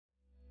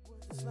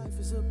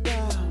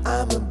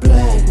I'm a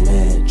black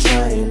man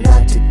trying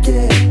not to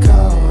get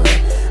caught.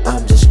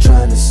 I'm just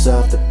trying to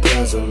solve the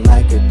puzzle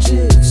like a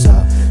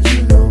jigsaw.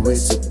 You know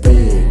it's a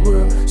big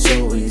world,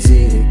 so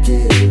easy to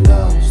get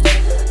lost.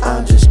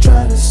 I'm just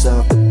trying to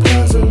solve the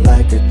puzzle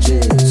like a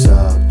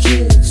jigsaw.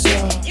 You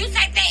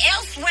take that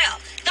elsewhere.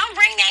 Don't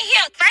bring that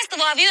here. First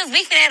of all, if you was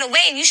beefing at a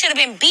wedding, you should have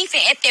been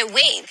beefing at their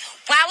wedding.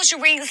 Why would you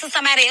bring this to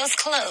somebody else's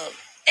club?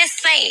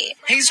 That's sad.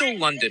 Hazel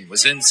London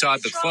was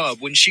inside the club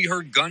when she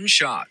heard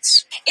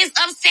gunshots. It's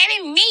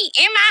upsetting me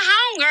in my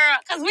home, girl,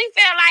 because we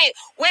feel like,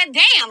 well,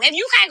 damn, if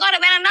you can't go to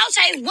Bella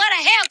Noche's, what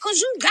the hell could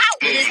you go?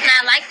 It's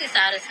not like this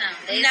all the time.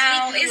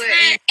 No, it's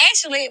not.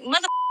 Actually,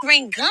 mother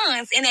bring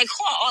guns in their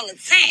car all the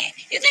time.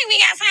 You think we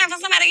got time for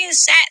somebody getting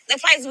shot the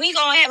place we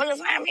gonna have a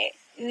little time at?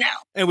 No.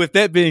 And with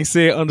that being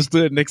said,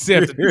 understood and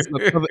accepted, this is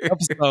another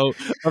episode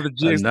of the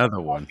Jigs Another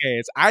one.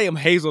 Podcast. I am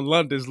Hazel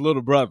London's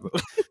little brother.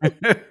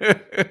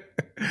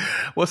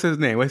 What's his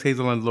name? What's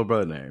Hazel London's little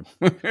brother's name?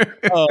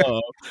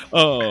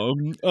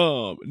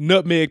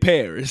 Nutmeg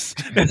Paris.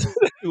 That's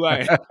who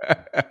I am.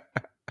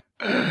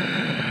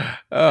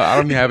 I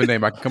don't even have a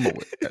name I can come up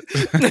with.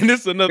 And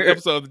this is another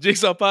episode of the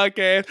Jigsaw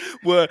Podcast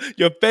where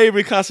your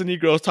favorite Casa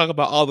Negros talk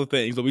about all the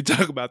things. So we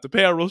talk about the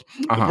perils,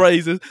 the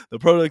praises, the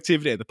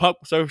productivity, and the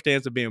public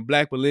circumstance of being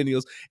black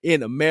millennials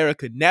in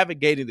America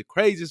navigating the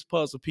craziest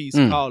puzzle piece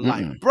called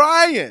life.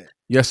 Brian!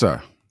 Yes,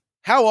 sir.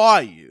 How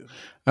are you?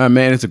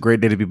 Man, it's a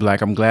great day to be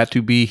black. I'm glad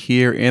to be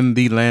here in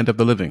the land of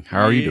the living.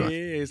 How are you doing?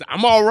 Yes,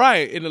 I'm all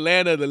right in the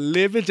land of the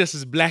living, just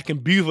as black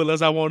and beautiful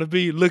as I want to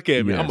be. Look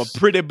at me. Yes. I'm a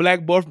pretty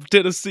black boy from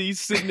Tennessee,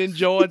 sitting in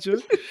Georgia,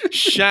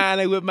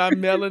 shining with my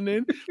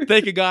melanin,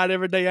 thanking God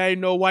every day I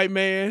ain't no white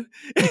man,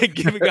 and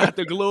giving God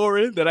the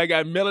glory that I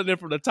got melanin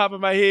from the top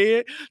of my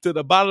head to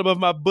the bottom of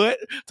my butt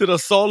to the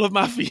sole of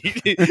my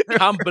feet.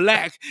 I'm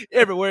black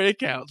everywhere it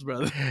counts,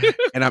 brother.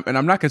 And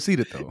I'm not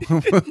conceited though.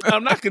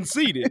 I'm not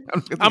conceited.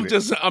 I'm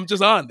just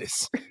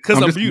honest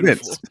because I'm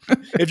beautiful.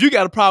 If you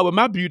got a problem with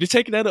my beauty,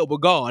 take that up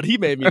with God. He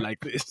made me like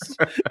this.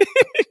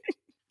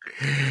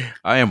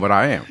 I am what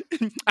I am.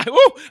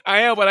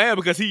 I am what I am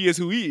because he is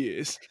who he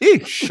is.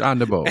 On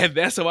the boat. And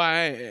that's who I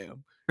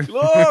am.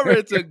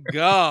 Glory to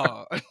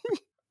God.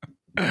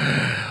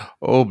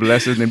 Oh,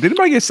 bless his name. Did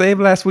anybody get saved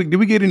last week? Did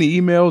we get any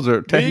emails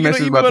or text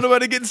messages about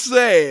anybody getting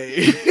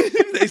saved?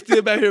 They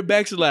still back here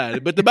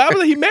backsliding. But the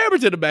Bible, he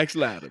married to the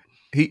backslider.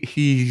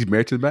 He's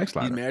married to the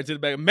backslider. He's married to the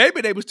back.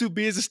 Maybe they was too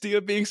busy still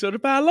being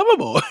certified lover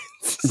boys.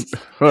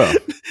 Well,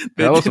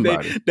 they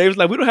was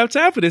like, we don't have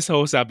time for this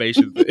whole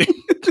salvation thing.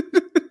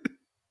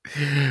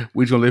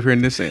 We're gonna live here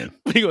in this sin.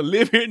 We're gonna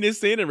live here in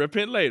this sin and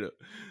repent later.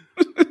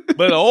 But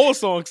the old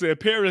song said,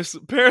 perilous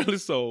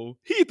soul,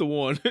 he's the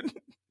one.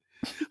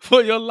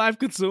 For your life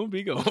could soon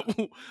be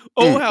gone.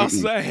 Oh, how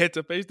sad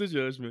to face the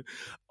judgment.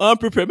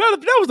 Unprepared. Man,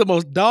 that was the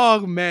most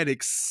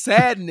dogmatic,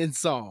 saddening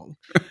song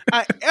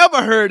I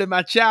ever heard in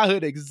my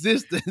childhood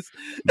existence.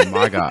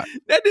 My God.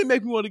 That didn't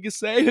make me want to get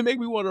saved. It made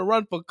me want to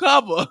run for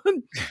cover.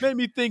 Made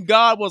me think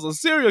God was a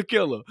serial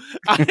killer.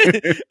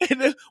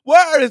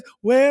 Where is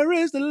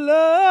the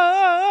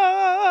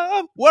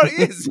love? Where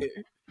is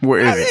it?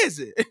 Where is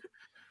it?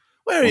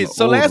 Where is it?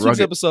 So last week's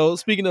episode,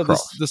 speaking of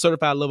the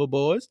certified lover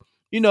boys,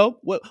 you know,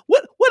 what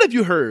have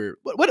you heard?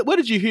 What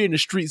did you hear in the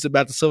streets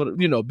about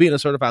being a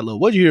certified lover?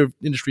 What did you hear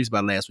in the streets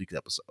about last week's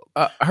episode?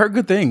 I heard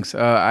good things.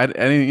 I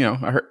didn't,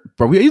 I heard,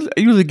 but we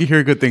usually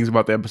hear good things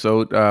about the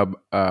episode.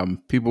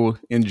 People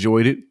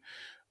enjoyed it.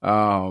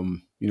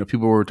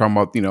 People were talking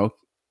about,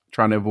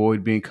 trying to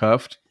avoid being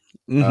cuffed.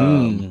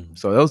 Mm-hmm.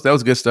 So that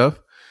was good stuff.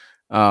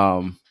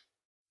 So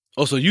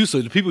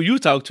the people you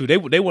talk to, they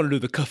want to do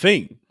the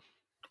cuffing.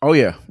 Oh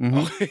yeah.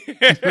 Mm-hmm.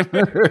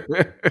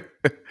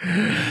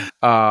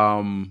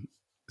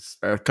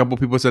 A couple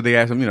people said they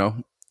asked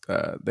them,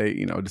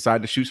 they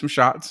decided to shoot some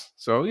shots.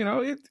 So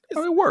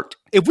it worked.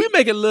 If we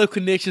make a little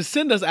connection,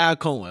 send us our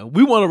coin.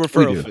 We want a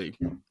referral fee.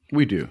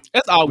 We do.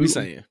 That's all we're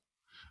saying.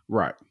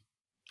 Right.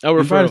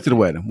 Invite us to the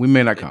wedding. We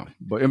may not come,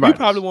 but invite us. We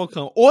probably won't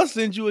come or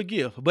send you a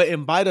gift, but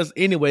invite us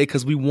anyway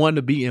because we want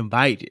to be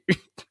invited.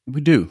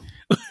 We do.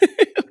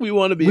 We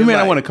want to be. We invited.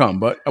 may not want to come,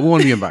 but we want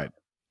to be invited.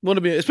 Want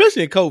to be,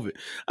 especially in COVID.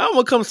 I don't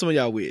want to come to some of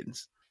y'all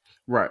weddings.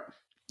 Right.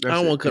 I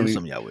don't want to come to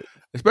some of y'all weddings.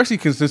 Especially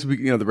because since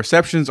the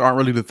receptions aren't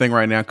really the thing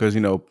right now because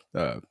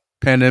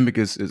pandemic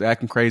is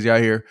acting crazy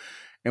out here,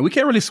 and we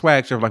can't really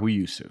swag surf like we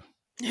used to.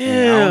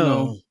 Yeah. I don't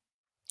know.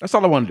 That's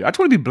all I want to do. I just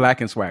want to be black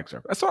and swag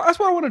surf. That's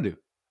what I want to do.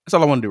 That's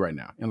all I want to do right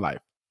now in life.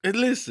 And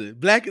listen,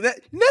 black.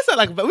 That's not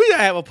like we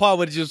gotta have a part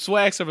where it's just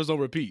swag surfers on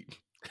repeat,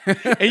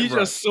 and you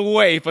just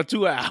sway for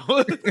 2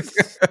 hours.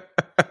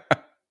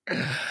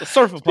 A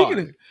surfer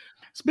party.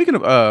 Speaking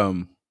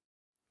of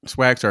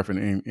swag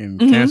surfing and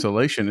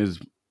cancellation,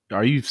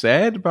 are you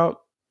sad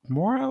about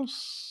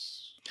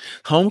Morehouse?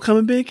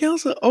 Homecoming being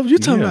canceled? Oh, you're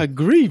talking about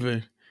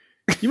grieving.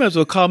 You might as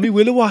well call me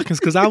Willie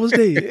Watkins because I was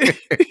dead.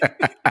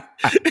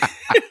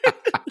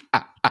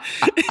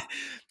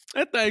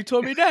 That thing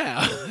tore me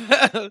down.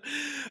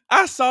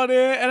 I saw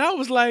that and I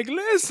was like,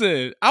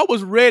 listen, I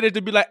was ready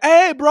to be like,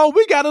 hey, bro,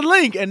 we got a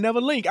link and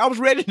never link. I was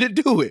ready to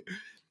do it.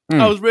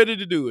 I was ready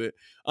to do it.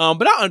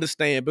 But I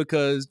understand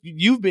because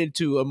you've been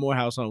to a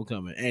Morehouse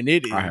homecoming, and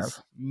there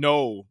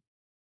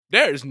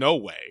is no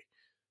way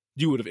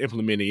you would have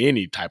implemented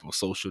any type of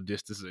social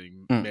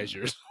distancing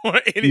measures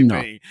or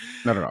anything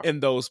not at all.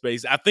 in those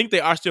spaces. I think they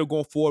are still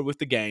going forward with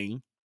the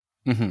game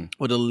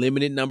with a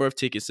limited number of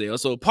ticket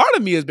sales. So part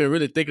of me has been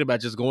really thinking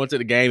about just going to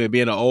the game and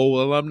being an old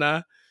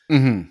alumni.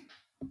 And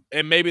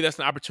maybe that's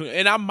an opportunity.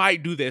 And I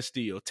might do that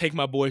still. Take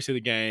my boys to the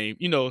game.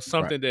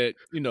 Something that,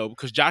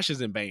 because Josh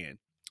is in band.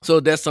 So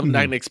that's something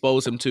I can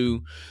expose him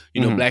to,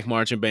 Black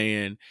Marching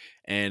Band.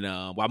 And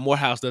while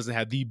Morehouse doesn't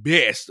have the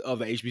best of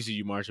the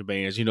HBCU marching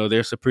bands,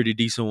 there's a pretty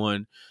decent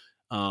one.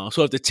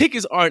 So if the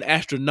tickets aren't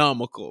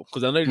astronomical,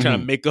 because I know you're trying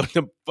to make up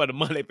for the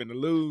money they're going to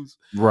lose.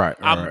 Right.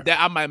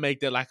 I might make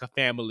that like a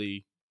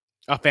family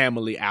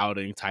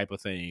outing type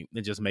of thing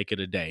and just make it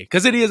a day.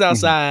 Because it is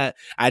outside.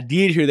 I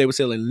did hear they were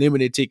selling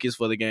limited tickets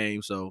for the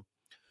game. So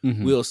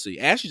we'll see.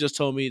 Ashley just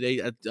told me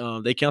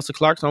they canceled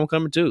Clark's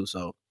homecoming too.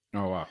 So.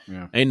 Oh wow!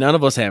 Yeah, ain't none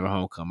of us having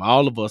homecoming.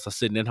 All of us are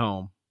sitting at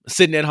home for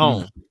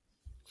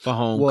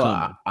homecoming.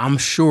 Well, I'm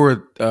sure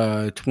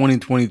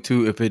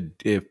 2022,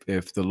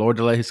 if the Lord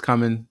delay is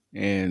coming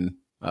and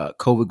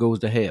COVID goes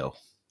to hell,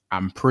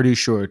 I'm pretty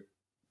sure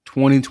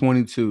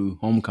 2022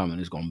 homecoming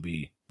is going to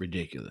be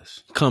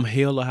ridiculous. Come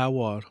hell or high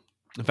water.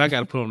 If I got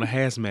to put on a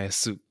hazmat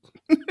suit,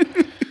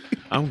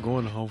 I'm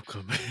going to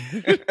homecoming.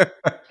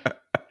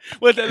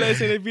 What that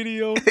last in that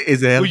video?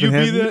 Is an elephant Will you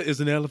heavy? be there?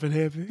 Is an elephant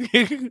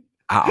heavy?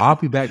 I'll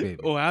be back, baby.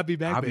 Oh, I'll be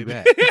back, I'll baby. be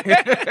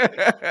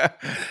back.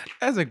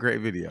 That's a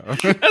great video.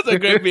 That's a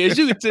great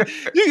video.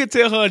 You can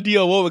tell her and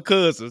D.O. with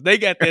cousins. They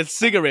got that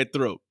cigarette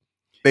throat.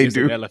 They It's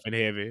do. an elephant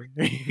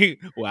heavy.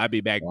 Well, I'll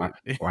be back,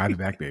 baby. I'll be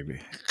back,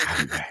 baby.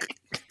 I'll be back.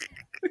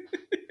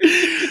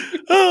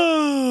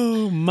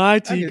 Oh,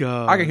 mighty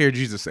God. I can hear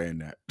Jesus saying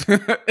that.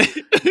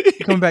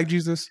 Come back,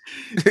 Jesus.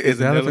 Is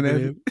the elephant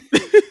heavy?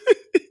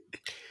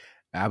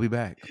 I'll be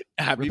back.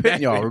 I'll be Repent,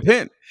 back, y'all. baby.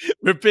 Repent.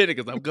 Repent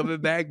because I'm coming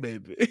back,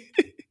 baby.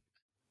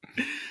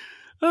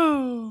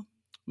 Oh,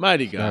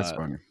 mighty God. That's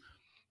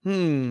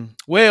funny.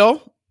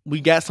 Well,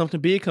 we got something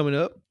big coming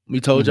up.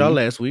 We told y'all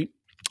last week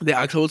that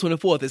October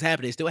 24th is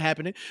happening. It's still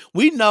happening.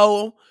 We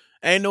know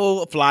ain't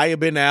no flyer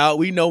been out.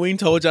 We know we ain't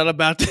told y'all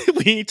about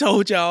we ain't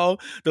told y'all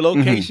the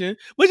location.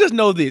 But just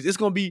know this. It's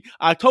going to be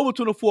October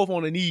 24th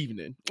on an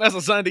evening. That's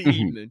a Sunday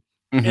evening.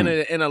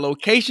 In a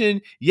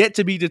location yet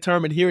to be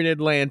determined here in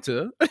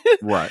Atlanta.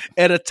 Right.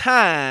 At a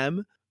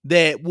time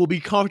that will be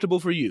comfortable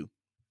for you.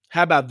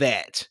 How about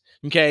that?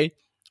 Okay.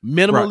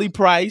 Minimally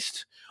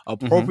priced,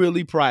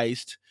 appropriately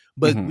priced,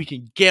 but we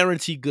can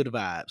guarantee good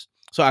vibes.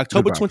 So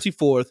October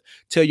 24th,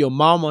 tell your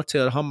mama,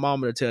 tell her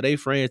mama, tell their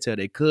friend, tell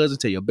their cousin,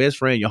 tell your best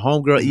friend, your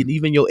homegirl, and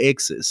even your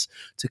exes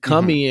to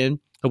come in.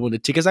 And when the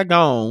tickets are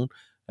gone,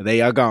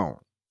 they are gone.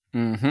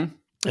 And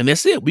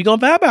that's it. We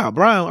gonna vibe out,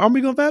 Brian. Aren't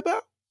we gonna vibe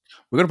out?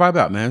 We're gonna vibe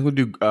out, man. We'll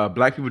do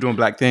black people doing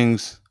black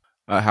things,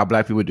 how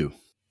black people do.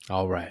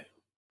 All right.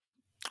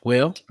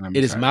 Well,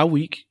 it is my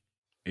week.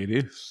 It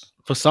is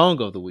for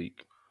song of the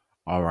week.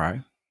 All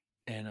right.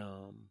 And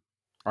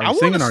are you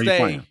singing or are you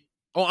playing?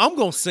 Oh, I'm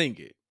gonna sing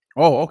it.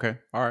 Oh, okay.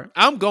 All right.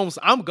 I'm gonna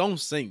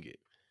sing it.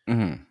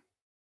 And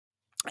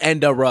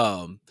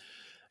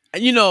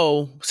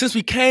since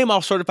we came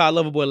off Certified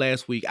Lover Boy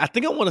last week, I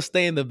think I want to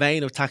stay in the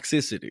vein of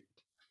toxicity.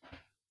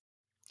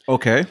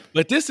 Okay.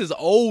 But this is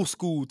old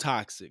school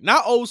toxic.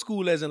 Not old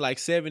school as in like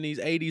 70s,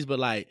 80s, but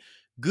like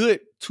good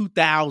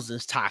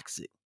 2000s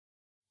toxic.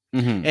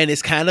 And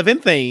it's kind of in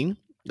theme.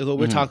 That's what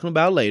we're talking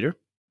about later.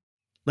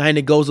 And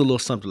it goes a little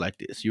something like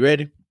this. You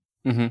ready?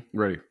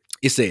 Ready.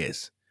 It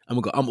says, I'm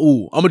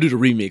gonna do the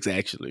remix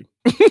actually.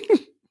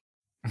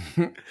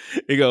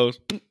 It goes,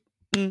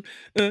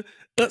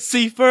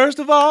 see, first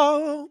of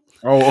all,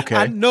 okay.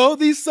 I know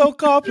these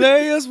so-called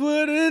players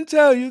wouldn't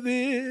tell you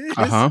this,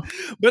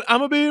 but I'm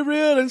gonna be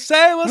real and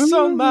say what's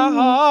on my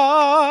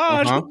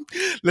heart.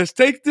 Let's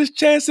take this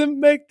chance and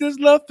make this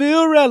love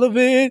feel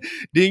relevant.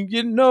 Didn't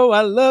you know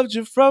I loved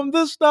you from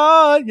the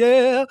start?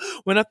 Yeah.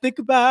 When I think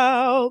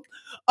about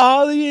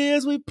all the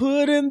years we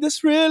put in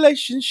this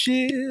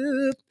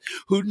relationship,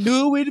 who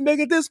knew we'd make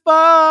it this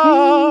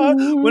far?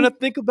 When I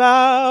think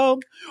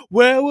about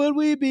where would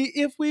we be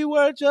if we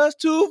were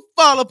just to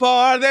fall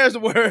apart? There's the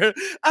word.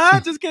 I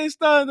just can't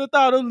stand the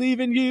thought of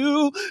leaving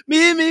you.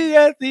 Meet me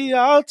at the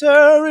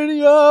altar in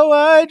your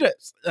white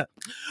dress.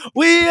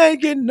 We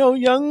ain't getting no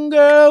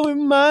younger. We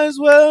might as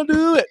well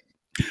do it.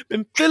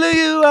 Been feeling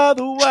you all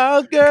the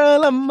while,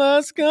 girl, I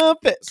must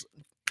confess.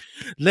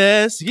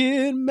 Let's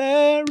get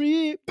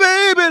married,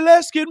 baby,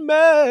 let's get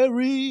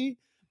married.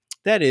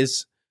 That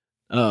is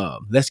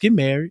Let's Get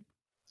Married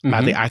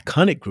by the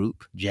iconic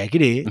group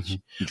Jagged Edge,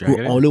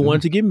 who only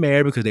wanted to get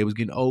married because they was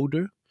getting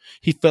older.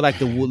 He felt like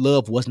the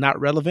love was not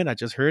relevant. I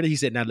just heard it. He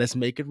said, now let's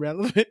make it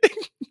relevant.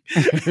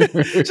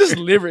 Just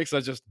lyrics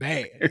are just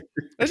bad.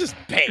 That's just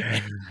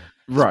bad.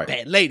 Right.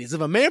 Bad. Ladies, if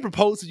a man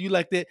proposes to you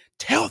like that,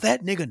 tell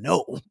that nigga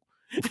no.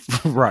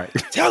 Right.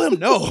 Tell him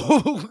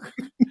no.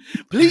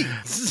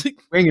 Please.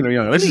 We ain't getting no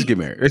younger. Let's just get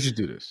married. Let's just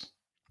do this.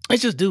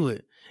 Let's just do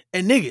it.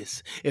 And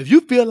niggas, if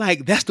you feel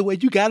like that's the way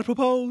you gotta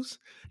propose,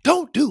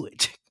 don't do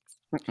it.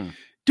 Mm-mm.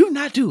 Do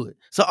not do it.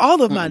 So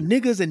all of my Mm-mm.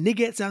 niggas and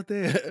niggettes out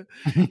there,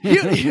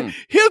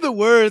 hear the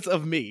words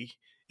of me.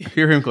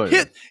 Hear him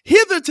clearly.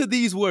 Hither to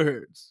these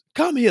words.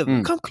 Come hither.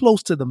 Mm. Come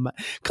close to the mic.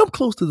 Come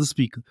close to the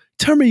speaker.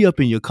 Turn me up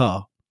in your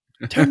car.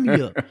 Turn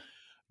me up.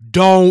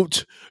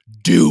 Don't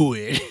do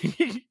it.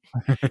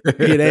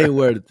 It ain't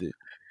worth it.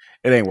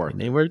 It ain't worth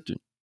It it. ain't worth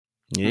it.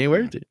 It ain't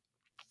worth it.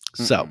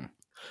 So,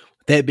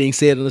 that being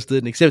said,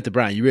 understood, and accepted,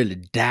 Brian, you ready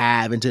to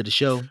dive into the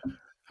show?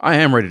 I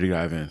am ready to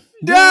dive in.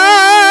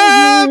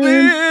 Dive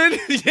in!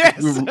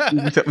 Yes!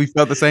 We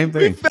felt the same We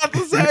thing. felt the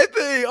same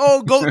thing.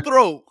 Oh, goat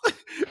throat.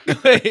 Go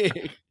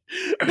ahead.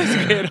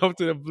 Let's get up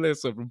to the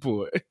Bless Up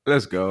Report.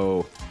 Let's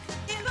go.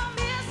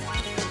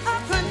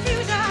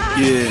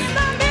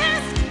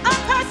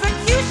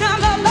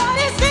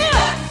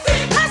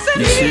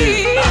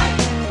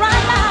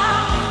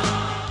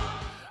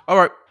 All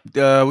right. We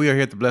are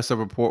here at the Bless Up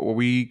Report, where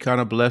we kind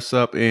of bless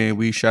up and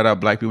we shout out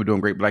black people doing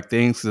great black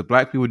things, because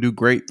black people do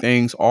great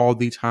things all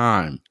the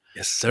time.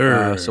 Yes,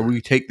 sir. So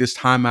we take this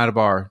time out of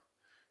our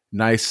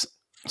nice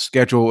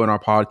schedule in our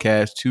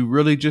podcast to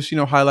really just,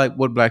 highlight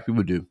what black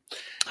people do.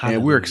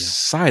 And we're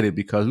excited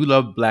because we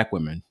love black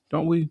women,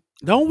 don't we?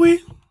 Don't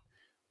we?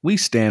 We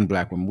stand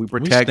black women. We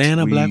protect. We stand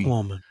a black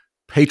woman.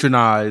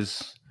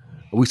 Patronize.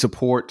 We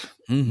support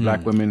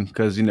black women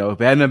because, if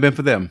it hadn't been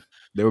for them,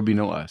 there would be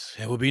no us.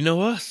 There would be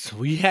no us.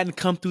 We hadn't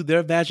come through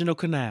their vaginal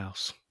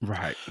canals.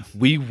 Right.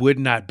 We would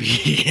not be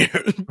here.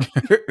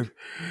 If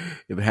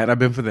it had not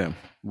been for them,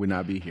 we'd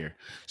not be here.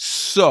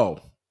 So,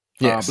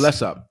 yes.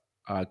 Bless up.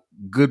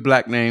 Good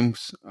black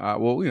names.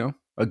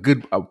 A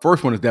good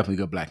first one is definitely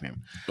a good black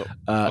name.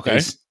 Okay.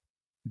 It's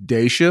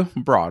Daisha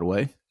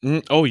Broadway.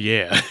 Oh,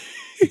 yeah.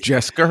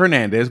 Jessica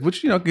Hernandez,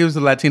 which, gives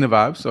the Latina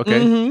vibes. Okay.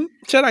 Mm-hmm.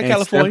 Shout out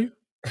California.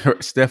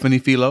 Stephanie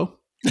Philo.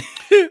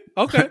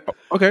 Okay.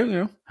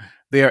 Okay.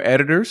 They are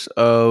editors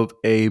of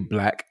a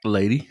Black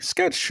Lady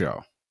sketch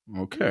show.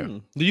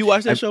 Okay. Do you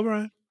watch that show,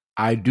 Brian?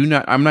 I do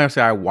not. I'm not going to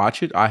say I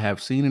watch it. I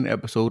have seen an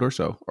episode or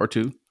so, or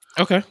two.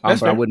 Okay.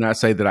 But I would not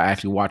say that I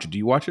actually watch it. Do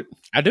you watch it?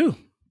 I do.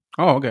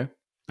 Oh, okay.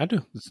 I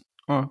do.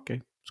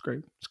 Okay. It's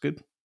great. It's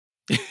good.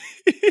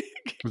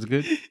 Was it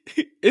good?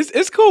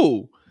 It's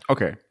cool.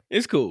 Okay.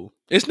 It's cool.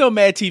 It's no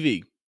Mad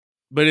TV,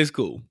 but it's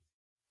cool.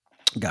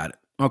 Got it.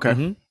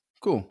 Okay.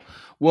 Cool.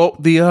 Well,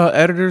 the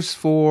editors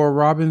for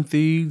Robin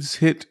Thieves'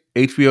 hit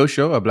HBO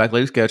show, a Black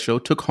Lady sketch show,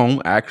 took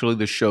home actually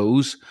the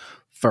show's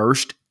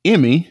first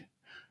Emmy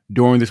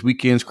during this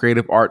weekend's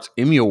Creative Arts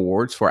Emmy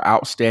Awards for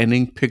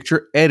Outstanding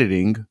Picture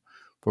Editing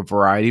for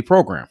Variety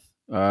Program.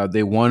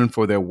 They won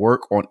for their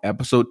work on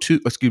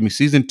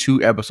season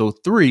 2,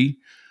 episode 3,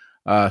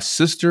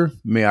 Sister,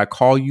 May I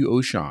Call You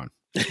O'Shawn?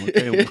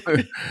 Okay,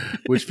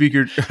 which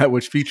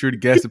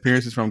featured guest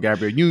appearances from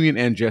Gabrielle Union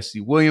and Jesse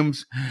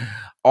Williams.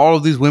 All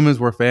of these women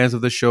were fans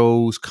of the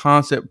show's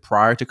concept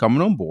prior to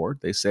coming on board.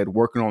 They said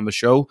working on the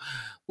show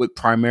with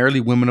primarily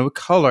women of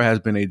color has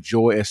been a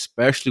joy,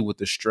 especially with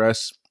the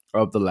stress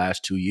of the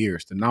last 2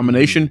 years. The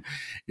nomination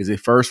is a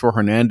first for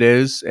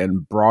Hernandez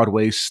and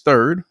Broadway's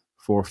third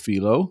for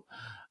Philo.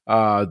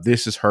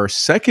 This is her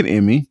second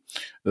Emmy.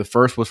 The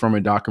first was from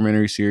a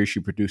documentary series she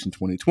produced in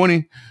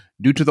 2020.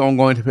 Due to the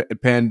ongoing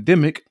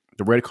pandemic,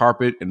 the red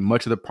carpet and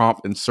much of the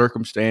pomp and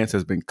circumstance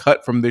has been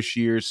cut from this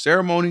year's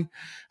ceremony.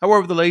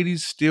 However, the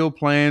ladies still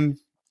plan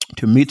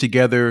to meet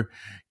together,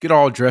 get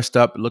all dressed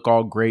up, look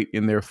all great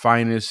in their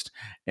finest,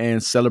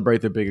 and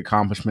celebrate their big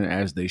accomplishment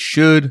as they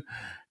should.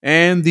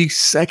 And the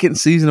second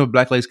season of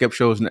Black Lady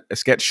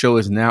Sketch Show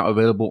is now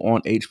available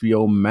on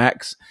HBO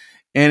Max.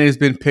 And it's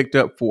been picked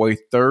up for a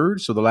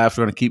third. So the laughs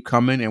are going to keep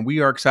coming. And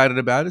we are excited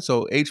about it.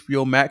 So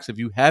HBO Max, if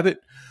you have it,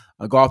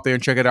 go out there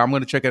and check it out. I'm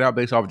going to check it out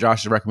based off of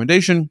Josh's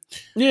recommendation.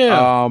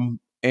 Yeah.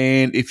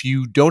 And if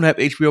you don't have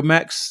HBO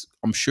Max,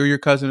 I'm sure your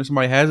cousin or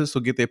somebody has it. So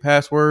get their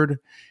password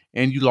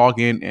and you log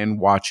in and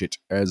watch it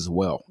as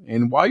well.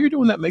 And while you're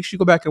doing that, make sure you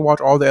go back and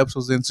watch all the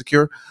episodes of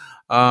Insecure.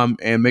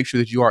 And make sure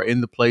that you are in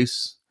the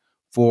place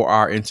for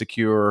our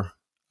Insecure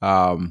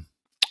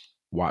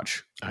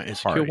watch.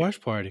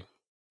 Watch party.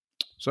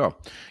 So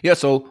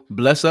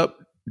bless up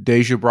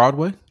Daisha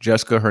Broadway,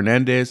 Jessica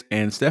Hernandez,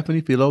 and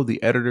Stephanie Philo,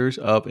 the editors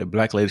of a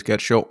Black Lady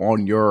Sketch Show,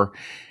 on your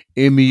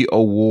Emmy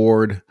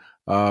Award.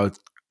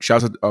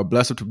 Shouts out,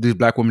 bless up to these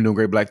black women doing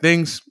great black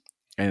things.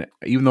 And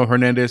even though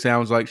Hernandez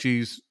sounds like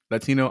she's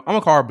Latino, I'm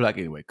gonna call her black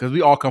anyway, because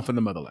we all come from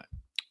the motherland.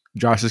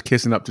 Josh is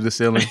kissing up to the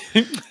ceiling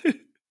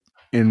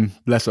in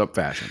bless up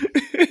fashion.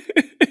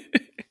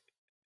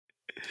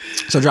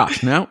 So,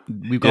 Josh, now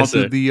we've gone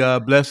through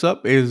the bless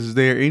up. Is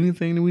there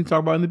anything that we can talk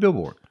about in the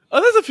billboard? Oh,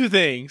 there's a few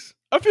things.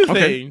 A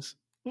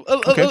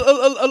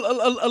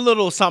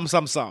little something.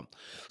 So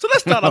let's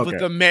start off with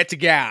the Met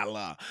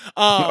Gala.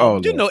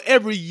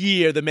 Every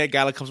year the Met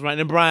Gala comes around.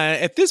 And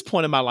Brian, at this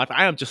point in my life,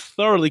 I am just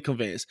thoroughly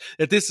convinced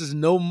that this is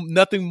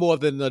nothing more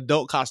than an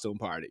adult costume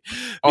party.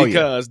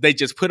 Because they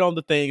just put on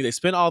the thing, they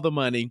spend all the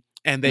money,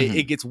 And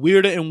it gets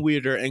weirder and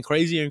weirder and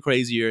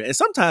crazier, and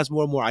sometimes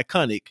more and more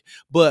iconic,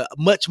 but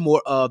much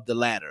more of the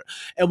latter.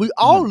 And we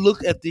all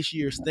looked at this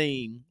year's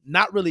theme,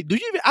 not really. I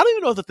don't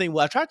even know what the theme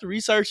was. I tried to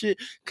research it,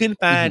 couldn't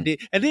find it,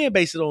 and then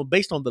based on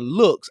the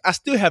looks, I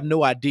still have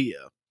no idea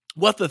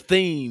what the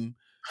theme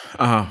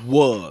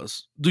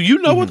was. Do you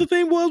know what the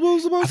theme was? What it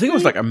was supposed I think it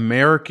was like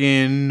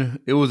American.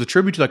 It was a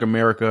tribute to like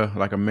America,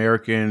 like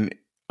American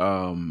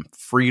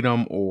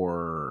freedom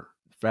or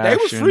fashion. They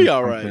was free,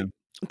 all right,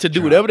 to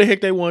do whatever the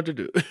heck they wanted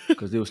to do.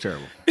 Because it was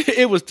terrible.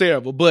 It was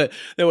terrible. But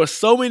there were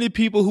so many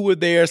people who were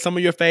there. Some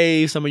of your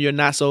faves, some of your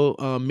not so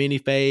many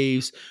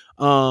faves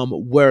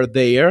were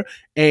there.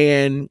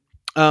 And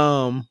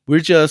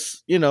we're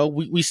just,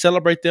 we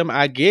celebrate them,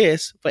 I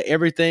guess, for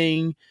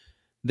everything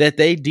that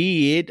they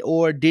did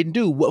or didn't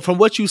do. From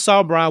what you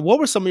saw, Brian, what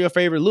were some of your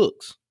favorite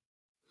looks?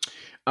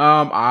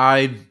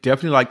 I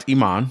definitely liked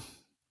Iman.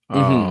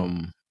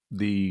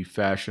 The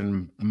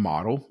fashion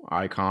model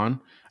icon.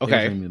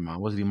 Okay.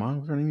 Was it Iman?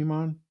 Was her name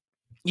Iman?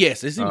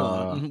 Yes, it's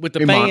Iman. With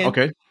the Iman, fan.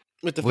 okay.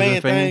 With the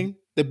fan thing.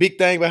 The big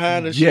thing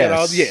behind the shit.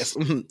 Yes.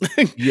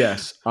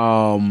 Yes.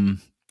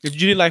 If you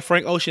didn't like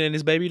Frank Ocean and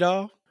his baby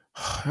doll?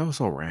 That was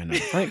so random.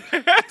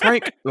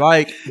 Frank,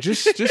 like,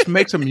 just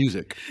make some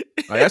music.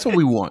 Like, that's what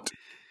we want.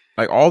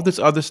 Like, all this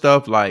other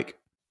stuff, like,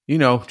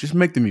 just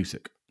make the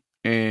music.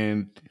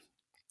 And,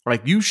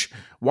 like,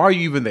 why are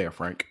you even there,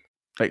 Frank?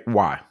 Like,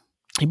 why?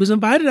 He was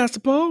invited, I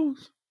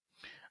suppose.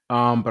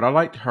 But I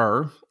liked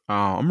her.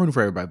 I'm rooting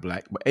for everybody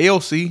black. But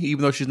AOC,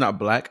 even though she's not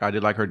black, I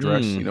did like her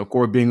dress.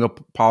 Corey being a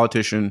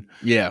politician.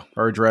 Yeah.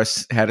 Her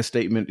dress had a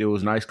statement. It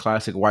was nice,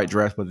 classic white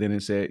dress, but then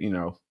it said,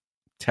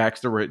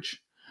 tax the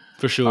rich.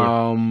 For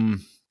sure.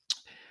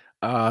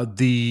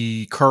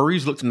 The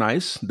Currys looked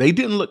nice. They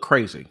didn't look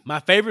crazy. My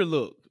favorite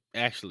look,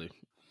 actually,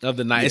 of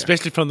the night,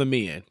 especially from the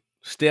men.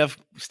 Steph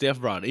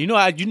brought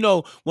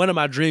it. One of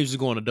my dreams is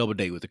going on a double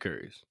date with the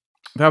Currys.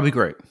 That'd be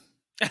great.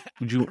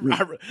 Would you?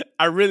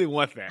 I really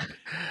want that.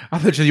 I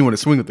thought you want to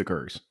swing with the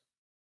Currys.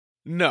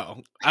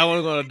 No, I want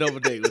to go on a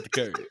double date with the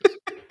Currys.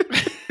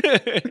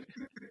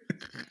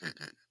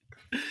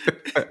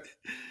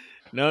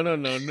 No.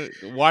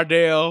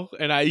 Wardell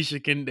and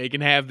Aisha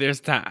can have their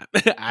time.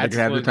 I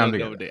just want to go on a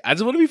double date. I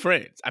just want to be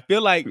friends. I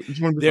feel like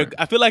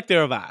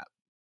they're a vibe.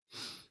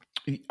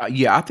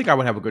 Yeah, I think I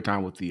would have a good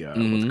time with the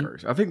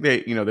Currys. I think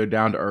they, they're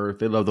down to earth.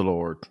 They love the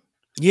Lord.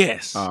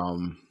 Yes.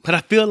 But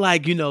I feel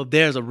like,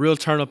 there's a real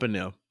turn up in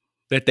them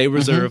that they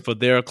reserve for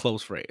their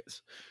close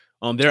friends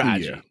on their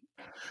IG. Yeah.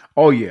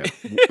 Oh, yeah.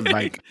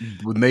 Like,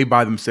 when they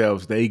by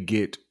themselves, they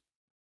get...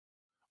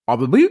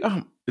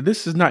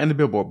 this is not in the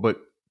billboard,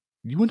 but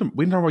we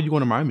didn't talk about you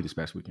going to Miami this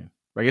past weekend.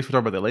 I guess we'll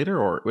talk about that later,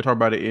 or we'll talk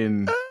about it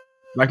in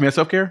Like Me and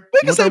Self-Care? We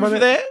can save it for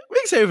that. We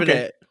can save it for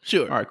that.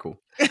 Sure. All right, cool.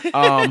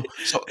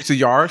 So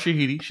Yara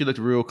Shahidi, she looked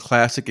real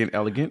classic and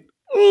elegant.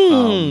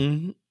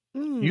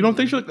 You don't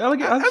think she looked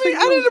elegant? I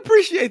didn't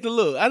appreciate the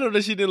look. I know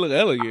that she didn't look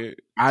elegant.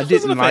 I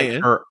didn't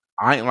like her.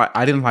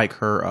 I didn't like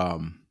her.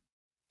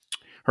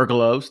 Her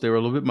gloves. They were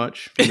a little bit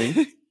much for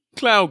me.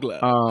 Clown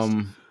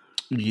gloves.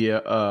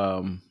 Yeah.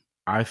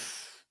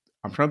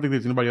 I'm trying to think if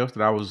there's anybody else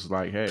that I was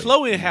like, hey.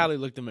 Chloe and Halle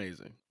looked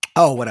amazing.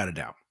 Oh, without a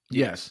doubt.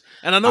 Yes.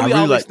 And I know we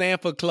always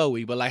stand for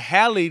Chloe, but like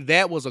Halle,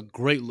 that was a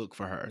great look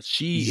for her.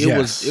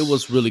 It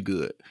was really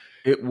good.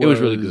 It was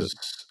really good.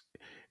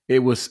 It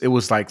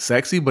was like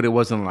sexy, but it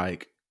wasn't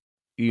like,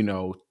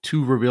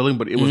 too revealing,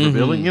 but it was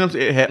revealing. You know what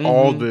I'm saying? It had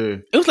all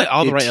the... It was like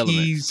all the right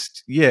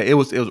elements. Yeah, it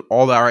was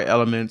all the right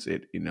elements.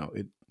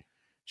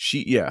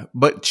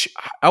 But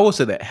I will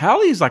say that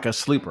Halle is like a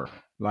sleeper.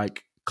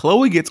 Like,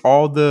 Chloe gets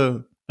all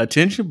the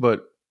attention,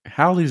 but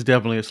Halle's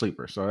definitely a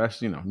sleeper. So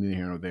that's, neither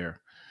here nor there.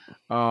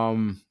 I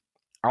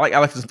like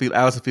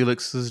Allison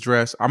Felix's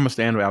dress. I'm a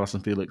stand with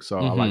Allison Felix, so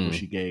I like what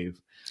she gave.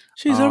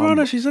 She's a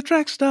runner. She's a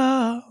track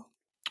star.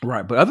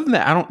 Right, but other than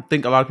that, I don't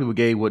think a lot of people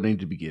gave what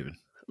needed to be given.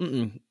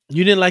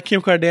 You didn't like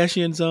Kim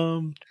Kardashian's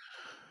I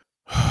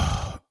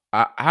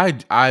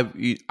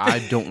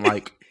don't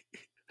like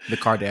the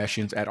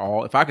Kardashians at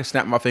all. If I could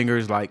snap my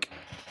fingers like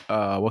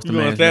what's the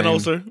man's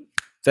name?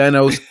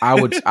 Thanos,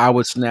 I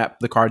would snap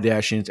the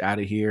Kardashians out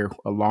of here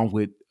along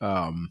with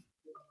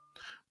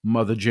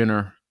Mother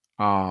Jenner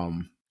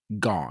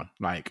gone.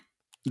 Like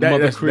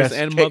Mother Chris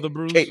and Mother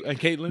Bruce and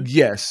Caitlyn?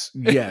 Yes.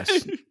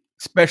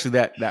 Especially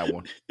that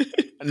one.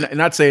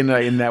 Not saying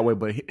that in that way,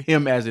 but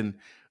him as in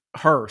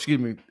her, excuse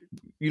me.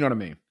 You know what I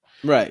mean?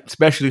 Right.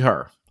 Especially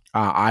her.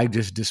 I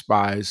just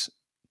despise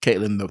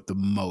Caitlyn the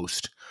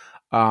most.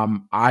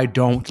 I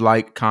don't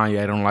like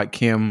Kanye. I don't like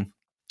Kim.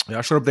 I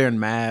showed up there in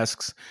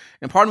masks.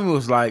 And part of me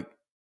was like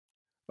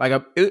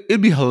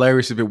it'd be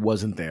hilarious if it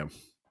wasn't them.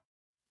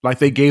 Like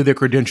they gave their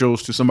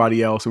credentials to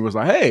somebody else and was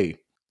like, hey,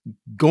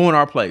 go in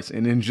our place.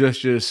 And then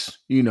just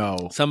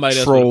somebody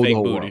else troll with a fake the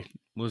whole booty world.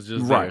 Was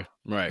just right.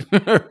 Right.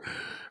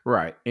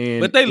 Right.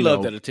 And but they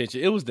loved that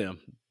attention. It was them.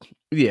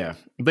 Yeah,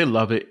 they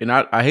love it. And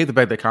I hate the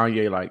fact that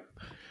Kanye, like,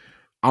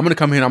 I'm going to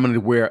come here and I'm going to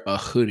wear a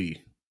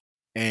hoodie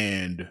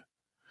and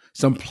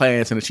some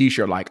plants and a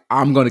t-shirt. Like,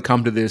 I'm going to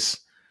come to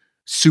this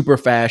super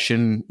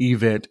fashion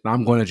event, and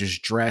I'm going to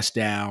just dress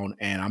down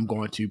and I'm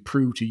going to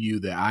prove to you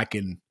that I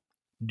can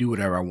do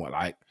whatever I want.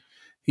 Like,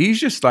 he's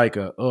just like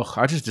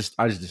I just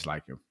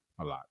dislike him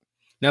a lot.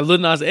 Now, Lil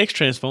Nas X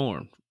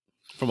transformed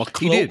from a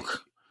cloak. He did.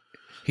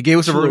 He gave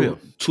us a reveal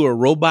to a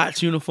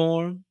robot's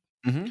uniform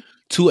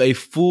to a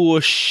full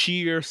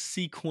sheer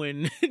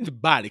sequin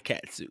body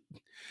cat suit.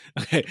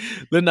 Okay,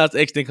 Lil Nas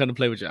X didn't come to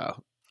play with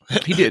y'all.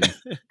 He didn't.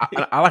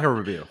 I like a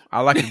reveal.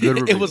 I like a good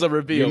reveal. It was a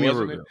reveal,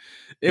 wasn't it?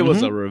 It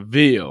was a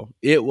reveal.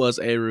 It was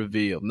a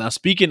reveal. Now,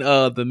 speaking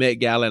of the Met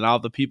Gala and all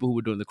the people who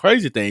were doing the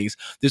crazy things,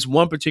 this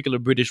one particular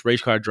British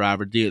race car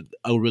driver did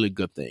a really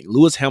good thing.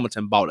 Lewis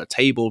Hamilton bought a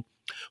table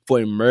for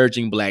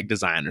emerging Black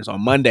designers.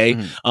 On Monday,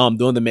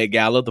 during the Met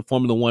Gala, the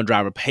Formula One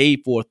driver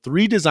paid for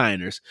 3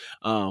 designers,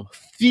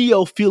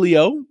 Theo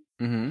Filio,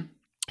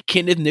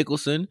 Kenneth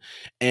Nicholson,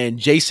 and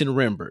Jason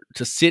Rembert,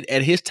 to sit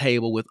at his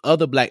table with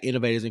other Black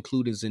innovators,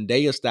 including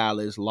Zendaya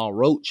stylist Law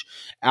Roach,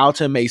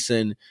 Alton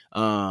Mason,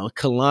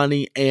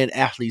 Kalani, and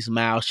athletes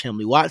Miles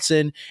Chamley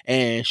Watson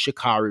and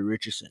Sha'Carri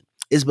Richardson.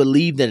 It's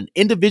believed that an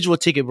individual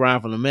ticket, Brian,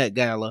 from the Met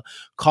Gala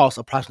costs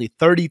approximately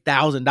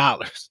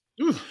 $30,000.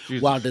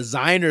 While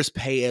designers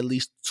pay at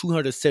least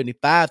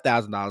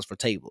 $275,000 for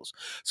tables.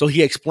 So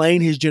he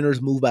explained his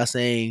generous move by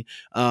saying,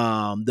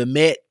 the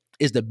Met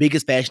is the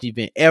biggest fashion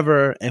event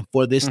ever, and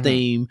for this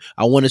theme,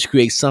 I wanted to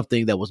create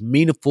something that was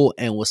meaningful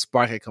and was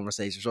sparking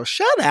conversation. So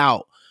shout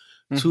out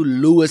to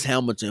Lewis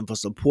Hamilton for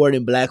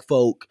supporting Black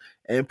folk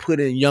and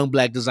putting young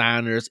Black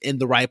designers in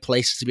the right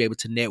places to be able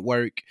to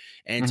network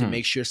and to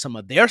make sure some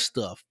of their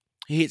stuff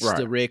hits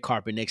the red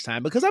carpet next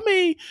time. Because, I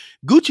mean,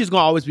 Gucci is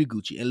going to always be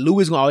Gucci, and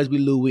Louis is going to always be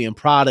Louis, and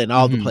Prada and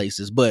all the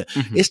places. But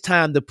it's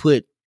time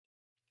to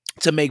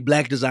make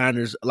Black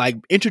designers, like,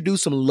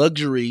 introduce some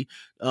luxury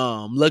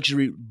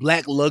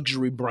Black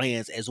luxury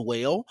brands as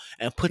well,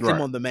 and put them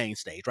on the main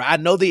stage, right? I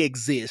know they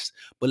exist,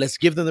 but let's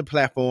give them the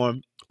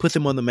platform, put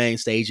them on the main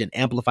stage, and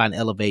amplify and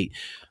elevate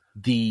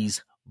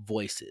these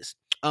voices.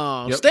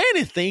 Staying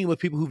in theme with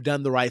people who've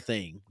done the right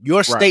thing.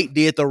 Your state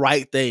did the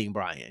right thing,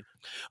 Brian.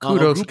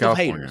 Kudos to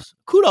California.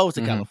 Kudos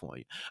to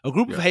California. A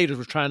group of haters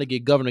were trying to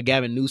get Governor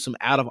Gavin Newsom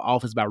out of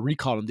office by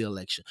recalling the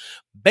election.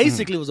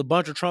 Basically, it was a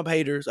bunch of Trump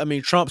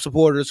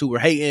supporters who were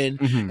hating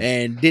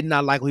and did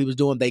not like what he was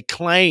doing. They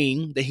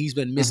claim that he's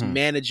been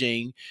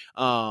mismanaging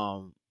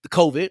the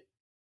COVID.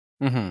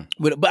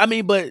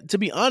 But to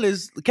be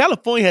honest,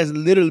 California has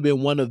literally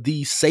been one of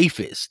the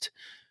safest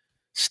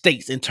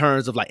states in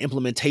terms of like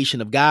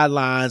implementation of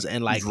guidelines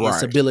and like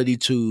its ability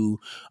to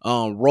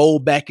roll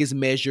back its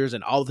measures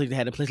and all the things they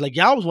had in place. Like,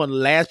 y'all was one of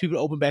the last people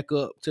to open back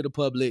up to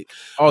the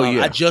our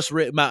I just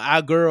read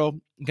our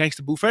girl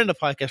Gangsta Boo, friend of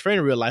the podcast, friend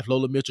in real life,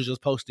 Lola Mitchell,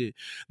 just posted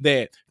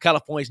that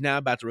California is now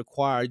about to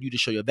require you to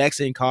show your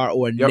vaccine card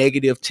or a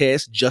negative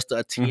test just to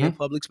attend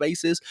public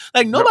spaces.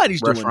 Like,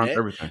 nobody's doing that.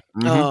 Everything.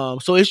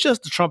 So it's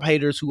just the Trump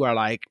haters who are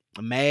like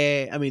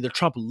mad. I mean, the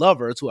Trump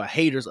lovers who are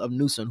haters of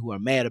Newsom who are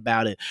mad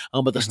about it.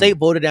 But the state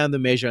voted down the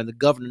measure, and the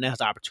governor now has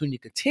the opportunity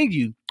to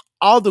continue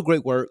all the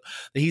great work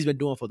that he's been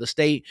doing for the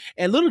state.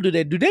 And little do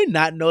they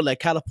not know that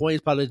California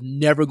is probably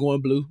never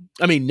going blue?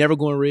 I mean, never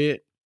going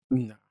red.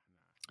 No.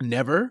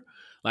 Never.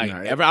 Like,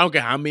 ever. I don't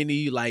care how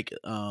many like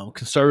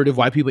conservative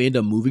white people end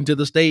up moving to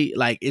the state.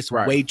 Like, it's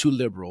way too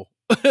liberal.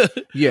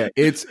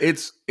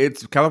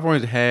 It's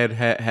California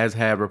has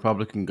had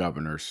Republican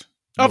governors.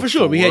 Oh, for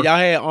sure. Y'all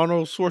had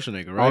Arnold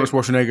Schwarzenegger, right? Arnold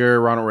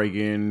Schwarzenegger, Ronald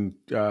Reagan,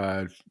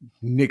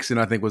 Nixon,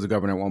 I think, was the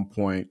governor at one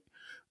point.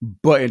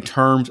 But in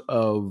terms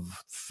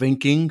of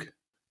thinking,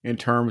 in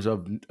terms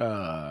of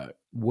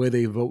where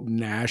they vote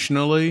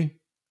nationally,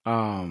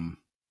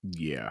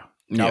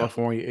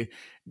 California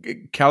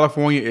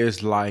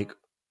is like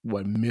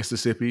what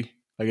Mississippi,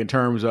 like in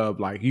terms of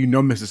like,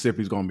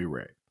 Mississippi's gonna be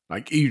red.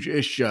 Like,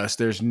 it's just,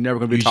 there's never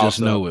gonna be you just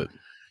know it.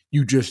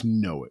 You just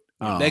know it.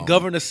 That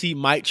governor seat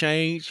might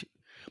change,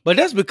 but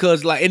that's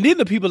because like, and then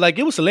the people, like,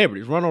 it was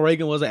celebrities. Ronald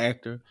Reagan was an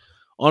actor.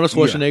 Arnold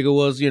Schwarzenegger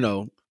was,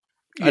 an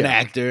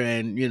actor,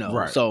 and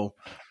so.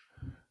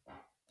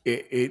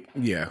 That's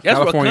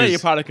what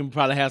Kanye can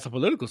probably have some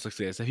political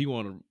success if he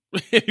want to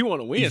win. If he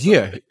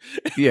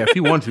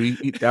wants to,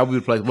 that would be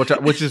the place.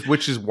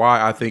 Which is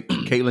why I think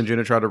Caitlyn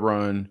Jenner tried to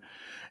run,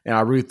 and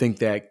I really think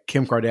that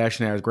Kim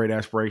Kardashian has great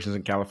aspirations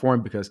in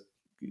California because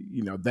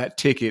that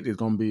ticket is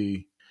going to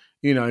be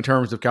in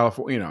terms of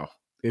California.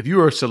 If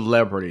you're a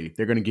celebrity,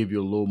 they're going to give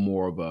you a little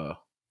more of a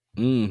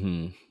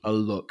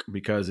look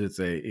because it's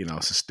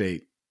it's a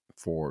state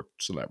for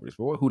celebrities.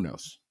 But who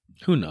knows?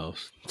 Who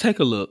knows? Take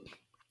a look.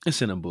 It's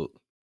in a book.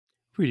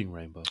 Reading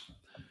Rainbow.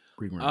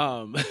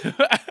 I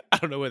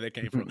don't know where that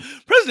came from.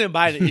 President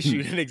Biden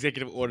issued an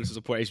executive order to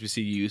support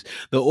HBCUs.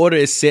 The order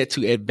is set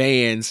to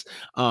advance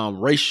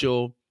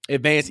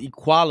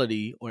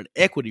equality or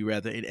equity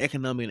rather in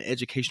economic and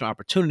educational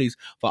opportunities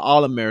for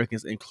all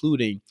Americans,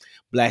 including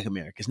Black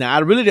Americans. Now, I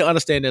really didn't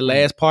understand the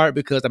last part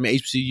because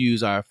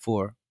HBCUs are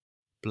for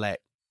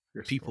Black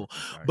people.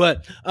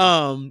 But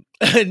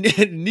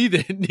neither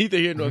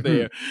here nor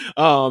there.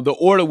 The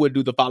order would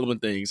do the following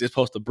things. It's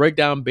supposed to break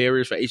down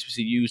barriers for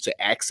HBCUs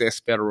to access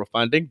federal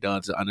funding,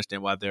 done to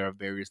understand why there are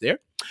barriers there.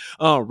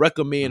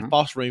 Recommend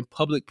fostering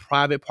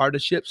public-private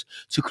partnerships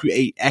to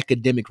create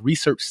academic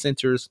research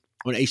centers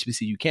on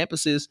HBCU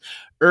campuses,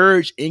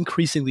 urge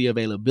increasing the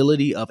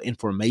availability of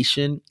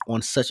information on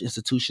such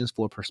institutions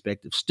for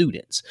prospective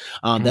students.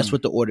 That's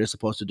what the order is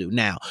supposed to do.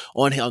 Now,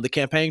 on the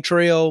campaign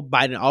trail,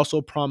 Biden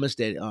also promised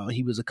that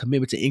he was a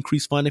commitment to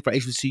increase funding for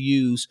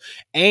HBCUs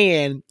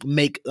and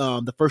make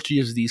the first 2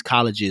 years of these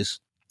colleges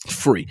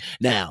free.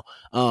 Now,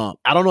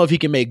 I don't know if he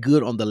can make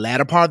good on the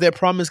latter part of that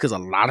promise because a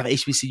lot of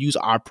HBCUs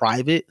are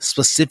private,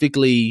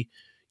 specifically,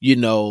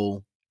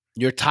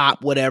 your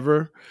top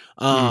whatever.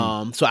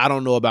 So I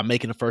don't know about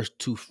making the first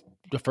 2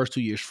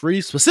 years free,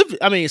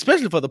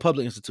 especially for the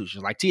public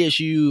institutions like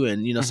TSU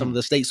and some of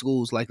the state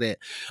schools like that,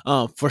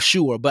 for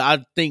sure. But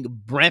I think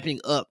ramping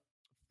up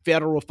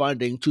federal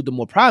funding to the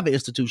more private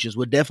institutions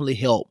would definitely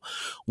help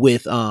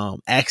with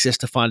access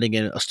to funding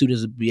and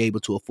students would be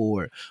able to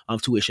afford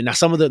tuition. Now,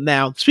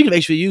 speaking of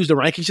HBCUs, the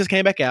rankings just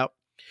came back out,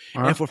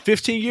 and for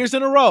 15 years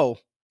in a row,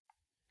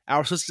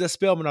 our sisters at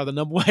Spelman are the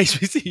number one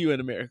HBCU in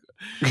America.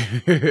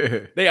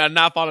 They are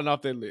not falling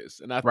off their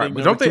list. And I think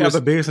but don't they have the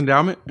biggest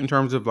endowment in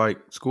terms of like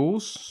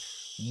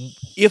schools?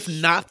 If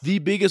not the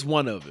biggest,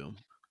 one of them.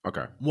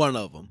 Okay. One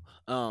of them.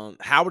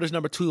 Howard is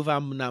number 2, if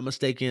I'm not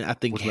mistaken. I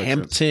think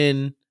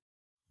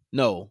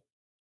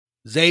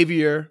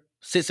Xavier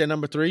sits at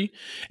number 3.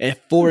 And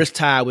 4 is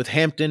tied with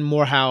Hampton,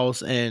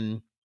 Morehouse,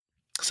 and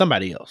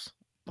somebody else.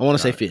 I want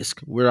to say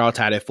Fisk. We're all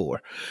tied at 4.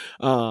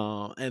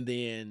 And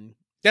then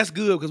that's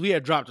good because we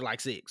had dropped to like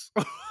 6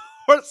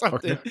 or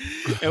something.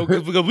 Okay. And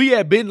because we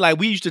had been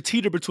we used to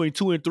teeter between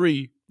 2 and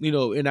 3, in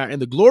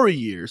the glory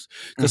years,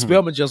 because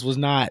Spelman just was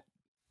not,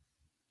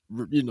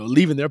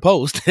 leaving their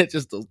post.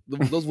 Just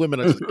those women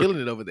are just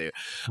killing it over there.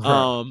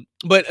 Right.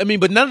 But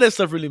none of that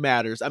stuff really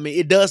matters.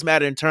 It does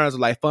matter in terms of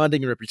like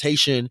funding and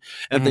reputation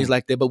and things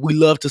like that. But we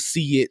love to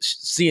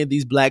seeing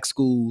these Black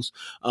schools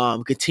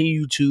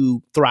continue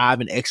to thrive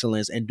in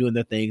excellence and doing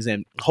their things.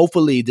 And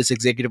hopefully this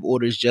executive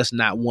order is just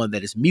not one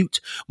that is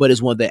mute, but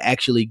is one that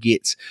actually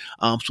gets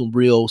some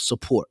real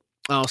support.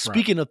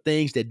 Speaking of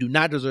things that do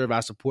not deserve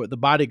our support, The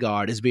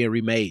Bodyguard is being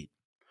remade.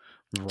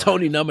 Right.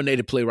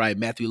 Tony-nominated playwright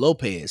Matthew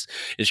Lopez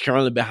is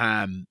currently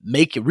behind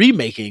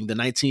remaking the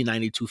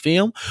 1992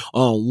 film.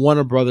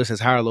 Warner Brothers has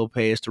hired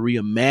Lopez to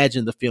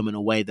reimagine the film in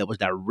a way that was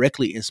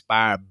directly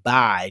inspired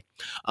by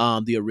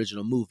the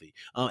original movie.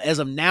 As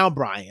of now,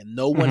 Brian,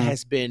 no one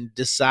has been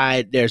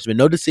decided. There's been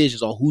no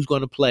decisions on who's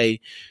going to play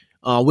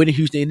Whitney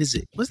Houston.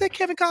 Was that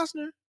Kevin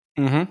Costner?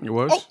 It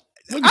was. Oh.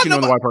 When you know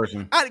the white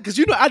person, because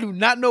I do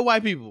not know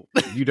white people.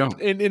 You don't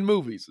in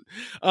movies.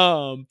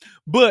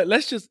 But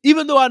let's just,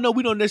 even though I know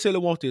we don't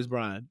necessarily want this,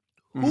 Brian,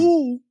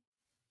 who,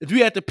 if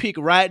you had to pick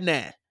right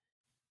now,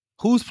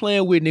 who's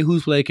playing Whitney,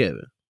 who's playing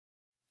Kevin?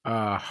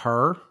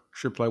 Her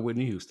should play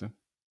Whitney Houston.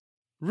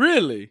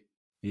 Really?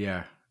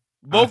 Yeah.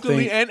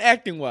 Vocally and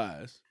acting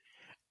wise.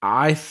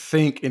 I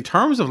think in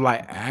terms of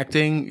like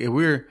acting, if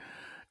we're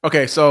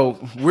okay, so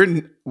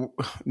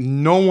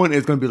no one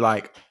is going to be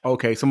like,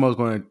 okay, someone's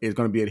is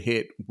going to be able to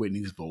hit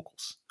Whitney's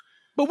vocals.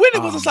 But Whitney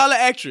was a solid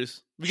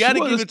actress. We got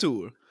to give it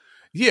to her.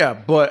 Yeah,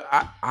 but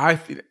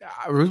the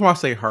reason why I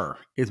say her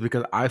is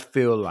because I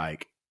feel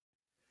like,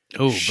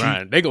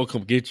 Brian, they gonna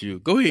come get you.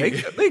 Go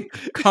ahead. They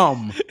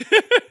come,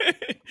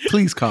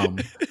 please come.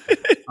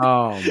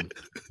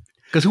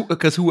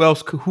 Because who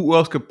else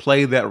could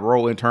play that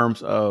role in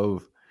terms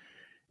of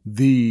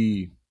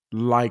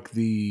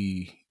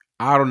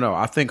I don't know.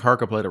 I think her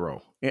could play the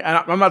role. And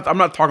I'm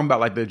not talking about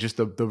like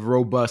the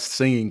robust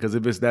singing, because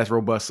if that's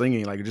robust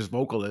singing, like just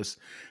vocalists,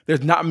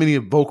 there's not many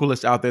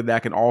vocalists out there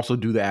that can also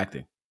do the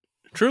acting.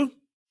 True.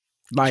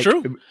 Like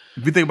True.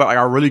 If you think about like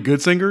our really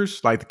good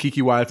singers, like the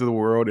Kiki Wyatts of the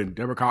world and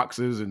Deborah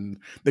Cox's, and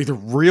like the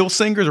real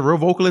singers, the real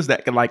vocalists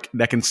that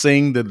can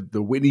sing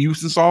the Whitney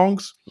Houston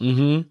songs,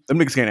 them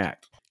niggas can't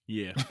act.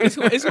 Yeah. It's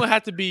gonna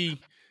have to be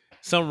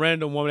some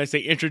random woman that say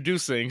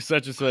introducing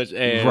such and such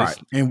as right,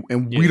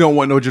 and we don't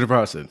want no Jennifer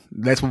Hudson.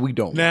 That's what we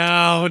don't.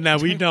 No,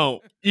 we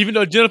don't. Even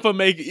though Jennifer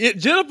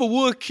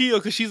would kill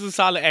because she's a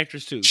solid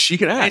actress too. She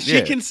can act, and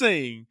she can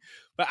sing.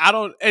 But I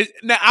don't.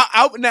 Now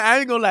I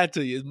ain't gonna lie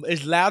to you.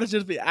 As loud as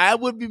Jennifer, I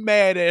would be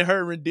mad at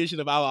her rendition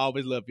of "I Will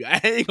Always Love You."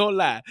 I ain't gonna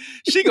lie.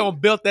 She gonna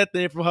belt that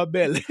thing from her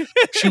belly.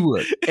 She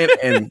would.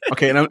 And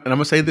okay, and I'm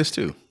gonna say this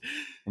too.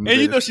 And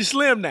she's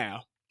slim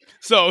now.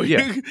 So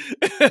yeah.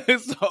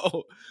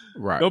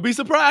 Right. Don't be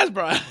surprised,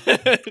 Brian.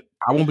 I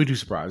won't be too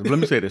surprised. But let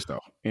me say this though,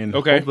 and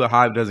hopefully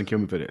Hive doesn't kill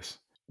me for this.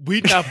 We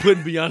not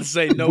putting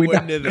Beyonce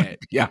nowhere near that.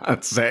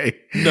 Beyonce,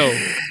 no,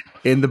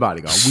 in The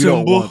Bodyguard. We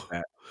don't want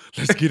that.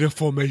 Let's get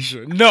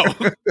information. No,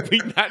 we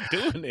not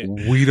doing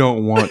it. We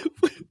don't want.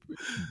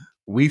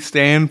 We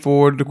stand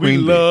for the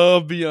queen. We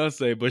love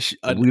Beyonce,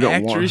 but we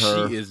don't want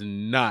her. She is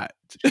not.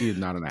 She is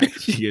not an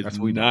actress. She is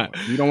not.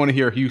 We don't want to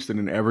hear Houston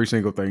in every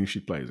single thing she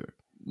plays it.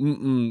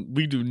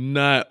 We do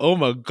not. Oh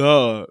my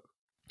God.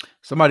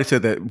 Somebody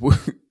said that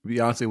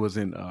Beyonce was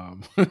in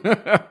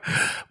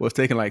was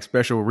taking like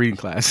special reading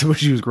class when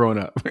she was growing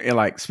up and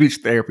like speech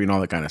therapy and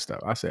all that kind of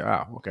stuff. I said,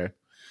 "Wow, okay,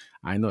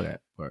 I know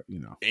that," but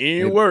it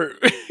ain't work.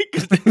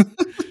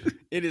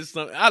 It is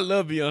something. I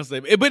love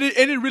Beyonce, but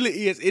it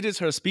really is. It is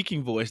her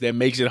speaking voice that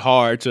makes it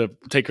hard to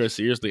take her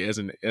seriously as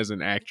an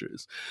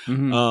actress.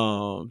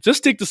 Mm-hmm. Just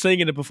stick to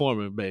singing and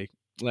performing, babe.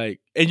 Like,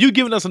 and you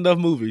giving us enough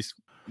movies.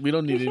 We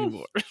don't need any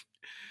more.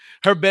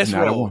 Her best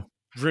role,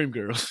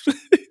 Dreamgirls,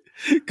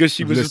 because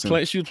she was just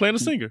playing. She was playing a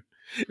singer.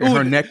 And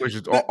her neck was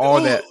just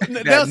all that.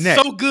 That was neck.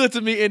 so good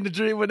to me in the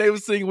dream when they were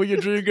singing "With Your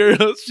Dream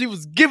Girls." She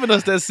was giving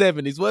us that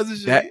 70s,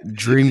 wasn't she? That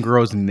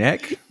Dreamgirls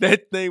neck.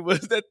 That thing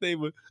was.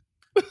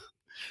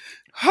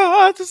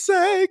 Hard to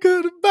say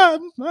goodbye,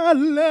 my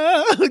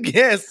love.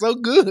 Yeah, so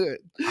good.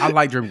 I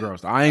like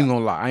Dreamgirls. I ain't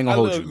gonna lie. I ain't gonna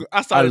hold you.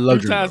 I saw it 3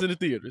 times in the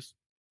theaters.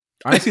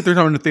 I didn't see 3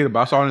 times in the theater,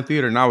 but I saw it in the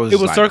theater, and I was. It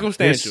was like,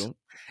 circumstantial.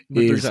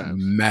 This is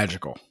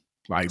magical.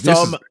 Like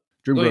this,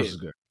 Dreamgirls is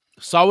good.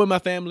 Saw with my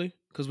family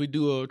because we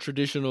do a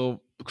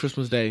traditional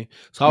Christmas day.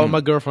 Saw with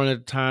my girlfriend at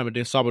the time, and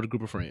then saw with a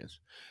group of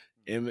friends.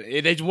 And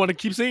they just want to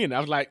keep singing.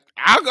 I was like,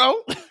 I'll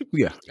go.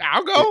 Yeah,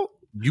 I'll go.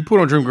 You put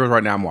on Dreamgirls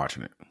right now. I'm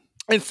watching it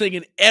and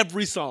singing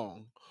every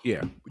song.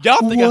 Yeah,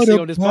 y'all think I sing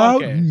on this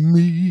podcast?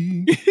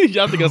 Me?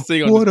 Y'all think I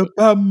sing on? What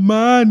about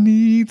my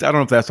needs? I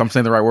don't know if I'm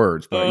saying the right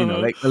words, but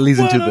that leads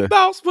into the. What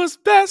about what's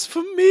best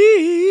for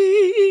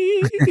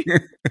me?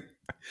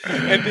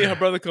 And then her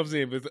brother comes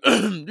in with,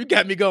 you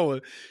got me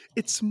going.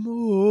 It's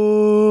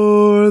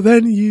more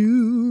than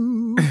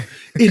you.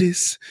 It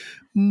is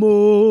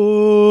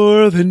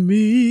more than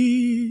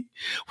me.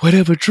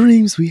 Whatever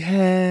dreams we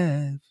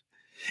have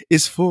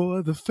is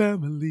for the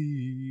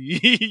family.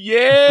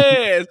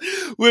 Yes,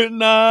 we're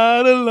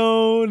not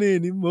alone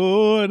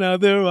anymore. Now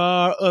there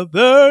are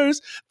others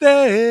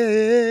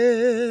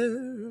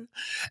there.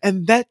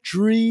 And that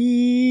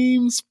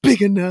dream's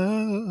big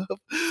enough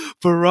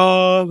for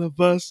all of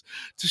us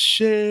to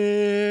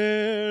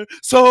share.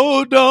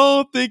 So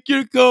don't think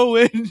you're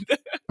going.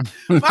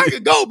 I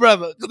could go,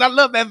 brother, because I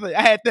love that thing.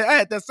 I had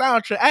the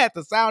soundtrack. I had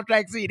the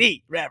soundtrack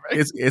CD. Rapper.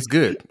 It's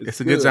good.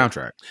 It's a good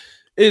soundtrack.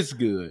 It's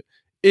good.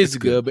 It's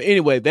good. But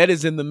anyway, that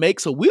is in the make.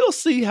 So we'll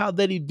see how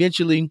that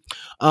eventually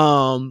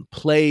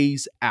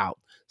plays out.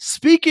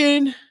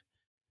 Speaking,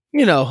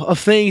 of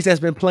things that's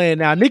been playing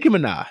now, Nicki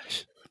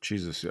Minaj.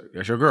 Jesus,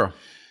 that's your girl.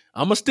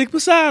 I'm going to stick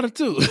beside her,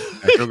 too.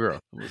 That's your girl.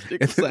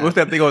 What's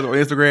that thing on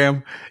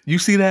Instagram? You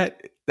see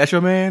that? That's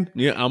your man?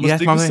 Yeah, I'm going to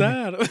stick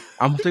beside her.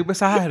 I'm going to stick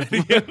beside her.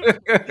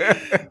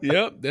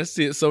 Yep, that's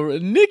it. So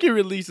Nicki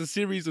released a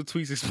series of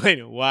tweets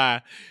explaining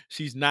why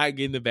she's not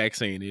getting the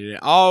vaccine. And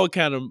it all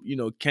kind of,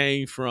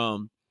 came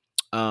from,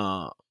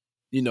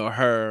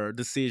 her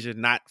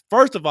decision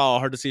first of all,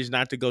 her decision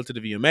not to go to the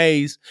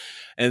VMAs.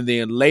 And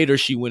then later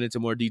she went into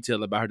more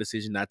detail about her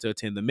decision not to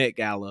attend the Met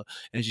Gala.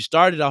 And she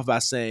started off by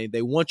saying,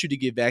 they want you to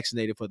get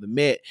vaccinated for the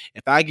Met.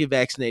 If I get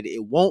vaccinated,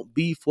 it won't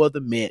be for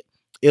the Met.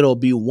 It'll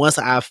be once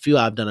I feel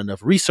I've done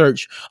enough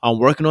research. I'm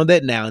working on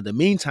that now. In the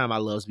meantime, I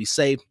love to be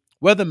safe.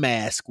 Wear the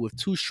mask with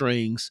 2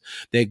 strings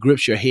that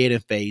grips your head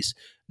and face,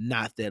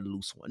 not that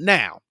loose one.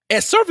 Now,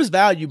 at surface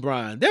value,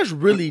 Brian, there's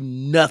really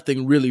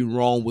nothing really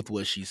wrong with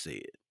what she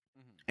said.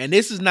 And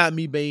this is not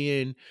me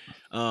being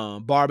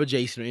Barbara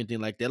Jason or anything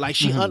like that. Like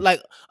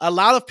like a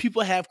lot of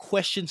people have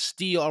questions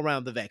still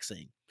around the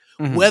vaccine.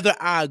 Mm-hmm. Whether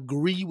I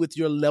agree with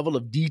your level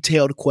of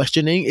detailed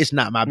questioning, it's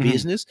not my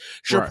business.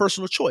 It's your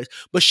personal choice.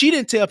 But she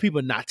didn't tell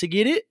people not to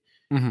get it.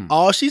 Mm-hmm.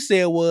 All she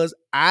said was,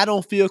 I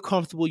don't feel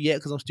comfortable yet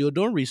because I'm still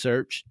doing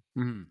research.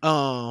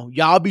 Mm-hmm.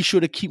 Y'all be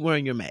sure to keep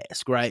wearing your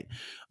mask, right?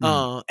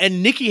 Mm-hmm.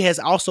 And Nicki has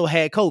also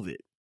had COVID.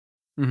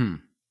 Mm-hmm.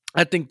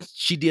 I think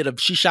she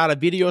shot a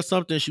video or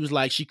something. She was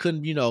like, she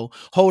couldn't,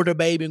 hold her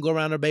baby and go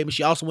around her baby.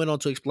 She also went on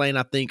to explain,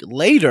 I think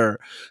later,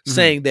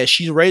 saying that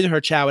she's raising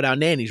her child without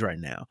nannies right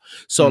now.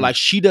 So like,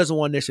 she doesn't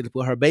want necessarily to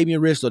put her baby in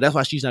risk. So that's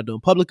why she's not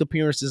doing public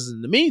appearances.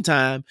 In the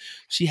meantime,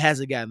 she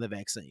hasn't gotten the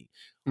vaccine.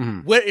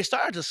 Mm-hmm. Where it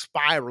started to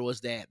spiral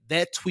is that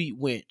tweet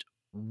went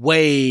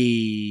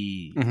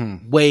way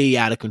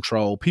out of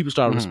control. People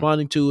started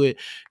responding to it.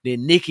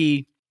 Then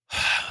Nicki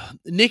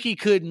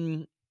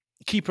couldn't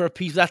keep her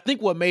peace. I think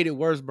what made it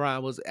worse,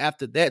 Brian, was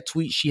after that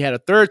tweet, she had a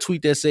third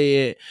tweet that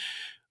said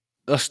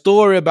a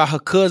story about her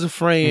cousin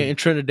friend in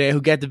Trinidad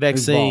who got the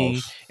vaccine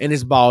and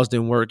his balls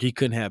didn't work. He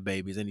couldn't have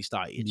babies and he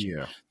started itching.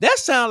 Yeah. That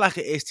sounds like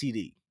an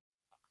STD.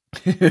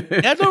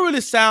 That don't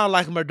really sound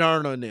like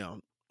Moderna and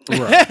them.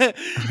 Right.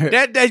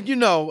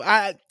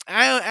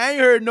 I ain't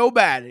heard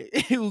nobody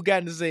who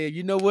got to say,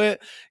 you know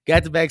what,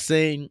 got the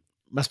vaccine,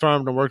 my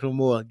sperm don't work no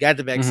more. Got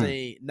the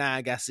vaccine, now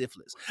I got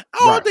syphilis. I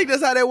don't think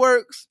that's how that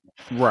works.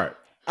 Right.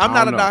 I'm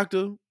not a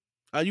doctor.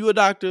 Are you a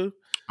doctor?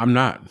 I'm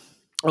not.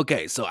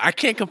 Okay, so I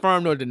can't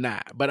confirm nor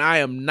deny, but I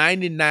am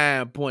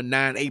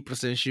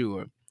 99.98%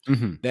 sure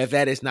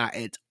that is not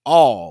at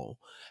all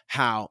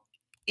how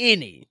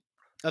any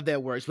of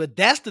that works. But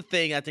that's the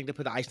thing I think to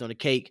put the icing on the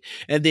cake.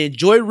 And then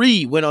Joy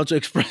Reid went on to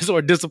express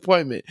her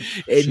disappointment.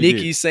 And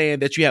Nikki saying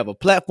that you have a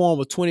platform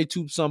with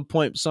 22 some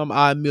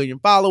odd million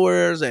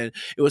followers, and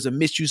it was a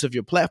misuse of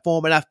your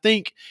platform. And I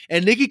think,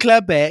 and Nikki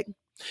clapped back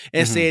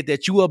and said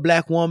that you a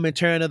black woman,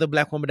 tearing another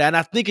black woman down. And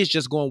I think it's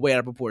just going way out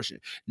of proportion.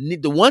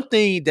 The one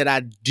thing that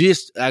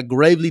I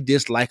gravely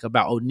dislike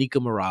about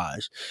Onika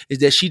Mirage is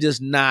that she does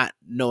not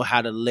know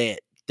how to let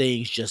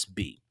things just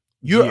be.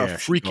 You're a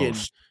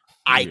freaking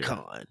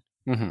icon.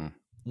 Mm-hmm.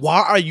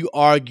 Why are you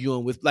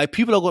arguing with, like,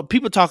 people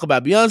talk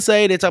about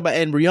Beyonce, they talk about,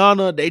 and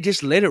Rihanna, they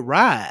just let it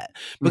ride.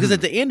 Because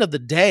at the end of the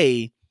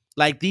day,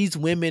 like, these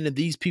women and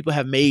these people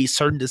have made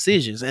certain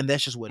decisions, and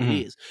that's just what it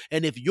is.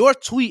 And if your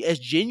tweet, as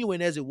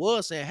genuine as it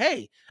was, saying,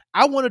 hey,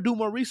 I want to do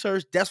more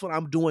research, that's what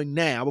I'm doing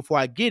now before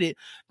I get it,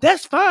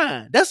 that's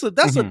fine. That's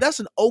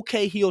an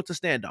okay hill to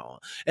stand on.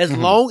 As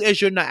long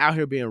as you're not out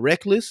here being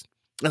reckless,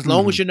 as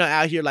long as you're not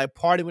out here like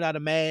partying without a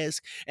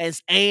mask,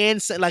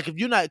 and like, if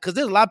you're not, because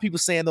there's a lot of people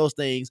saying those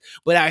things,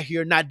 but out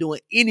here not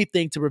doing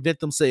anything to prevent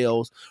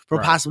themselves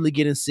from possibly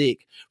getting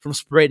sick, from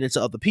spreading it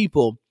to other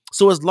people.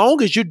 So as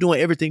long as you're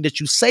doing everything that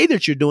you say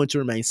that you're doing to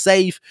remain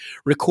safe,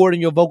 recording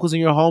your vocals in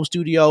your home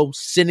studio,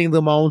 sending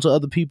them on to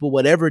other people,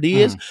 whatever it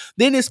is,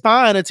 then it's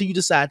fine until you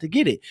decide to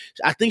get it.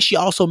 I think she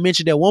also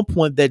mentioned at one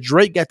point that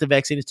Drake got the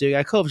vaccine and still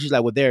got COVID. She's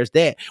like, well, there's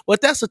that. Well,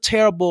 that's a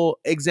terrible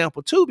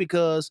example too,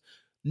 because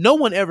no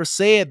one ever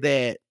said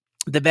that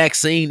the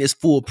vaccine is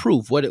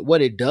foolproof.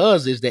 What it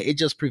does is that it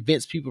just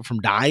prevents people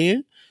from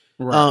dying.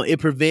 Right. It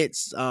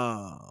prevents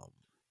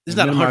it's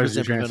not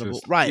 100%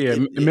 preventable. Right. Yeah,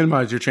 it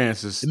minimizes your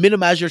chances. It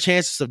minimizes your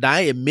chances of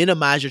dying. It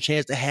minimizes your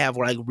chance to have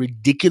like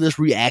ridiculous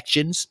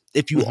reactions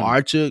if you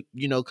are to,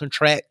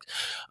 contract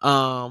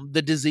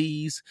the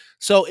disease.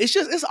 So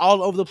it's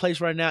all over the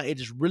place right now. It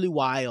is really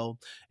wild.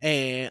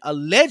 And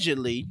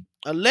allegedly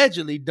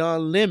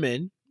Don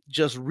Lemon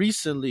just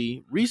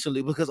recently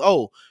because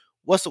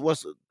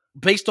what's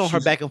based on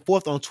her back and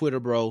forth on Twitter,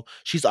 bro,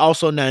 she's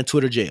also now in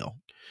Twitter jail.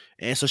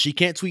 And so she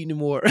can't tweet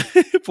anymore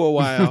for a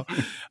while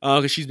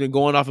because she's been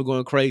going off and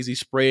going crazy,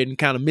 spreading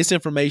kind of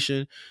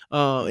misinformation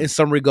in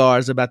some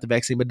regards about the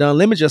vaccine. But Don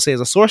Lemon just says,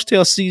 a source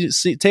tells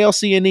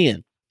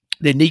CNN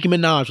that Nicki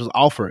Minaj was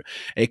offered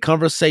a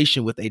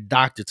conversation with a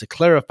doctor to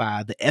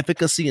clarify the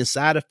efficacy and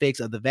side effects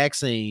of the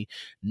vaccine,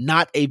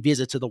 not a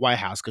visit to the White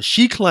House, because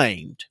she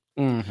claimed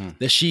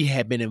that she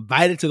had been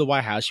invited to the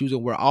White House. She was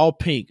going to wear all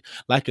pink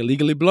like a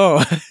Legally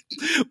Blonde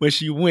when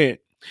she went.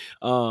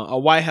 A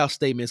White House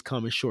statement is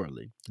coming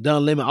shortly.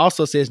 Don Lemon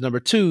also says, number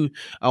 2,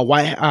 a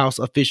White House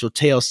official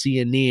tells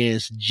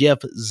CNN's Jeff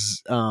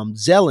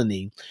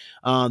Zeleny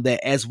that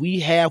as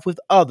we have with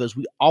others,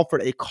 we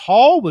offered a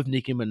call with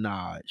Nicki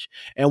Minaj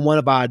and one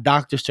of our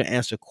doctors to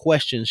answer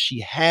questions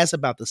she has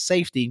about the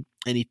safety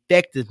and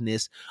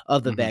effectiveness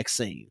of the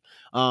vaccine.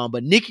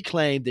 But Nicki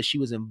claimed that she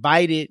was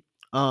invited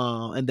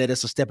and that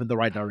it's a step in the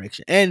right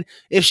direction. And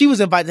if she was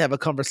invited to have a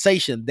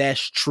conversation,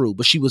 that's true.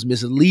 But she was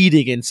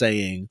misleading in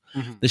saying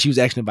that she was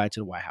actually invited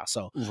to the White House.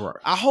 So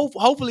I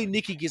hopefully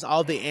Nicki gets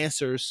all the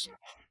answers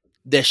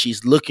that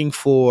she's looking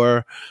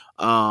for.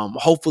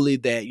 Hopefully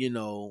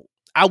that,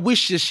 I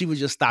wish that she would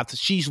just stop.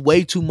 She's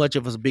way too much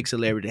of a big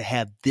celebrity to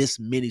have this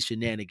many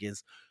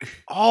shenanigans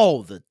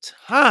all the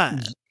time.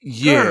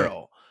 Yeah.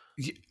 Girl.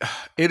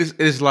 It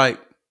is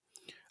like,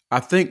 I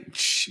think,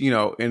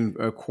 and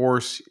of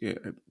course,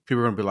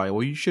 people are going to be like,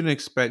 well, you shouldn't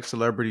expect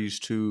celebrities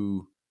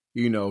to,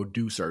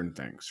 do certain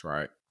things,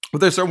 right? But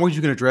there's certain ways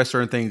you can address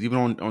certain things,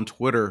 even on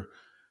Twitter.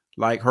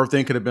 Like, her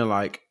thing could have been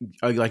like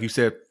you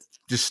said,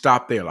 just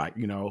stop there. Like,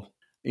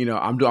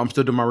 I'm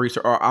still doing my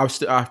research, or I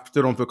still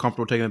don't feel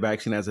comfortable taking the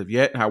vaccine as of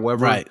yet.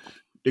 However,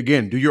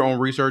 again, do your own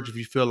research. If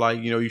you feel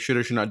like, you should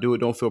or should not do it,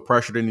 don't feel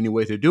pressured in any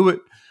way to do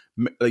it.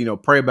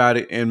 Pray about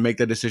it and make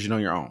that decision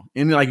on your own.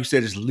 And like you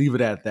said, just leave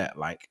it at that.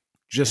 Like,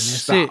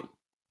 just stop.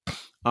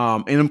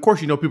 And of course,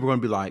 people are going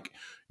to be like,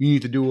 you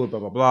need to do it, blah,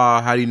 blah,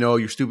 blah. How do you know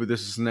you're stupid,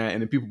 this and that?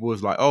 And then people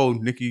was like, oh,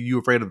 Nikki, you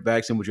afraid of the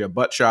vaccine, but you have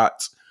butt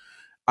shots.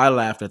 I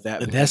laughed at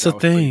that. That's a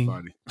thing.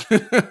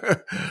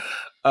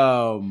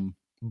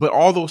 But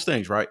all those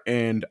things, right?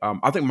 And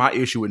I think my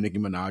issue with Nicki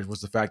Minaj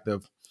was the fact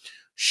of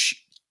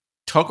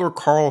Tucker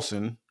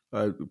Carlson,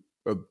 a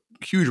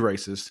huge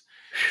racist.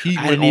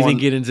 I didn't even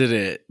get into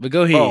that. But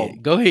go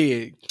ahead. Go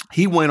ahead.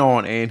 He went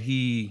on and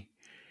he,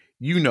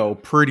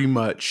 pretty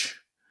much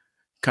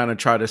kind of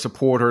tried to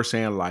support her,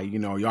 saying like,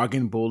 y'all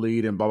getting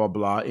bullied and blah, blah,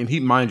 blah. And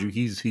mind you,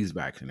 he's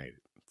vaccinated,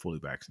 fully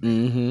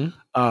vaccinated.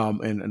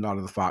 And a lot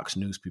of the Fox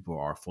News people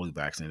are fully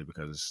vaccinated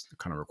because it's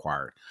kind of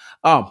required.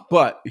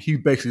 But he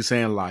basically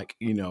saying like,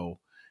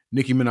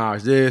 Nicki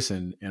Minaj this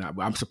and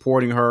I'm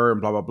supporting her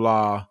and blah, blah,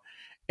 blah.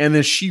 And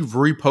then she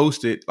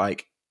reposted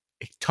like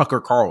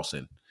Tucker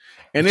Carlson.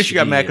 And then she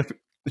got mad.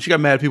 She got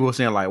mad at people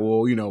saying like,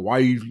 well,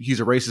 why he's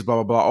a racist, blah,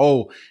 blah, blah.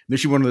 Oh, and then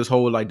she went on this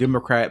whole like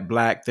Democrat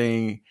black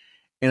thing.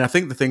 And I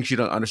think the thing she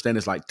don't understand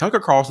is like Tucker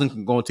Carlson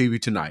can go on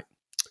TV tonight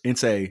and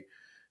say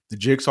The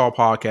Jigsaw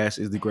podcast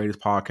is the greatest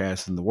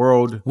podcast in the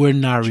world. We're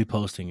not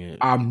reposting it.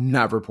 I'm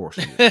not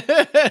reposting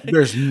it.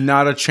 There's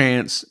not a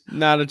chance.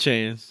 Not a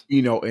chance.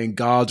 In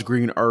God's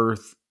green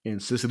earth, in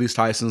Cicely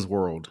Tyson's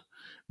world,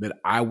 that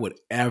I would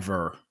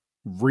ever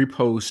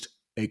repost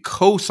a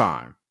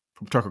cosign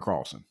from Tucker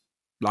Carlson.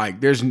 Like,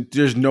 there's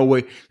no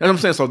way. That's what I'm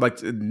saying. So,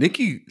 like,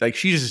 Nikki, like,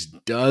 she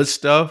just does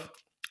stuff.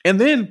 And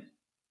then,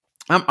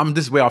 I'm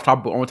this way on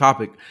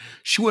topic.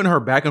 She went in her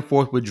back and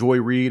forth with Joy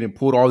Reid and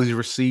pulled all these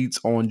receipts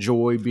on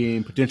Joy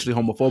being potentially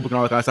homophobic and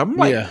all that kind of stuff. I'm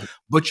like,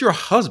 but your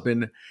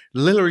husband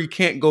literally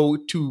can't go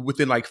to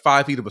within like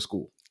 5 feet of a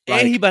school.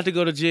 And he about to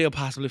go to jail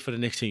possibly for the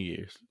next 10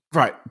 years.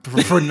 Right.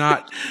 For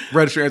not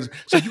registering.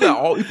 So you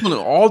pulling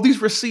all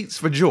these receipts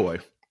for Joy,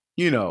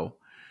 and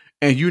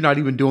you're not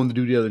even doing the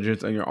due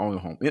diligence on your own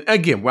home. And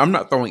again, I'm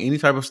not throwing any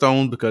type of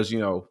stone because,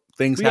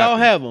 things we happen. all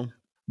have them.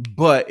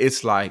 But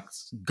it's like,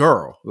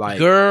 girl.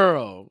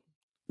 Enjoy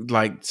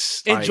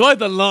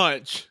the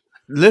lunch.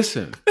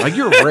 Listen, like,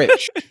 you're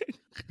rich.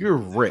 You're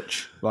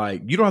rich.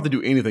 Like, you don't have to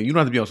do anything. You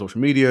don't have to be on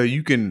social media.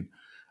 You can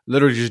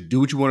literally just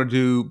do what you want to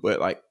do. But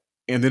like,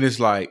 and then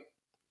it's like,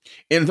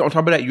 and on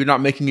top of that, you're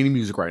not making any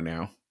music right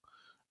now.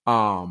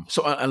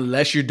 So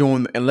unless you do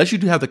have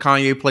the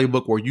Kanye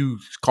playbook where you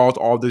cause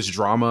all this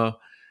drama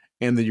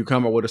and then you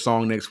come up with a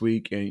song next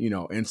week and,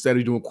 instead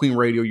of doing Queen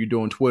Radio, you're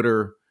doing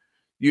Twitter.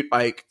 You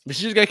like,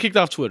 she just got kicked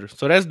off Twitter,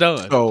 so that's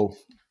done. So,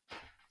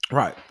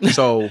 right.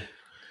 So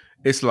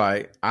it's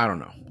like, I don't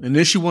know. And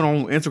then she went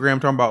on Instagram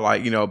talking about,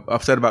 like,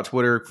 upset about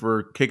Twitter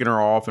for kicking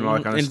her off and all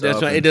that kind of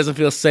stuff. It doesn't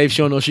feel safe.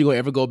 She don't know she gonna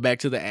ever go back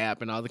to the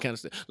app and all the kind of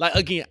stuff. Like,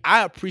 again,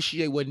 I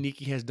appreciate what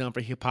Nikki has done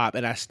for hip hop,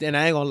 and I ain't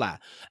gonna lie,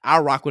 I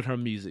rock with her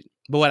music.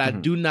 But what I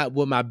do not,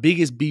 what my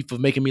biggest beef of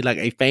making me like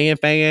a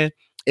fan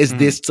is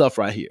this stuff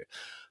right here.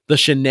 The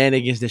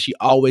shenanigans that she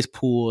always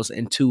pulls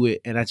into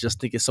it, and I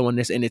just think it's so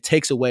unnecessary, and it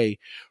takes away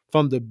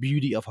from the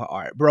beauty of her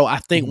art. Bro, I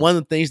think one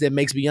of the things that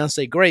makes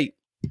Beyonce great,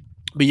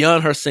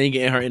 beyond her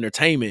singing and her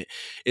entertainment,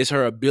 is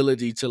her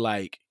ability to,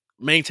 like,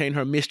 maintain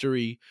her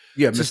mystery,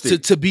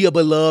 to be a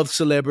beloved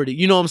celebrity.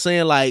 You know what I'm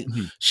saying? Like,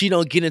 she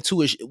don't get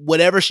into it.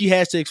 Whatever she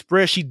has to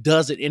express, she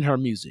does it in her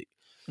music.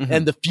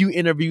 And the few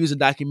interviews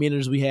and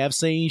documentaries we have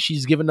seen,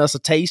 she's given us a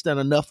taste and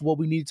enough of what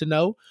we need to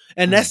know.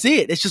 And that's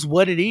it. It's just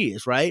what it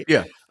is, right?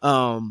 Yeah.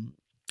 And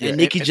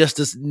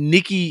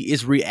Nikki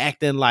is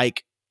reacting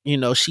like,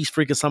 she's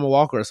freaking Summer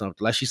Walker or something.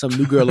 Like she's some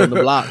new girl on the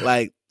block.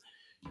 Like,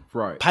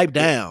 right. Pipe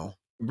down.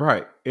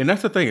 Right. And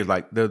that's the thing, is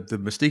like the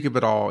mystique of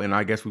it all. And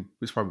I guess we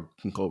probably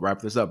can go wrap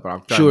this up, but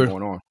I'm trying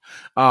going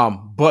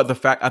on. But the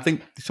fact, I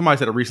think somebody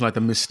said it recently, like the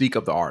mystique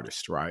of the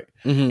artist, right?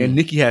 And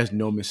Nikki has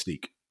no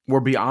mystique.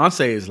 Where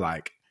Beyonce is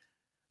like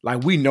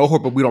we know her,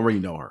 but we don't really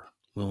know her.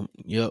 Well,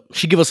 yep.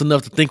 She give us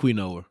enough to think we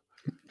know her.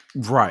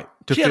 Right.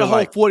 She had a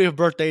whole 40th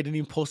birthday, didn't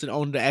even post it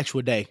on the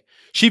actual day.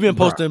 She been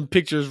posting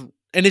pictures,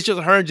 and it's just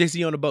her and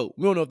JC on the boat.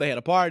 We don't know if they had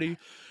a party.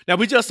 Now,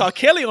 we just saw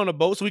Kelly on the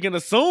boat, so we can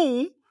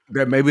assume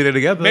that maybe they're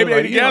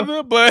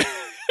together. But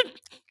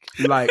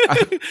like,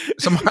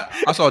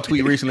 I saw a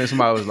tweet recently, and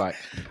somebody was like,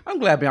 I'm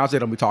glad Beyonce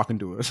don't be talking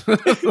to us.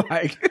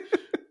 Like,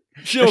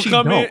 She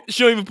don't in.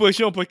 She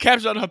don't put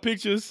captions on her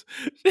pictures.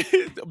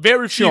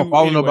 Very few. She don't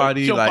follow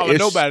nobody. She don't follow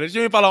nobody. She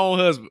don't follow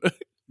her own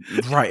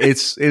husband. Right.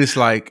 It's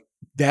like,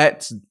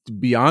 that's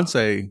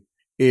Beyonce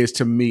is,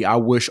 to me, I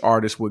wish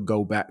artists would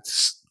go back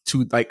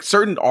to like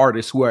certain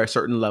artists who are at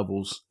certain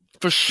levels.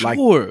 For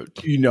sure.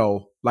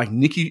 Like, like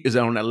Nikki is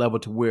on that level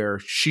to where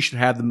she should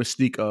have the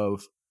mystique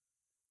of,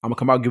 I'm gonna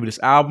come out and give you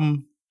this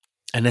album.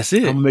 And that's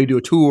it. I'm gonna maybe do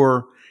a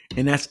tour,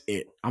 and that's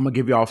it. I'm gonna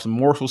give y'all some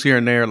morsels here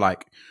and there.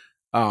 Like,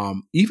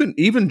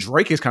 even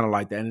Drake is kind of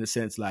like that in a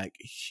sense. Like,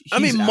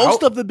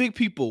 most of the big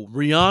people,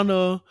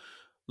 Rihanna,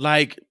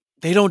 like,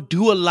 they don't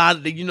do a lot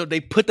of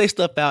they put their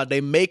stuff out. They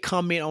may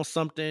comment on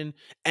something,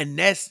 and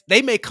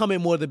they may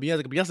comment more than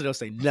Beyonce. Beyonce don't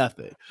say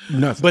nothing.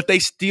 But they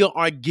still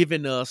aren't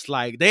giving us,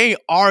 like, they ain't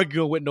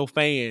arguing with no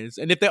fans.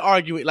 And if they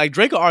argue, like,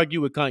 Drake will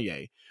argue with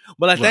Kanye,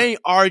 but like they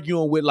ain't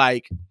arguing with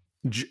like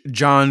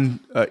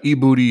John E.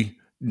 Booty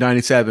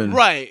 97,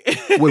 right?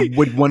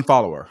 with one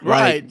follower,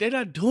 right? They're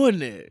not doing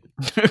that.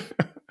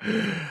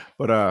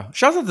 But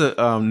shout out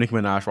to Nicki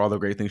Minaj for all the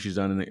great things she's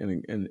done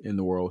in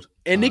the world.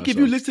 And Nicki, if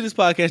you listen to this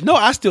podcast, no,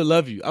 I still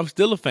love you. I'm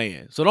still a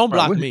fan, so don't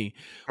block me.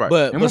 Right.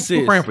 But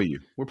we're praying for you.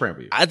 We're praying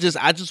for you. I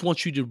just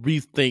want you to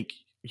rethink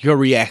your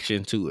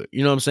reaction to it.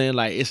 You know what I'm saying?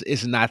 Like,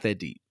 it's not that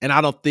deep, and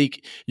I don't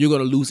think you're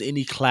gonna lose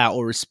any clout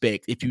or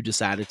respect if you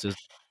decided to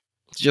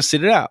just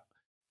sit it out.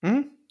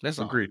 Mm-hmm. That's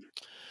all. Agreed.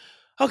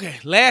 Okay.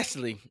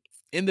 Lastly,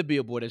 in the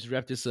Billboard, let's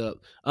wrap this up.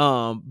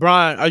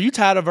 Brian, are you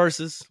tired of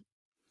verses?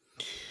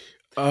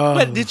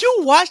 But did you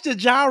watch the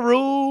Ja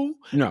Rule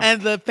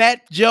and the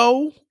Fat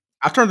Joe?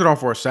 I turned it on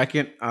for a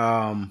second,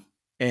 and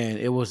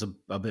it was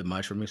a bit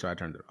much for me, so I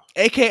turned it off.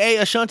 AKA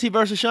Ashanti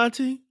versus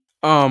Ashanti?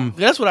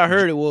 That's what I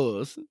heard it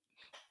was.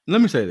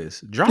 Let me say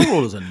this. Ja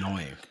Rule is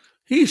annoying.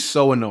 He's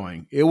so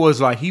annoying. It was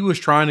like he was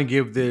trying to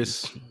give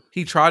this,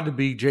 he tried to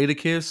be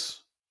Jadakiss.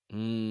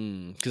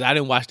 Because I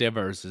didn't watch their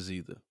verses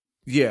either.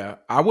 Yeah,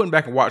 I went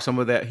back and watched some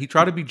of that. He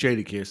tried to be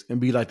Jadakiss and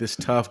be like this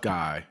tough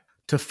guy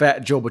to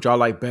Fat Joe, but y'all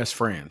like best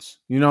friends.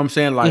 You know what I'm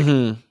saying? Like,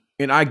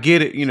 and I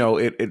get it. You know,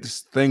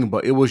 it's thing,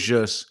 but it was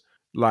just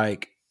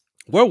like,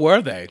 where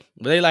were they?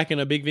 Were they like in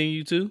a big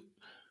venue too?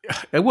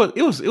 It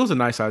was a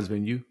nice size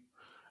venue.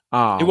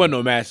 It wasn't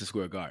no Madison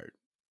Square Garden.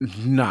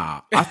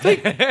 Nah, I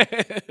think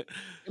I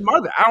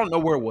don't know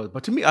where it was,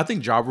 but to me, I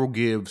think Ja Rule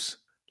gives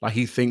like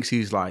he thinks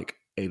he's like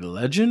a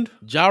legend.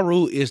 Ja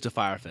Rule is the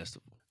Fire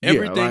Festival.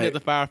 Everything like, that the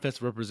Fire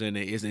Festival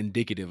represented is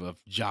indicative of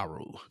Ja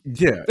Rule.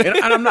 Yeah, and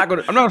I'm not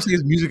gonna say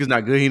his music is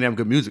not good. He didn't have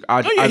good music.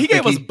 He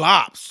gave us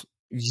bops.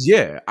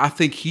 Yeah, I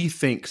think he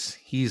thinks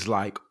he's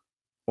like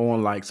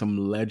on like some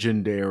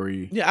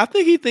legendary. Yeah, I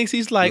think he thinks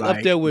he's like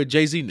up there with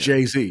Jay-Z now.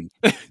 Jay-Z,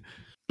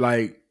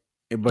 like.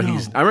 But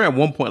I remember at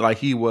one point, like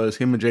him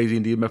and Jay-Z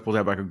and DMF supposed to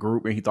have like a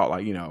group, and he thought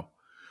like,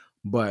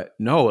 but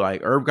no,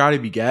 like Herb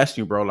Gotti be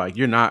gassing you, bro. Like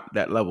you're not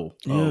that level.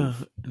 No.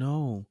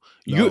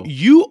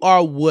 You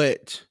are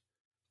what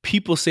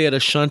people said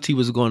Ashanti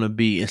was going to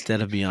be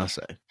instead of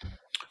Beyonce.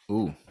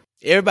 Ooh,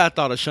 everybody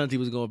thought Ashanti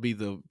was going to be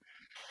the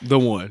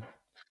one,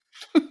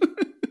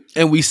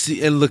 and we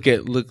see and look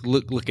at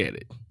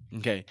it.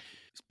 Okay,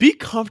 be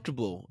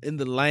comfortable in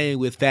the lane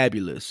with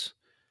Fabulous.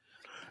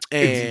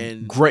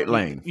 And great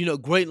lane,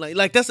 great lane.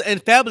 Like that's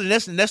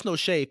Fabulous. That's no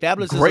shade.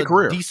 Fabulous great is a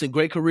career. Decent,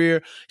 great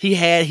career. He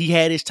had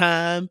his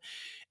time,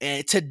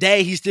 and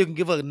today he still can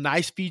give a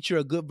nice feature,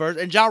 a good verse.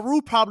 And Ja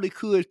Rule probably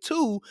could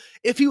too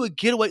if he would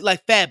get away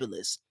like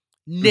Fabulous,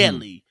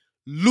 Nelly,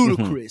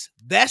 Ludacris.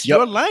 That's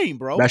your lane,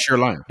 bro. That's your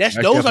lane.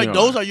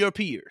 Those are your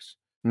peers.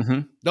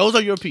 Those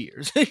are your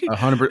peers.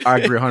 100%. I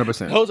agree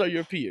 100%. Those are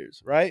your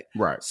peers, right?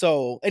 Right.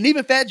 So, and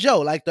even Fat Joe,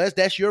 like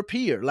that's your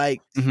peer,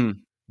 like.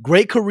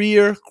 Great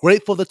career,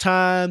 great for the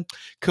time,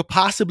 could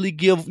possibly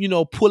give,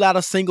 pull out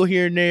a single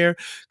here and there,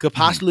 could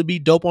possibly be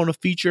dope on a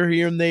feature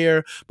here and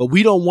there, but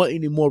we don't want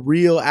any more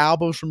real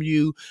albums from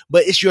you.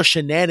 But it's your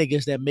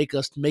shenanigans that make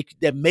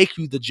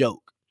you the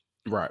joke.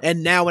 Right.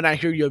 And now when I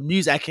hear your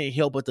music, I can't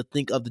help but to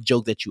think of the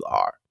joke that you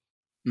are.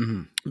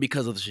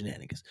 Because of the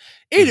shenanigans.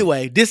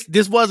 Anyway,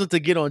 this wasn't to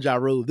get on Ja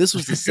Rule. This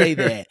was to say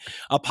that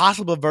a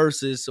possible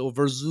versus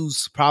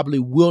probably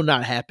will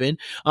not happen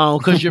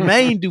because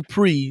Jermaine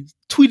Dupri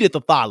tweeted the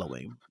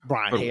following,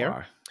 Brian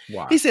Hare.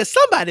 Why? He said,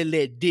 somebody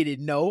let Diddy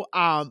know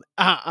I'm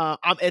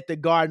at the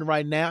Garden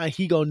right now and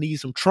he gonna need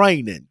some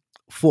training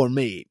for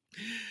me.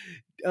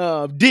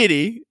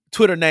 Diddy,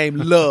 Twitter name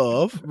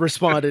Love,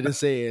 responded and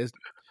says,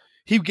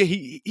 he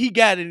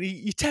got it.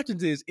 He tapped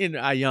into his inner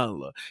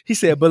Ayanla. He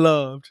said,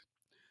 beloved,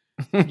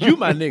 you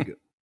my nigga,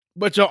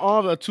 but your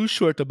arms are too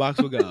short to box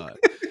with God.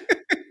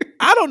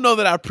 I don't know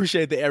that I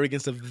appreciate the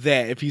arrogance of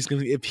that.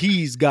 If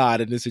he's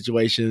God in this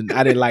situation,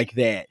 I didn't like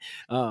that.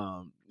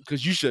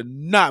 Because you should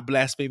not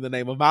blaspheme the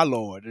name of my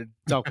Lord and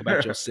talk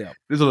about yourself.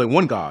 There's only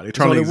one God. There's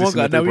only one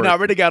God. Now we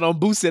already got on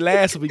Boosie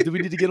last week. Do we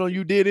need to get on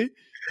you, Diddy?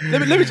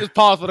 Let me just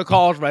pause for the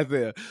cause right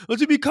there.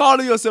 Don't you be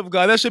calling yourself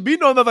God? There should be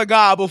no other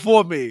God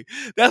before me.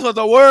 That's what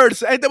the word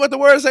say. Ain't that what the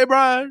word say,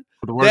 Brian?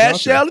 There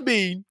shall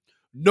be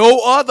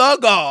no other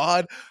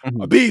God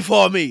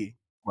before me.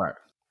 Right.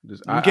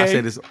 I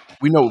say this.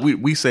 We know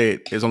we say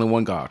it. There's only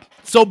one God.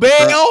 So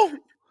Baal,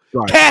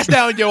 cast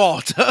down your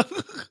altar.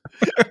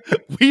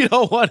 We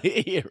don't want to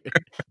hear it.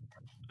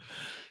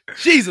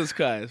 Jesus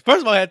Christ.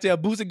 First of all, I had to tell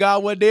Boosie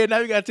God wasn't dead. Now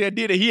you got to tell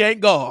Diddy he ain't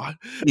God.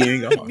 He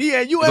ain't God.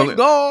 You ain't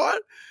God.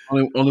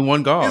 Only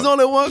one God. There's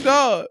only one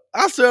God.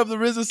 I serve the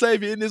risen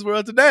Savior in this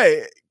world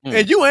today.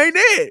 And you ain't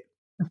dead.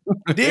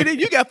 Diddy,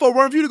 you got 4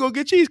 worms for you to go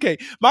get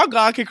cheesecake. My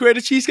God can create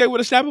a cheesecake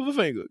with a snap of a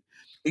finger.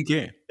 He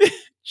can.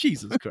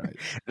 Jesus Christ.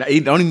 He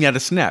don't even have to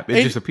snap.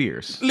 It just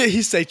appears.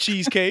 He say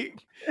cheesecake.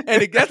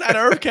 And that's how the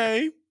earth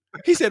came.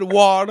 He said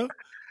water,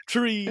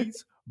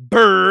 trees,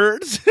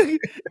 birds.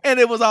 And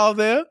it was all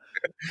there.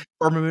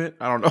 Firmament.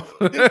 I don't know.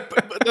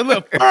 A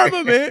little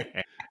firmament.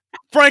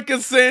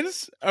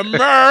 Frankincense. A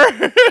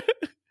myrrh.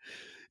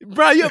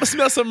 Brian, you ever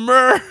smell some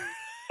myrrh?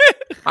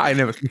 I ain't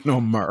never smelled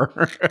no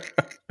myrrh.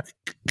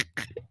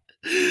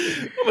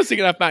 I was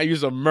thinking I might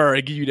use a myrrh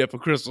and give you that for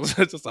Christmas.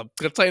 It's just a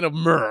container of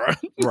myrrh.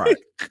 Right.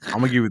 I'm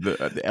going to give you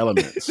the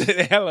elements.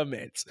 The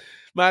elements.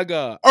 My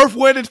God. Earth,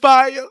 wind, and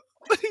fire.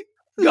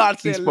 God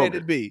said, let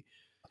it be.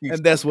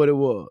 And that's what it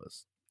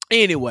was.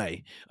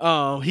 Anyway,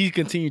 he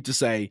continued to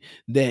say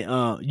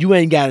that you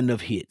ain't got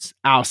enough hits.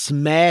 I'll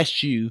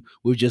smash you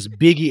with just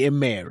Biggie and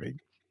Mary.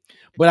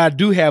 But I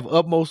do have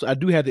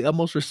the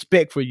utmost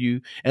respect for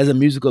you as a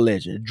musical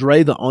legend.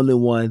 Dre, the only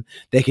one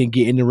that can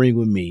get in the ring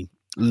with me.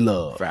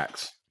 Love.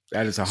 Facts.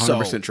 That is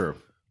 100% true.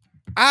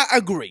 I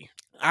agree.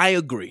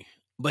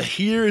 But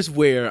here's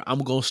where I'm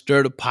going to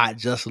stir the pot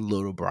just a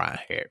little, Brian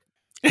Hare.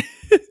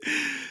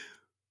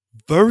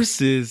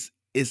 Versus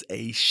is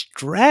a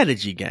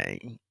strategy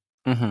game.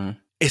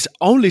 It's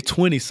only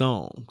 20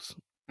 songs.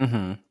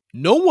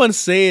 No one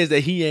says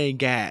that he ain't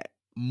got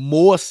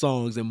more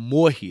songs and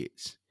more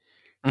hits.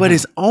 But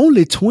it's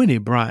only 20,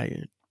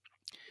 Brian.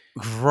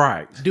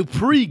 Right.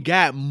 Dupree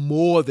got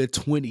more than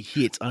 20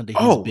 hits under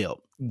his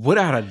belt.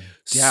 Without a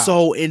doubt.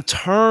 So in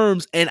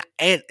terms, and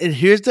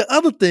here's the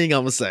other thing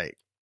I'm going to say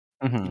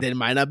that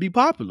might not be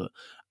popular.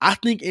 I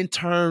think in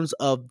terms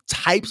of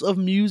types of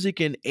music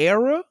and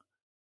era,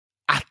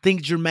 I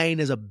think Jermaine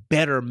is a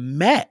better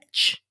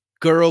match.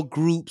 Girl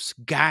groups,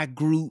 guy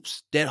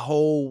groups, that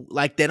whole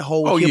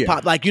hip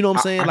hop, like, you know what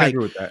I'm saying? I like,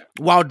 agree with that.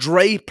 While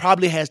Dre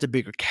probably has the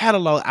bigger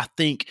catalog, I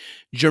think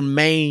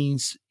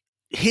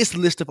his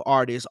list of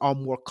artists are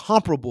more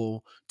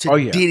comparable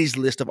to Diddy's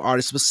list of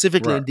artists,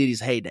 specifically in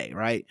Diddy's heyday,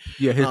 right?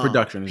 Yeah, his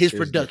production. His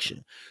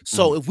production.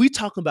 So if we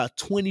talking about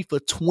 20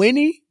 for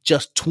 20,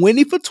 just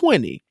 20 for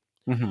 20,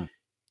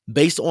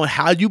 based on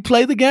how you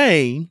play the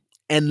game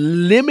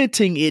and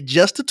limiting it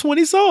just to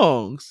 20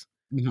 songs,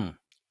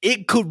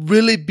 it could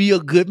really be a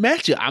good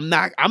matchup. I'm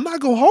not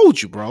gonna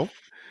hold you, bro.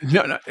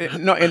 No,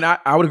 and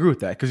I would agree with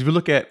that, because if you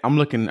look at,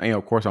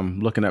 of course, I'm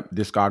looking up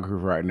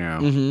discography right now.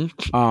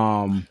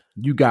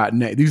 You got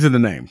these are the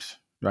names,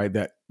 right,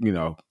 that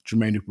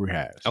Jermaine Dupri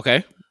has.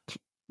 Okay,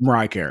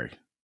 Mariah Carey,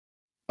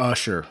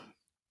 Usher,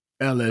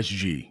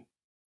 LSG,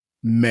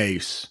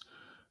 Mace,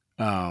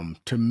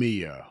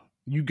 Tamia.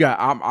 You got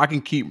I can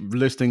keep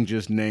listing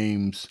just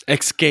names.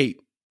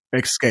 Escape,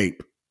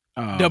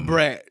 The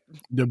Brat,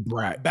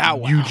 Bow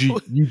Wow,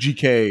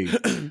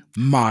 UGK,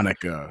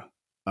 Monica.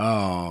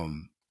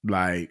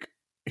 Like,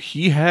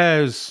 he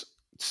has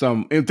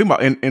some, and think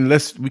about, and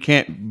unless we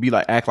can't be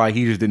like, act like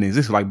he just didn't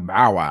exist. Like,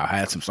 Bow Wow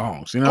had some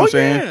songs, you know what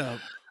I'm saying?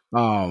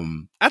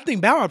 I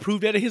think Bow Wow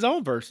proved that in his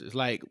own verses.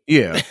 Like,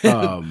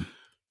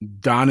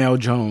 Donnell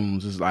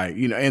Jones is like,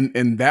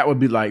 and that would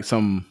be like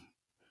some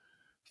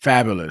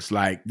fabulous.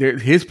 Like,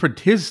 his if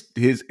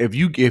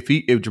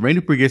Jermaine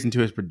Dupri gets into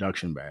his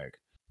production bag,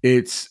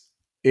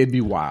 it'd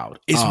be wild.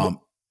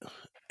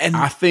 And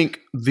I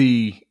think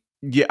the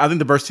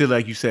versatility,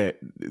 like you said,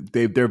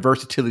 their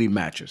versatility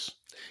matches.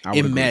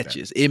 It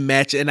matches,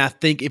 and I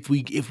think if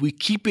we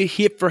keep it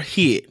hit for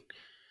hit,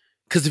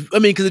 because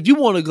if you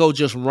want to go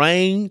just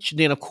range,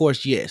 then of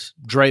course, yes,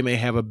 Dre may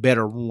have a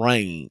better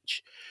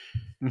range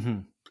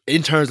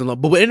in terms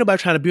of, but ain't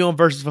nobody trying to be on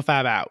verses for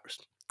 5 hours.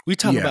 We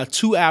talking about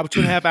 2 hours,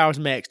 2.5 hours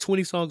max,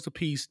 20 songs a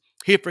piece,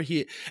 hit for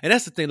hit, and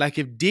that's the thing. Like,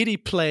 if Diddy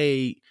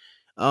played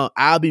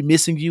 "I'll Be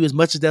Missing You," as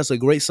much as that's a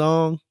great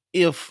song,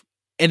 and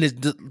it's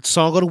the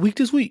song of the week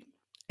this week,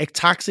 as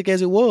toxic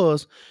as it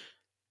was,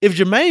 if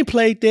Jermaine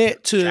played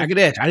that to Jagged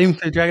Edge, I didn't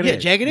even say Jagged Edge.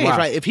 Yeah, Jagged Edge,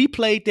 right? If he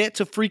played that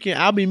to freaking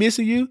 "I'll Be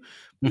Missing You,"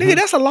 nigga,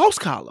 that's a loss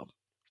column.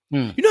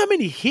 You know how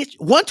many hits?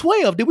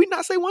 112. Did we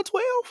not say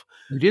 112?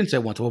 We didn't say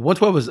 112.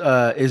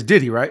 112 is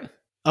Diddy, right?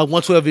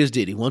 112 is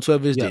Diddy.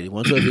 112 is Diddy.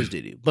 112 is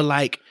Diddy. But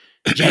like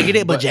Jagged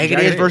Edge, Jagged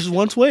Edge versus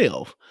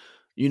 112.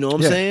 You know what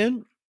I'm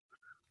saying?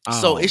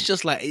 So it's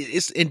just like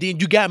and then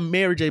you got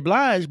Mary J.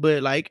 Blige,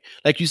 but like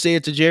you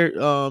said to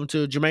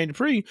Jermaine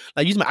Dupri,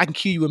 like, I can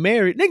kill you with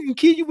Mary, nigga can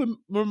kill you with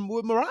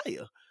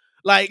Mariah,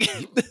 like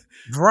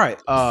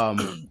right.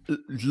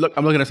 Look,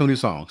 I'm looking at some of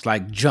these songs,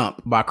 like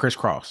 "Jump" by Criss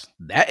Cross.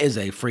 That is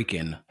a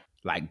freaking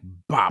like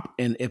bop,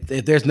 and if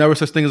there's never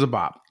such thing as a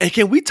bop. And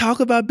can we talk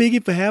about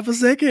Biggie for half a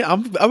second?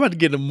 I'm about to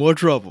get in more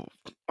trouble.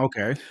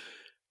 Okay,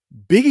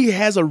 Biggie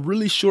has a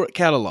really short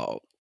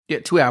catalog. Yeah,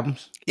 2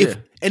 albums.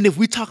 And if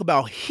we talk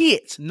about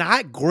hits,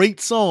 not great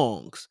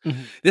songs,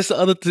 this is the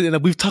other thing,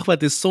 and we've talked about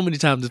this so many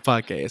times in this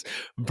podcast.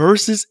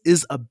 Versus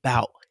is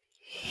about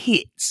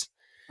hits,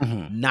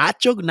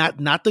 not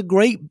the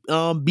great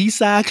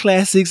B-side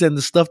classics and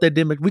the stuff that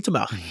didn't make. We talking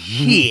about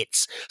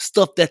hits,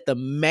 stuff that the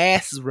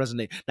masses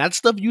resonate. Not the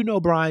stuff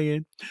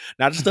Brian,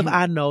 not the stuff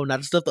I know, not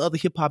the stuff the other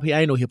hip hop head.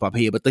 I ain't no hip hop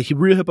head, but the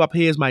real hip hop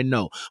heads might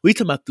know. We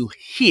talking about through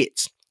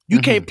hits. You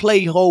can't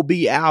play whole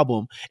B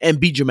album and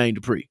beat Jermaine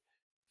Dupri.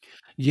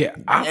 Yeah,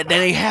 that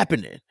ain't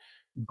happening,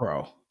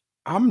 bro.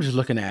 I'm just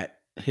looking at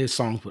his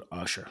songs with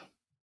Usher.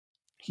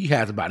 He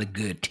has about a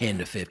good 10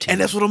 to 15, and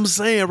that's what I'm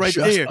saying right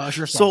just there.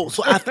 Usher songs.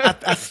 So I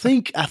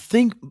think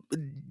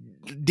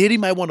Diddy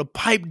might want to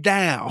pipe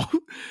down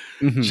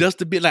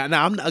just a bit. Like,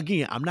 now,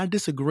 I'm not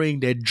disagreeing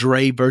that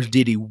Dre versus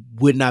Diddy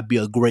would not be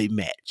a great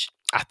match.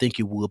 I think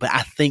it would, but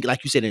I think,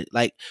 like you said,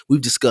 like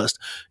we've discussed,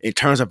 in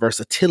terms of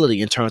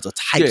versatility, in terms of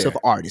types of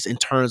artists, in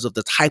terms of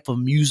the type of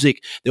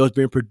music that was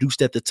being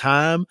produced at the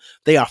time,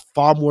 they are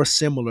far more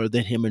similar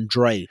than him and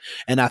Dre.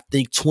 And I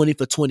think 20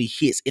 for 20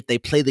 hits, if they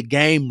play the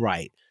game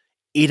right,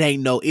 it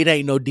ain't no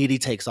Diddy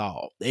takes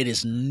all. It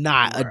is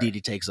not a Diddy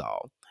takes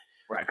all.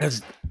 Right.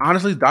 Because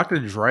honestly, Dr.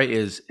 Dre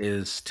is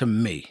to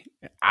me,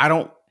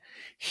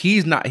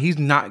 he's not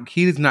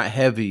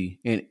heavy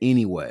in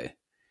any way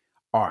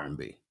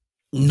R&B.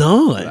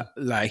 No,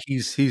 like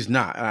he's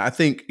not. I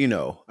think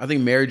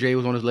Mary J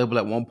was on his level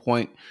at one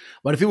point,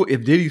 but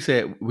if Diddy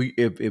said we're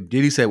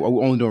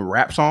only doing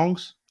rap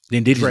songs,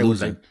 then Diddy's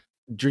losing.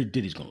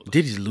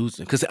 Diddy's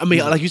losing because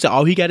like you said,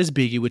 all he got is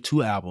Biggie with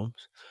 2 albums.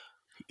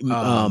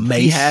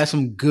 He has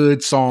some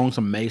good songs,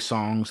 some Mace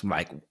songs,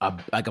 like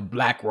a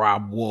Black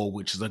Rob Wool,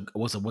 which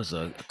was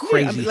a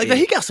crazy. Like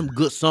he got some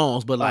good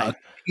songs, but like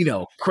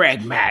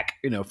Craig Mack,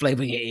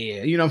 Flavor in Your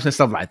Ear, you know what I'm saying,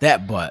 stuff like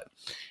that. But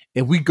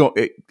if we go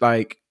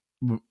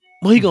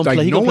he gonna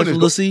play? He gonna play some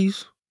Lil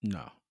C's?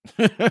 No.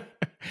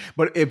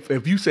 But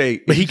if you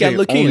say, but he got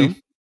Lil Kim.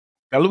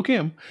 Got Lil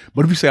Kim.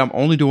 But if you say I'm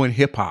only doing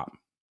hip hop,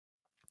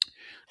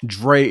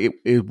 Dre,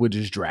 it would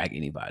just drag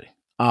anybody.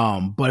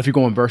 But if you're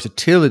going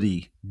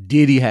versatility,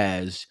 Diddy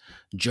has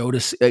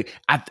Jodeci.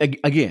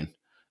 Again,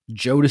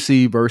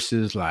 Jodeci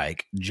versus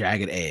like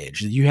Jagged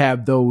Edge. You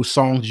have those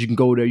songs you can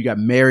go there. You got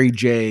Mary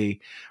J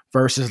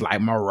versus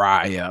like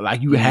Mariah.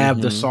 Like you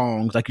have the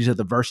songs, like you said,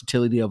 the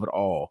versatility of it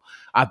all.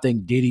 I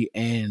think Diddy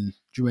and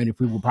Jermaine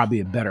Dupri will probably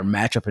be a better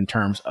matchup in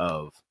terms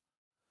of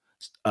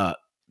not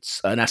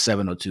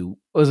 702.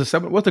 Was it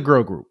seven? What's the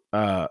girl group?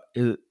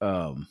 Is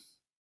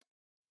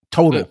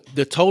Total.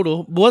 The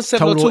Total was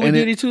 702 and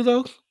Diddy too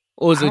though,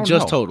 or is it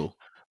just Total?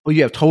 Well,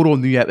 you have Total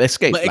and you have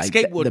Escape. But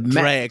Escape would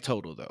drag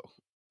Total though.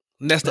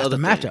 And that's the other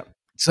matchup.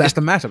 So that's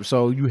the matchup.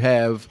 So you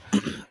have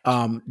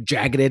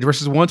Jagged Edge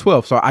versus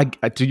 112. So I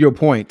to your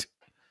point,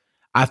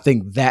 I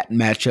think that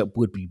matchup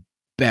would be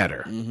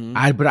better.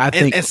 But I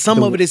think and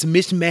some of it is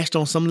mismatched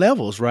on some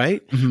levels,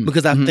 right?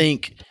 Because I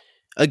think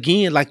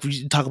again, like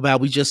we talk about,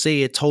 we just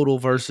said Total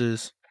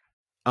versus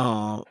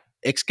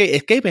Escape.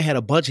 Escape had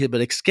a bunch of hits,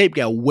 but Escape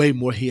got way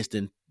more hits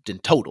than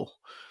Total.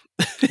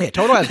 Yeah,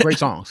 Total has great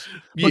songs.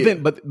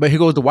 But here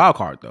goes the wild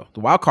card though.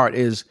 The wild card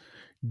is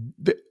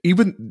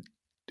even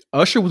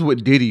Usher was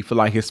with Diddy for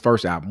like his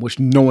first album, which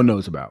no one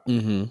knows about.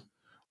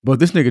 But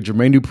this nigga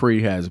Jermaine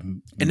Dupri has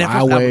and that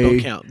first album don't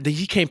count.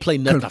 He can't play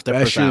nothing off that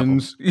first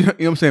album. You know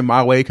what I'm saying?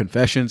 My Way,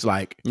 Confessions,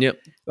 like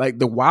like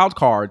the wild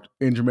card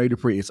in Jermaine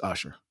Dupri is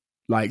Usher.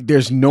 Like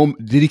there's no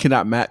Diddy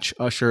cannot match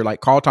Usher.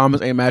 Like Carl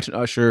Thomas ain't matching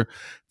Usher.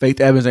 Faith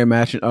Evans ain't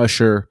matching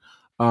Usher.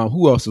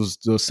 Who else was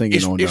still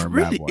singing on there?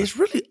 It's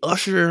really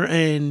Usher,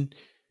 and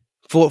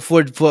for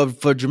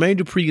Jermaine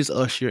Dupri is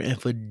Usher,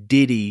 and for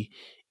Diddy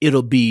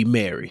it'll be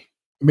Mary.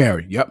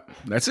 Yep,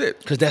 that's it.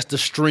 Because that's the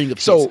string of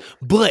hits.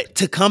 But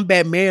to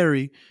combat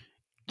Mary,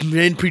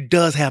 Jermaine Dupri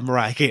does have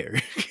Mariah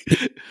Carey.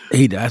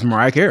 He does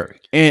Mariah Carey,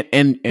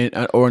 and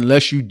or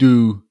unless you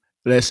do.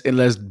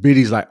 Unless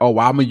Diddy's like, oh,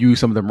 well, I'm gonna use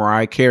some of the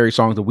Mariah Carey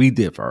songs that we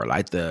did for her,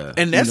 like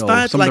and that's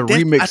fine. Some like of the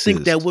remixes. I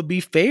think that would be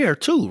fair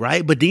too,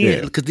 right? But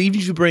then, because even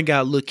if you bring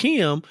out Lil'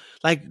 Kim,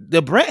 like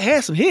the Brat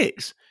had some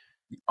hits.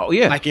 Oh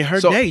yeah, like in her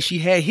day, she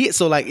had hits.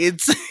 So like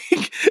it's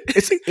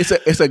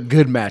a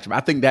good matchup.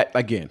 I think that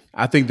again.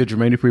 I think the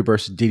Jermaine Dupri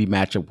versus Diddy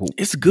matchup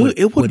it's good.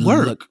 It would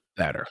work look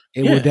better.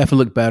 It would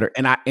definitely look better.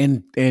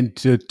 And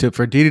to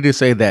for Diddy to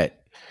say that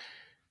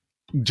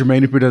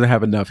Jermaine Dupri doesn't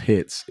have enough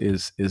hits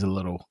is a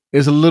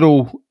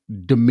little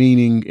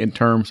demeaning in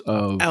terms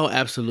of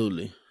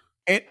absolutely.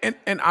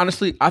 And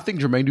honestly, I think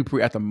Jermaine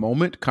Dupri at the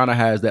moment kind of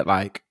has that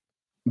like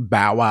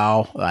Bow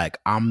Wow, like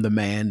I'm the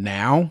man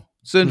now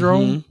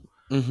syndrome.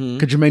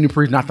 Because Jermaine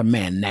Dupri is not the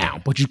man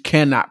now, but you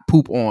cannot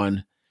poop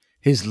on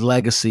his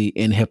legacy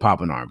in hip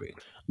hop and R&B.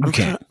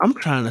 I'm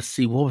trying to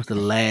see what was the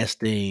last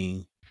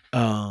thing.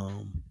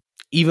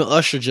 Even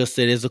Usher just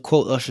said, there's a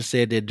quote Usher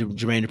said that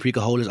Jermaine Dupri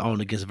could hold his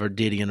own against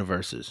Diddy and the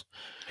Verses.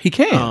 He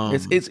can.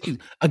 It's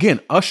again,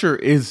 Usher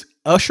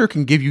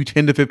can give you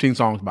 10 to 15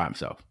 songs by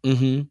himself.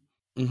 I'm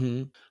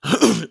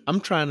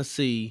trying to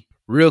see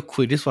real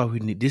quick. This is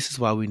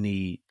why we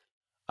need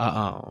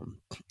a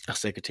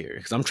secretary,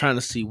 because I'm trying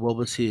to see what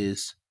is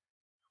his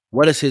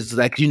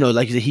like, like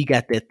you said, he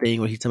got that thing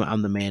where he's talking about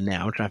I'm the man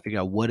now. I'm trying to figure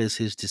out what is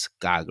his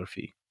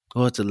discography.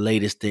 What's the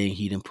latest thing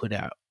he didn't put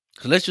out?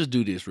 So let's just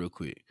do this real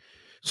quick.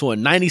 So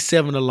in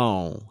 97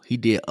 alone, he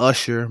did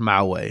Usher,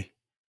 My Way,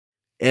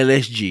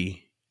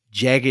 LSG,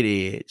 Jagged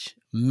Edge,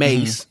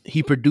 Mace.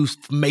 He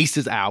produced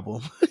Mace's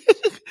album,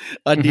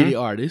 a Diddy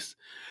artist.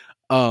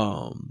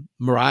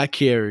 Mariah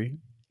Carey,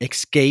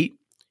 Escape.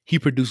 He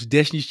produced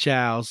Destiny's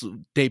Child's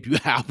debut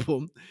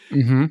album.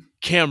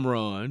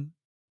 Cameron.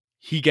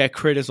 He got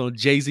credits on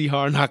Jay-Z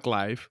Hard Knock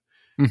Life.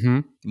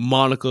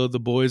 Monica, The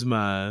Boy's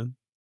Mine.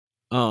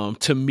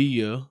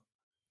 Tamia.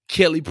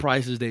 Kelly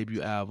Price's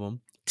debut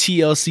album.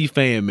 TLC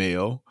Fan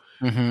Mail.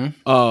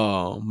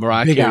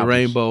 Mariah Big Carey albums.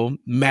 Rainbow.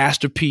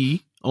 Master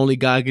P. Only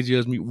God Can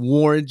Judge Me.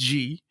 Warren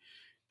G.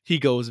 He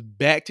goes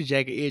back to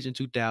Jagged Edge in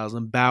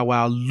 2000. Bow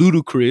Wow,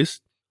 Ludacris.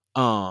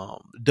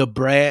 The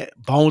Brat,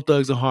 Bone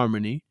Thugs and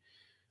Harmony.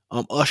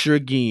 Usher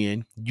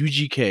again.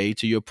 UGK,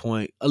 to your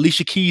point.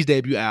 Alicia Keys'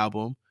 debut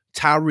album.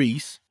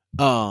 Tyrese.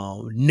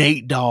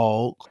 Nate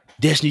Dogg.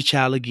 Destiny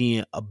Child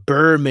again. A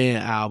Birdman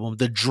album.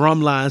 The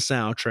Drumline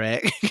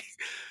soundtrack.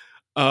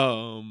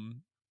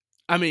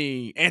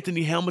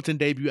 Anthony Hamilton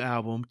debut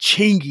album.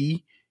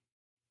 Chingy.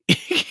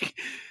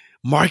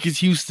 Marcus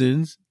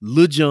Houston's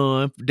Lil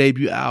Jon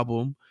debut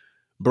album.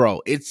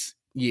 Bro,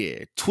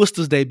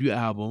 Twista's debut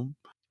album.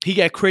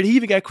 He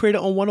even got credit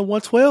on one of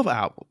 112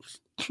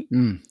 albums.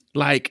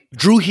 Like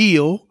Drew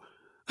Hill.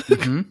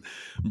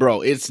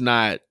 Bro, it's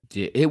not.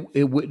 Yeah,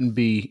 it wouldn't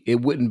be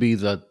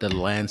the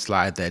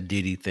landslide that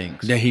Diddy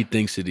thinks. That he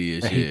thinks it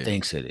is. He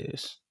thinks it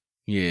is.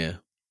 Yeah.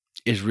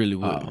 It really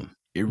would.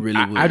 It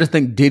really would. I just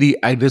think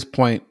Diddy at this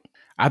point,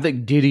 I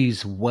think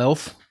Diddy's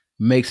wealth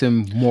makes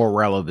him more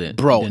relevant.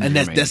 Bro, and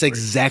that's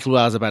exactly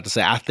what I was about to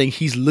say. I think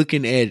he's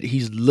looking at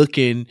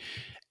Jermaine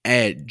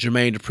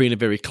Dupri in a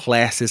very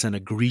classist and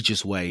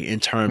egregious way in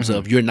terms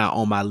of you're not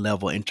on my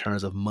level in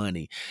terms of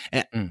money.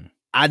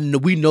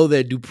 And we know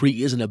that Dupri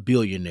isn't a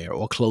billionaire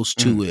or close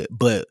to it,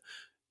 but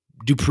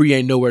Dupree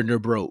ain't nowhere near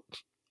broke.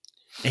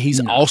 And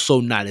he's No. also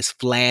not as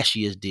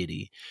flashy as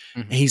Diddy.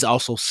 Mhm. And he's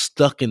also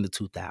stuck in the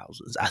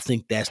 2000s. I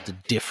think that's the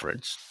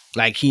difference.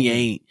 Like, he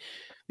ain't,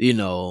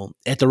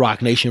 at the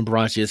Rock Nation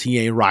brunches, he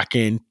ain't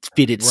rocking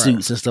fitted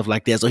suits and stuff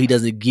like that. So he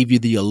doesn't give you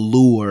the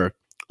allure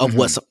of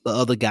what some the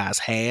other guys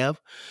have.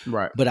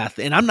 Right. But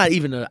and I'm not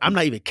even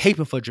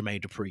caping for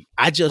Jermaine Dupri.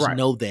 I just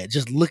know that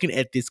just looking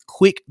at this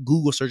quick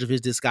Google search of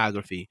his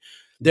discography,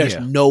 there's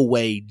no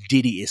way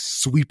Diddy is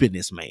sweeping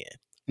this man.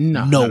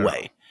 No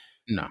way.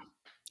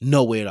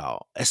 No way at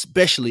all.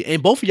 Especially,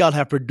 and both of y'all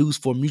have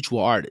produced for mutual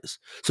artists,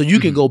 so you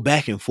can go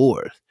back and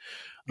forth.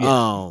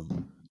 Yeah.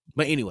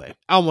 But anyway,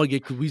 I don't want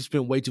to we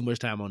spent way too much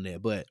time on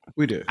that, but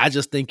we did. I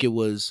just think it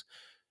was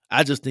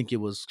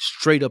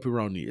straight up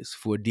erroneous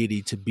for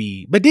Diddy to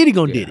be, but Diddy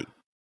gonna Diddy.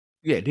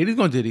 Yeah, Diddy's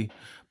gonna Diddy,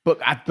 but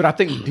I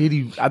think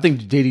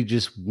Diddy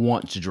just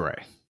wants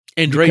Dre,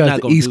 and Dre not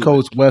the gonna East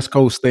Coast West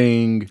Coast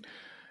thing.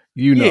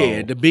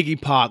 Yeah, the Biggie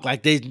Pac,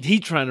 like he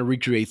trying to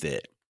recreate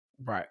that,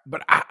 right?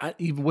 But I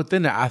even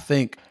within that, I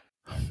think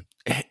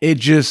it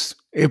just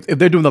if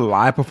they're doing the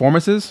live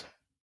performances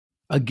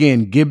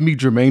again, give me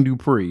Jermaine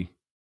Dupri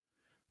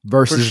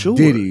versus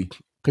Diddy,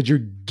 because you're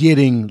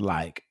getting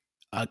like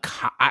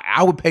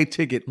I would pay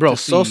ticket, bro.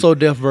 So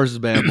Def versus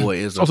Bad Boy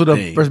is So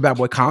Def versus Bad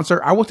Boy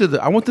concert. I went to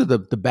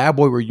the Bad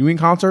Boy reunion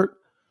concert,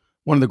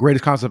 one of the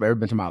greatest concerts I've ever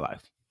been to in my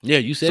life. Yeah,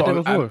 you said that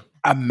before.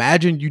 I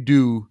imagine you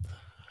do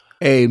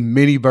a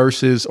mini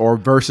versus or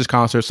versus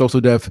concert, So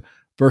Def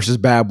versus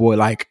Bad Boy,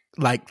 like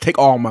take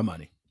all my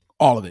money,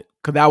 all of it,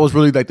 because that was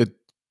really like the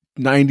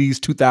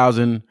 90s,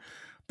 2000.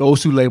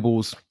 Those two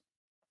labels.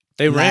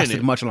 They ran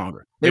it much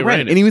longer. They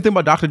ran it. And even think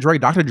about Dr. Dre.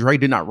 Dr. Dre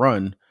did not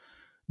run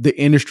the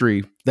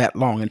industry that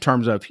long in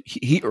terms of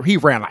he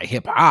ran like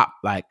hip hop,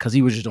 like because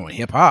he was just doing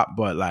hip hop.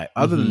 But like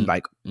other than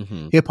like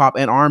hip hop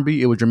and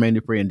R&B, it was Jermaine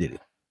Dupri and Diddy.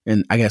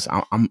 And I guess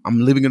I'm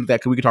living into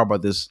that because we can talk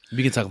about this.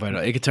 We can talk about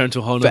it. It can turn to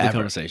a whole nother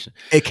conversation.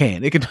 It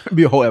can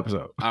be a whole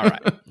episode. All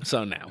right.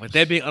 So now, with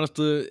that being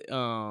understood,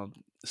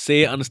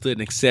 said, understood,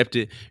 and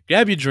accepted,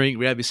 grab your drink,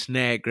 grab your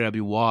snack, grab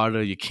your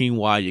water, your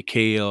quinoa, your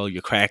kale,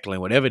 your crackling,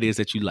 whatever it is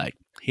that you like.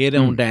 Head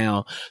on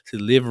down to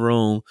the living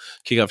room,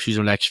 kick off shoes,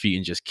 relax your feet,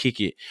 and just kick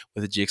it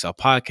with the Jigsaw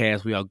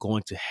Podcast. We are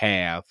going to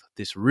have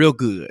this real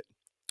good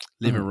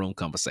living room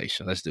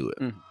conversation. Let's do it.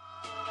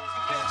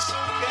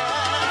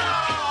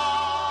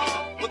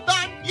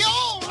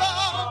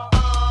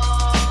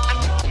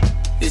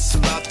 It's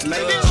about the love.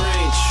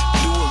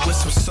 Do it with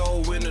some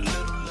soul in a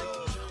little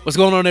love. What's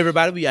going on,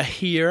 everybody? We are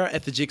here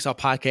at the Jigsaw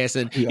Podcast,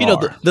 and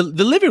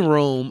the living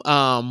room.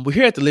 We're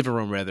here at the living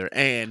room, rather,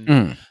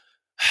 and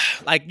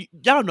like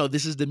y'all know,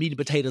 this is the meat and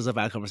potatoes of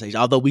our conversation.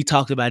 Although we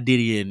talked about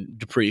Diddy and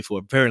Dupree for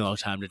a very long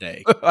time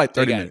today, like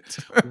 30 minutes,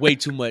 way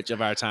too much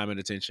of our time and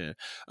attention.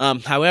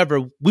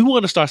 However, we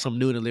want to start something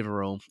new in the living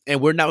room,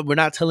 and we're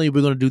not telling you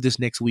we're going to do this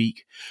next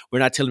week. We're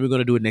not telling you we're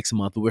going to do it next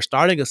month, but we're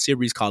starting a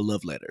series called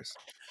Love Letters.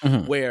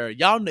 Where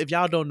if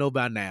y'all don't know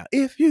by now,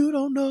 if you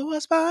don't know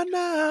us by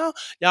now,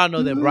 y'all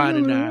know that Brian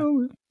and I,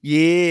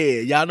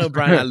 y'all know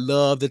Brian and I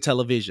love the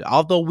television.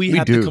 Although we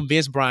have to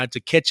convince Brian to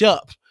catch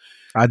up.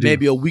 I do.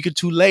 Maybe a week or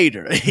two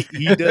later,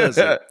 he does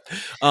it.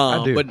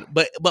 I do.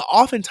 But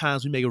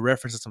oftentimes we make a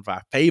reference to some of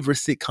our favorite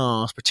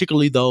sitcoms,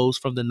 particularly those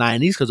from the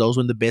 90s, because those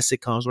when the best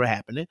sitcoms were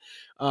happening.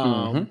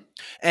 And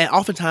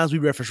oftentimes we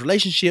reference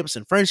relationships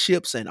and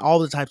friendships and all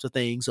the types of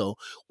things. So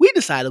we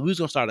decided we was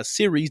going to start a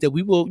series that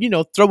we will,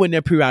 throw in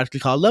there periodically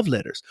called Love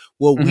Letters,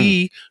 where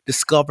we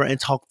discover and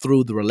talk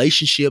through the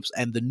relationships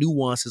and the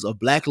nuances of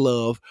Black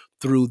love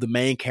through the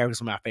main characters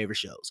from our favorite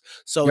shows.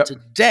 So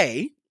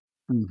today,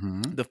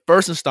 the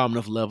first installment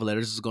of Love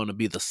Letters is going to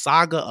be the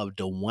saga of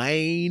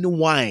Dwayne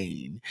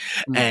Wayne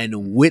and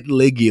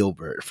Whitley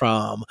Gilbert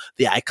from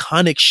the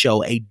iconic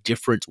show A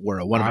Different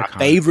World. One of my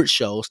favorite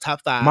shows,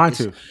 top 5. Mine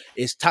too.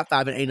 It's top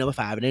 5 and ain't number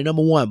 5 and ain't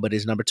number 1, but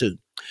it's number 2.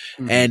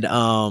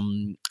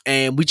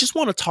 And we just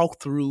want to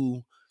talk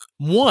through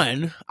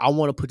one. I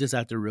want to put this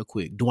out there real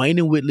quick. Dwayne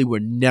and Whitley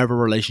were never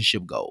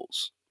relationship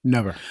goals.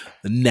 Never.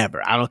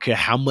 I don't care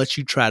how much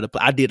you try to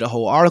put. I did a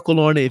whole article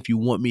on it. If you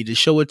want me to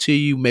show it to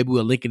you, maybe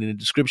we'll link it in the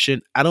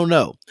description. I don't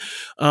know.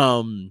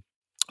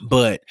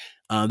 But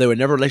they were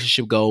never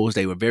relationship goals.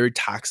 They were very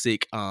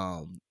toxic,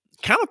 kind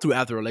of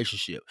throughout the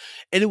relationship.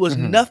 And it was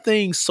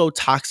nothing so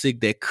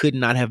toxic that could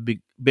not have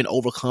been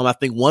overcome. I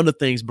think one of the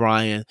things,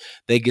 Brian,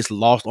 that gets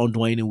lost on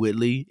Dwayne and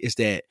Whitley is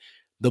that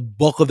the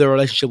bulk of their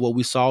relationship, what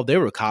we saw, they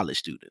were college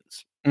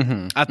students.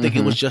 I think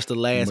it was just the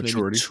last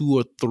maybe 2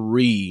 or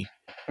 3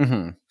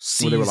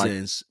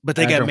 seasons, but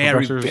they got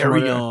married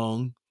very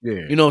young.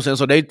 Yeah. You know what I'm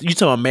saying? So you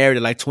talking about married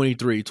at like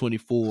 23,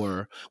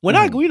 24. When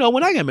I got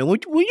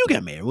married, when you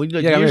got married, when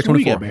you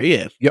got married,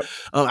 yeah. Yep.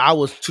 I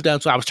was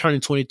 2002. I was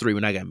turning 23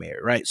 when I got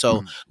married, right?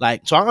 So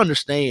so I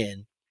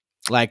understand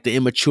like the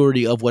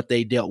immaturity of what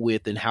they dealt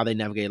with and how they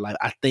navigated life.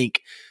 I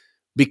think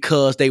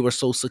because they were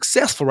so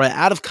successful right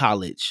out of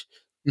college,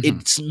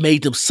 it's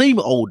made them seem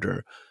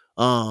older.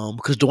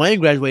 Because Dwayne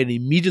graduated and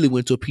immediately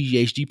went to a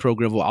PhD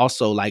program, but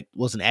also like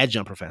was an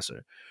adjunct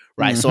professor,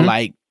 right? So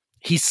like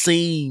he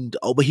seemed,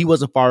 but he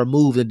wasn't far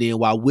removed. And then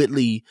while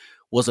Whitley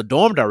was a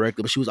dorm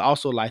director, but she was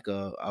also like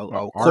a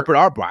corporate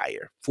art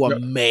buyer for a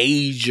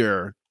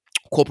major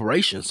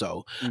corporation.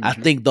 So I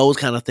think those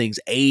kind of things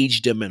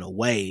aged them in a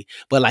way.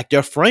 But like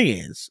their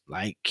friends,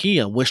 like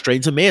Kim, went straight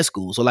into med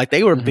school. So like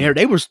they were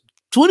they were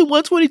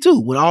 21, 22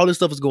 when all this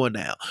stuff was going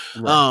down.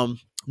 Right.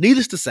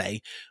 Needless to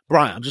say,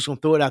 Brian, I'm just gonna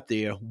throw it out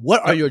there.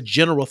 What are your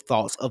general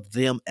thoughts of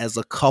them as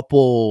a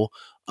couple?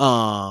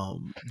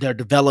 Their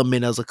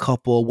development as a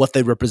couple, what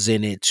they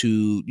represented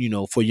to,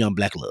 for young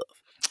Black love.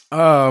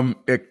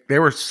 They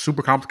were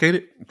super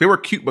complicated. They were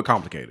cute but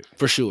complicated,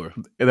 for sure.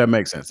 If that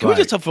makes sense. Can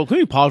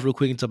we pause real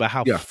quick and talk about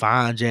how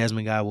fine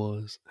Jasmine Guy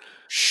was?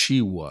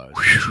 She was.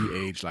 She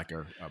aged like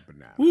a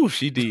banana. Ooh,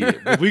 she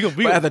did. But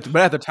at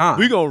the time,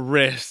 we're gonna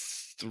rest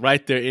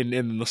right there in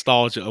the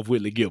nostalgia of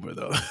Whitley Gilbert,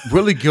 though.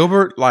 Whitley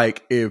Gilbert,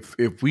 like if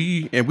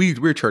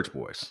we're church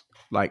boys,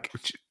 like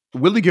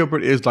Whitley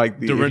Gilbert is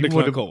like the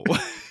Dorinda Cole.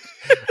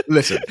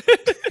 Listen,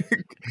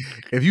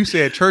 if you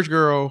said church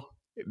girl,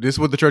 this is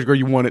what the church girl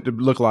you wanted to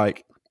look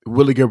like.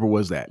 Whitley Gilbert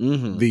was that.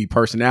 The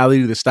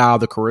personality, the style,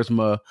 the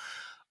charisma,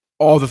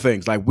 all the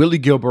things. Like Whitley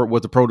Gilbert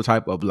was the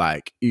prototype of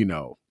like,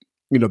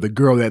 the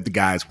girl that the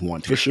guys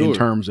wanted. For sure. In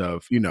terms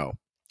of,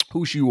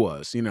 who she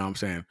was. You know what I'm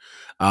saying?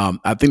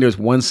 I think there's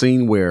one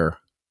scene where,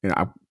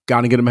 I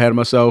gotta get him ahead of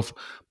myself,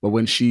 but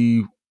when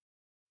she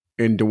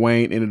and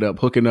Dwayne ended up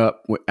hooking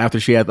up after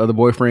she had the other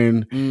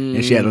boyfriend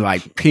and she had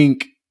like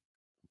pink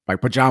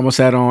like pajama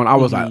set on, I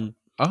was like,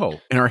 oh,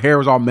 and her hair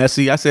was all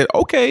messy. I said,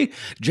 okay,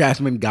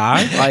 Jasmine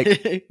Guy,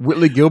 like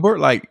Whitley Gilbert,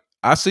 like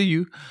I see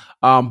you.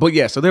 But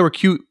yeah, so they were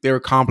cute, they were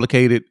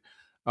complicated,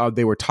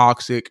 they were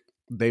toxic,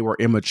 they were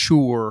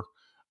immature.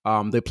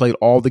 They played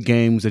all the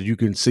games that you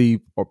can see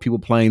or people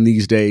playing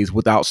these days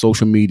without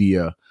social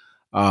media.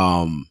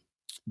 And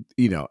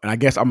I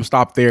guess I'm gonna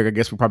stop there. I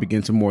guess we'll probably get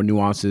into more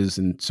nuances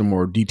and some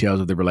more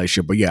details of the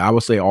relationship. But yeah, I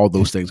would say all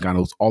those things,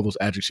 all those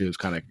adjectives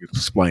kind of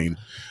explain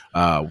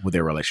with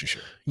their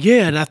relationship.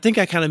 Yeah, and I think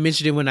I kind of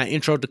mentioned it when I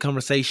introed the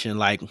conversation.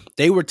 Like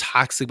they were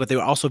toxic, but they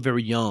were also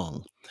very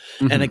young.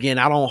 And again,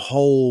 I don't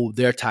hold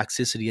their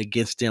toxicity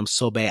against them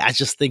so bad. I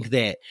just think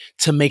that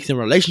to make them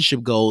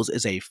relationship goals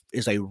is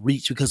a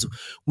reach because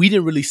we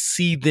didn't really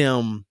see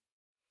them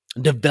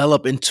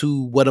develop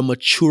into what a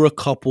mature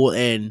couple,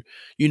 and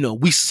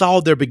we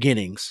saw their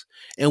beginnings,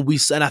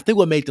 and I think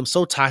what made them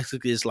so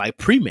toxic is like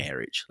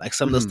pre-marriage, like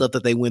some of the stuff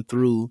that they went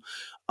through.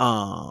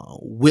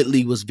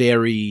 Whitley was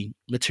very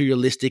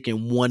materialistic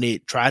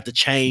and tried to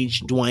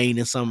change Dwayne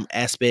in some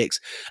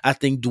aspects. I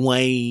think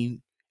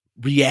Dwayne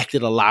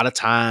reacted a lot of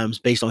times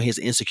based on his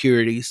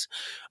insecurities,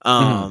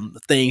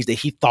 things that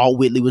he thought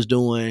Whitley was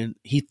doing.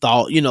 He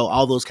thought,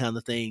 all those kind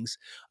of things.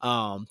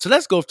 So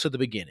let's go to the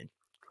beginning.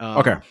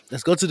 Okay.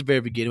 Let's go to the very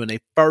beginning when they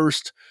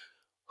first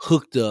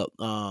hooked up.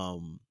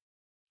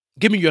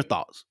 Give me your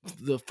thoughts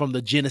from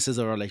the genesis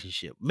of a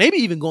relationship. Maybe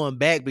even going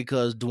back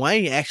because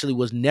Dwayne actually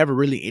was never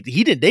really.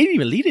 He didn't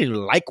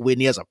even like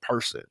Whitney as a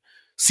person.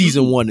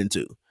 Season 1 and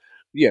 2.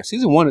 Yeah,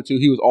 season 1 and 2,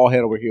 he was all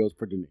head over heels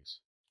for Denise.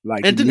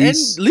 Like and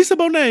Lisa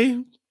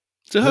Bonet,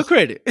 to her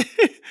credit.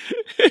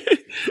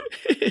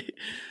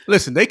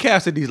 Listen, they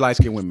casted these light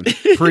skinned women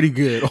pretty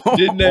good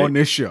on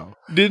this show,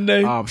 didn't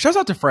they? Shouts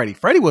out to Freddie.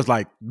 Freddie was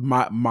like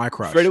my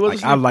crush. Freddie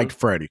was I liked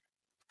Freddie.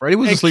 Freddie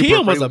was a sleeper.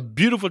 Kim was a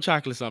beautiful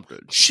chocolate something.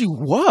 She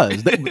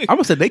was. I'm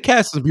gonna say they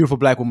cast some beautiful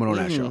Black women on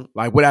that show,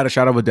 like without a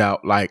shadow of a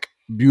doubt, like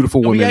beautiful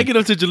women. We gotta get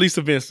up to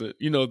Jaleesa Vincent,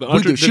 the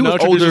non-traditional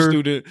older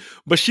student,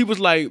 but she was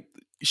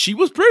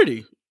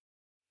pretty.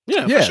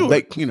 Yeah, for sure.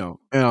 Like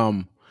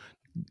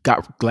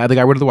glad they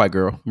got rid of the white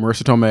girl,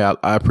 Marissa Tomei.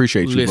 I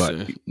appreciate you,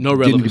 but no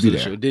relevance to the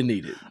show. Didn't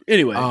need it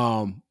anyway.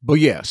 But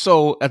yeah,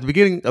 so at the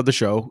beginning of the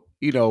show,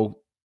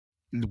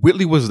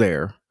 Whitley was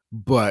there,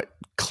 but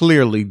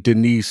clearly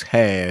Denise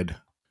had,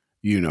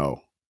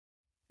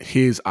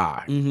 his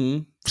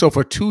eye. So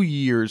for 2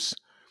 years,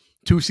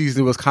 2 seasons,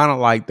 it was kind of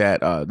like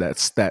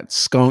that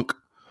skunk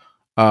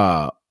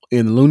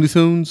in Looney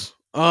Tunes.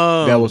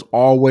 That was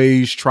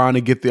always trying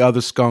to get the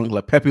other skunk,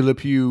 like Pepe Le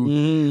Pew.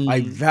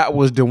 Like that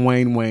was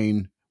Dwayne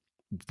Wayne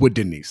with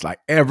Denise. Like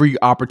every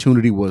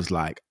opportunity was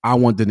like, I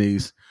want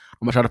Denise.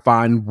 I'm gonna try to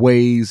find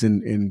ways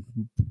and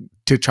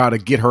to try to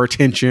get her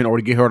attention or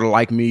to get her to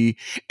like me.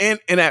 And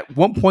at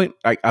one point,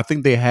 I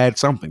think they had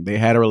something. They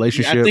had a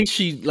relationship. I think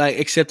she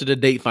accepted a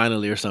date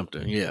finally or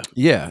something. Yeah.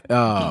 Yeah.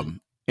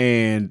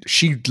 And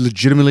she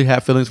legitimately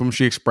had feelings for him.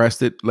 She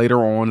expressed it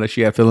later on that she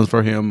had feelings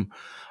for him.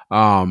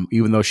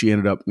 Even though she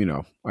ended up,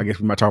 I guess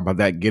we might talk about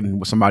that getting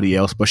with somebody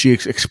else, but she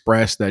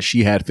expressed that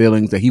she had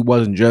feelings, that he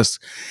wasn't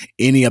just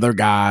any other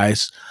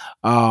guys.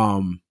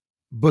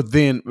 But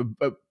then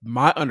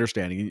my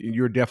understanding, and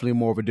you're definitely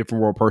more of a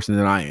different world person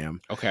than I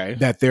am. Okay.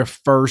 That their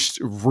first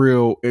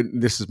real,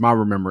 and this is my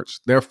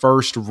remembrance, their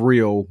first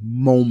real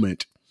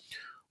moment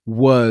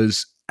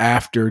was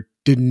after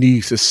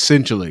Denise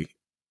essentially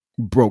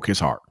broke his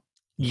heart.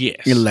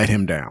 Yes. And let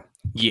him down.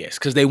 Yes,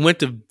 because they went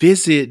to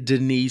visit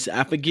Denise.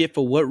 I forget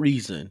for what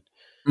reason.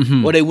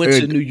 Or they went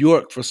to New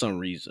York for some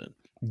reason.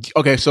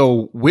 Okay,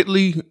 so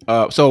Whitley,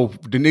 so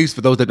Denise,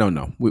 for those that don't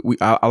know,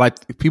 I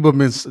like people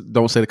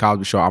don't say the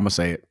Cosby Show. I'm gonna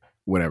say it.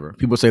 Whatever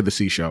people say, the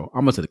C Show.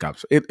 I'm gonna say the Cosby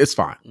Show. It's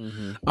fine.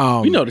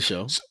 We know the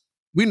show.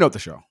 We know the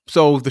show.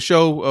 So the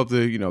show of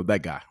the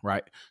that guy,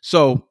 right?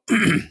 So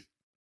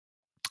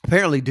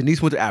apparently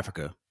Denise went to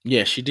Africa,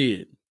 Yeah, she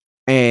did.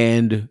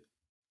 and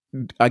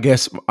I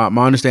guess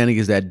my understanding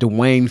is that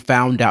Dwayne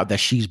found out that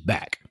she's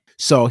back.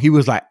 So he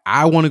was like,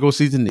 I want to go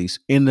see Denise.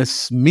 In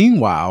this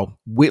meanwhile,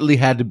 Whitley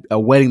had a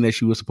wedding that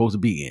she was supposed to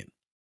be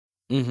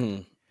in.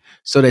 Mm-hmm.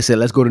 So they said,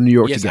 let's go to New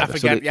York together.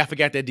 I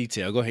forgot that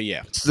detail. Go ahead,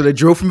 yeah. So they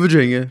drove from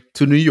Virginia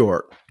to New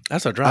York.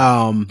 That's a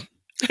drive.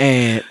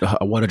 And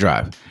what a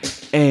drive.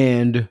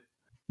 And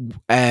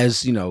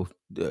as you know,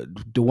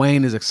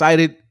 Dwayne is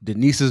excited.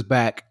 Denise is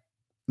back.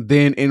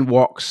 Then in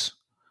walks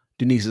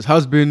Denise's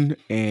husband,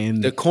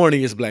 and the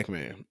corniest black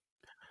man.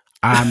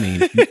 I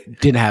mean,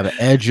 didn't have an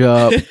edge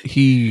up.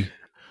 He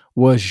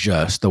was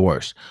just the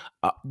worst.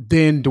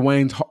 Then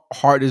Dwayne's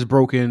heart is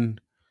broken.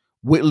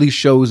 Whitley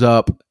shows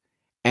up,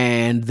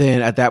 and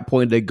then at that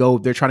point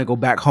they're trying to go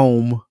back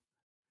home.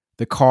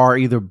 The car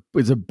either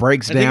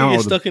breaks down, or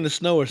gets stuck in the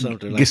snow or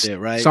something like that,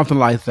 right? Something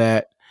like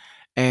that.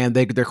 And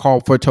they're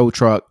called for a tow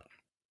truck,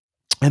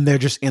 and they're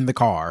just in the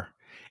car.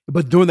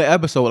 But during the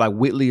episode, like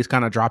Whitley is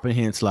kind of dropping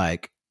hints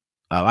like,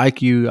 I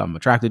like you, I'm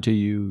attracted to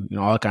you,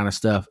 all that kind of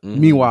stuff. Mm-hmm.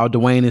 Meanwhile,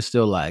 Dwayne is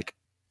still like,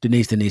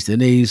 Denise,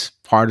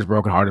 heart is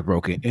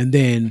broken. And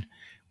then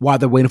while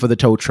they're waiting for the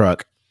tow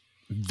truck,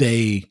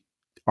 they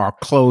are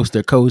close,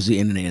 they're cozy,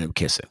 and then they end up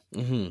kissing.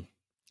 Mm-hmm.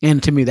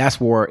 And to me, that's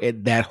where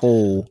that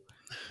whole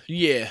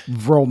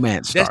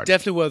romance started. That's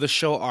definitely where the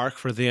show arc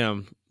for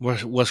them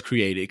was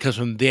created. Because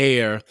from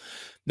there,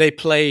 they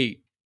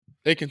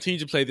continue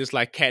to play this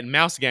like cat and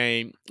mouse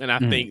game. And I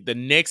think the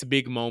next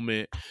big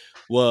moment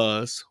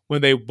was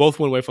when they both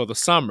went away for the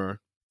summer,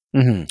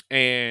 and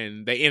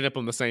they ended up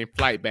on the same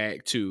flight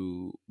back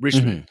to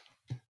Richmond.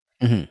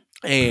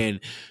 And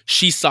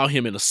she saw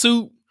him in a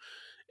suit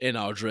and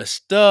all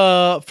dressed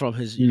up from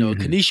his,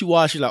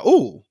 Kanishiwa. She's like,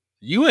 "Oh,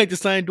 you ain't the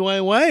same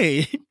Dwayne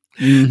Wayne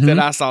that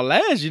I saw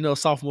last,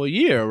 sophomore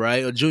year,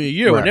 right, or junior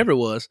year, whatever it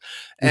was."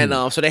 And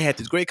so they had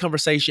this great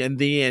conversation, and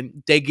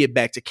then they get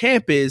back to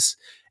campus,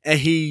 and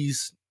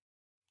he's,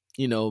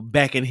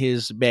 back in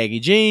his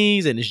baggy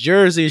jeans and his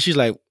jersey, and she's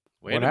like,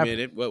 Wait a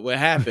minute, what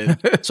happened?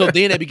 So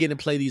then they begin to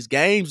play these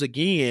games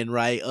again,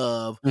 right?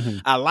 Of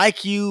I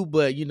like you,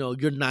 but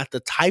you're not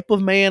the type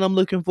of man I'm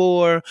looking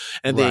for.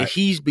 And then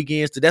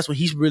that's when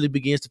he really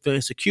begins to feel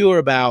insecure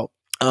about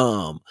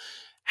how,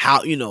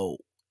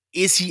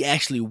 is he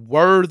actually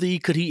worthy?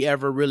 Could he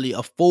ever really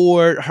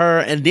afford her?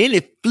 And then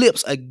it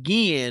flips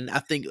again, I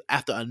think,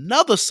 after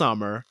another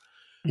summer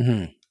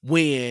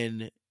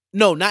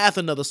no, not after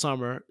another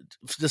summer,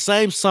 the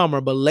same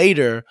summer, but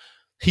later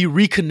he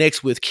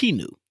reconnects with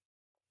Keanu,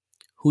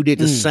 who did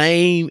the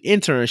same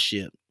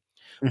internship,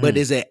 but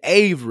is at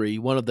Avery,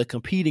 one of the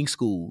competing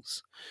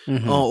schools,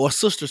 or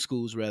sister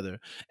schools, rather.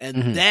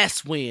 And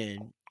that's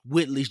when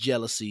Whitley's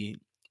jealousy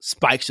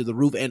spikes to the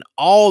roof and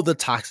all the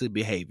toxic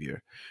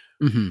behavior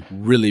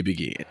really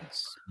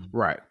begins.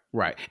 Right.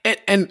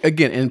 And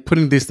again, and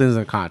putting these things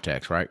in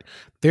context, right?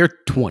 They're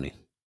 20.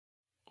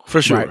 For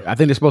sure. Right? I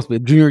think they're supposed to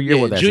be junior year.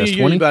 Yeah, with that. Junior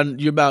year,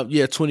 20? you're about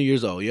 20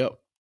 years old. Yep.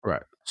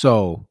 Right.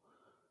 So,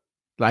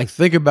 like,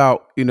 think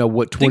about, what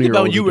 20-year-olds Think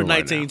about when you were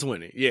 19, 19,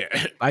 20.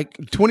 Yeah. Like,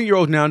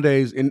 20-year-olds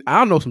nowadays, and I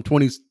don't know, some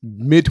 20s,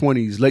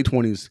 mid-20s, late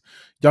 20s,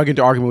 y'all get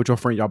into argument with your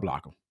friend, y'all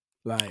block them.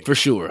 Like, for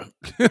sure.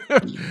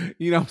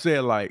 You know what I'm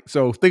saying? Like,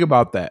 so think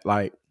about that.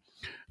 Like,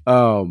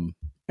 and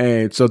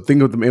so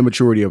think of the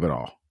immaturity of it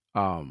all.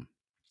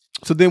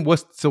 So then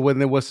what's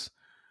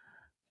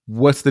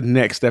the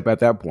next step at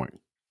that point?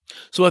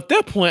 So at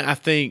that point, I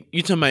think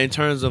you're talking about in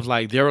terms of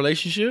like their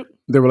relationship.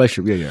 Their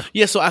relationship, yeah.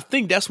 Yeah, so I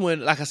think that's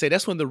when, like I said,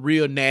 that's when the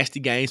real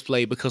nasty games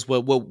play, because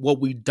what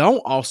we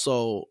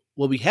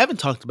haven't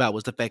talked about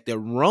was the fact that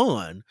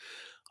Ron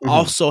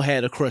also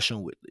had a crush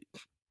on Whitley.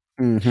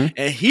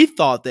 And he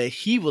thought that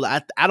he will.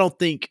 I don't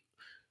think,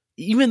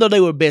 even though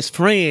they were best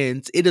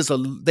friends,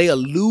 they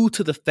allude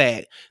to the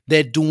fact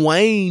that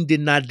Dwayne did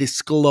not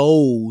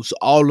disclose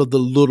all of the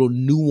little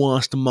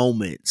nuanced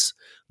moments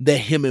that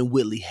him and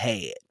Whitley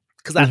had.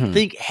 Because I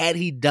think had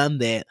he done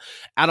that,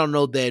 I don't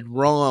know that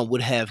Ron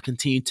would have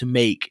continued to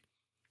make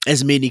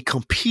as many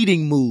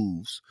competing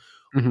moves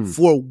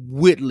for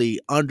Whitley,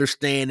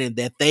 understanding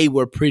that they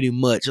were pretty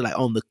much like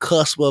on the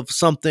cusp of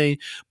something,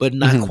 but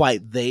not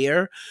quite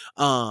there.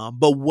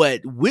 But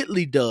what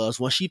Whitley does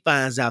when she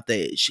finds out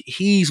that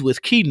he's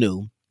with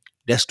Keanu,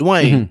 that's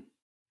Dwayne,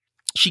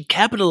 she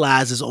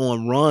capitalizes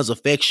on Ron's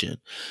affection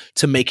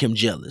to make him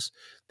jealous.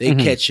 They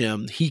catch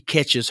him, he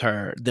catches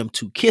her, them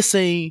two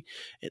kissing,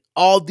 and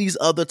all these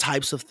other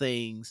types of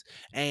things.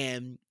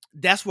 And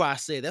that's why I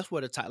say that's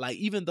where like,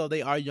 even though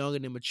they are young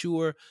and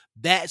immature,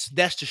 that's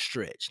the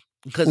stretch.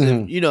 Because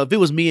if it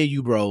was me and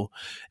you, bro,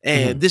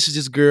 and this is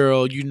this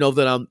girl,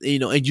 that I'm,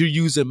 and you're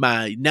using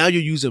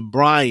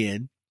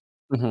Brian,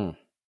 to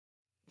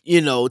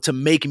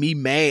make me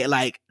mad,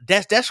 like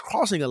that's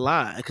crossing a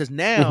line, because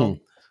now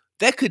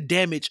that could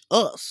damage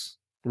us.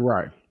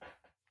 Right.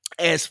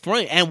 as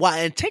friend.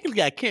 And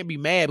technically I can't be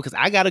mad because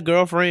I got a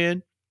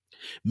girlfriend.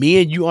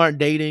 Me and you aren't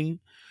dating.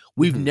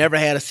 We've Mhm. never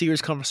had a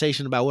serious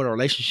conversation about what a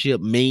relationship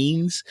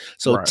means.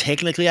 So Right.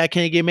 technically I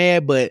can't get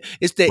mad, but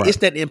it's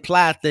that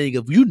implied thing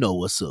of you know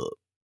what's up.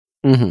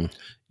 Mhm.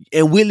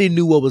 And Whitley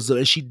knew what was up,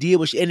 and she did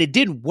and it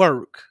didn't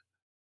work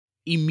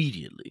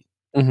immediately.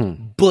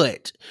 Mhm.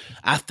 But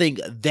I think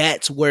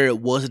that's where it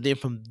was. And then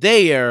from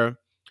there,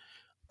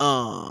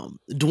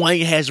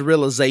 Dwayne has a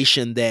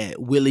realization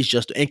that Willie's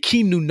just, and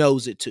Keanu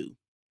knows it too.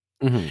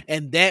 Mhm.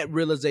 And that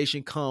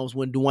realization comes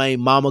when Dwayne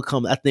mama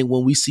comes. I think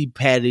when we see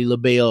Patti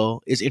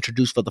LaBelle is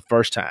introduced for the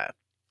first time.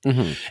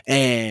 Mhm.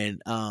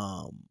 And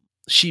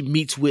she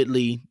meets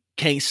Whitley,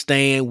 can't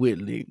stand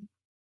Whitley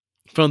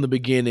from the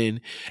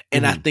beginning.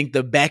 And I Mhm. think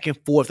the back and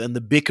forth and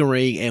the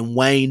bickering and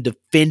Wayne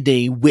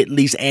defending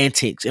Whitley's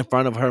antics in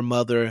front of her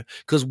mother,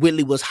 because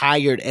Whitley was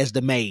hired as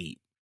the maid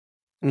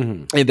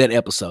Mhm. in that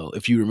episode,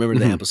 if you remember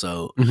the Mhm.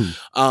 episode.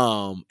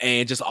 Mhm.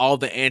 And just all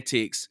the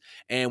antics.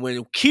 And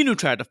when Keanu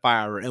tried to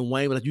fire her and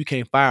Wayne was like, you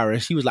can't fire her,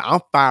 and she was like, I'm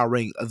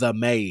firing the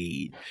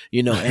maid,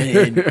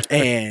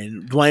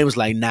 and Dwayne was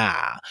like,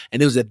 nah.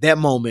 And it was at that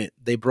moment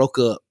they broke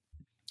up,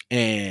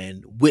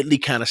 and Whitley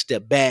kind of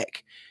stepped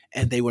back,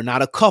 and they were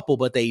not a couple,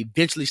 but they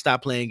eventually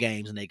stopped playing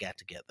games and they got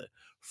together.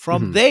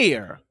 From Mhm.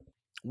 there,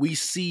 we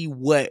see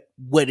what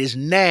is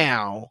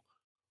now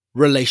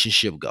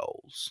relationship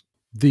goals.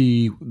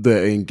 The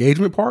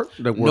engagement part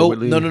that where No.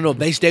 Whitley.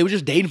 They were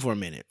just dating for a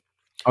minute.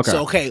 Okay.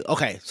 So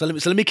okay. So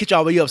let me catch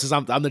all the way up, since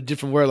I'm the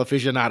different world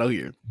aficionado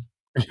here.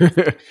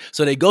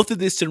 So they go through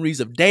this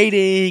series of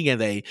dating, and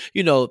they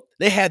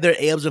have their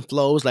ebbs and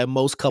flows like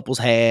most couples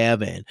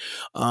have, and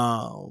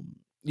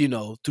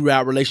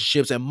throughout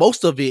relationships, and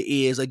most of it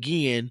is,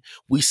 again,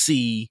 we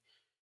see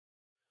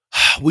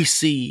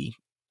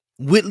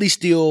Whitley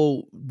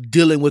still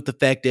dealing with the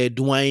fact that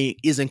Dwayne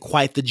isn't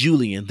quite the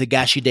Julian, the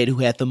guy she dated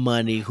who had the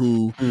money,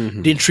 who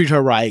Mhm. didn't treat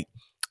her right.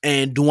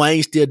 And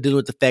Dwayne still dealing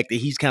with the fact that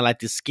he's kind of like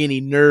this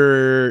skinny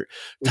nerd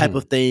type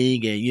of Mhm.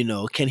 thing.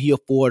 And, can he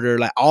afford her?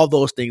 Like, all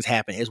those things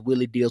happen as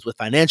Willie deals with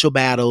financial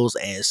battles.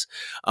 As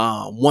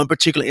one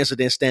particular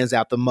incident stands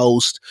out the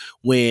most,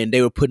 when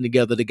they were putting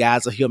together the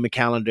Guys of Hillman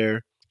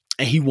calendar.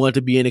 And he wanted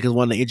to be in it because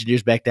one of the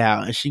engineers backed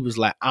out. And she was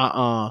like,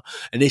 and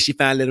then she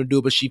finally let him do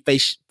it, but she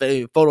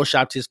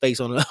photoshopped his face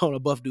on a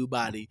buff dude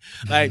body.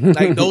 Like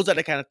those are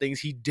the kind of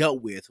things he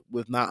dealt with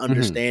not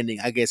understanding,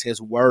 I guess,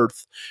 his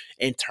worth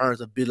in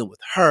terms of dealing with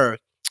her.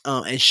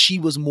 And she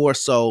was more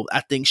so, I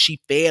think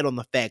she fed on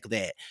the fact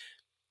that,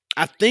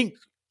 I'm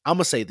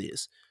gonna say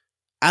this.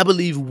 I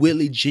believe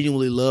Whitley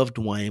genuinely loved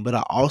Dwayne, but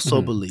I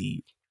also Mhm.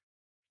 believe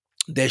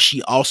that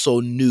she also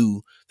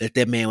knew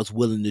that man was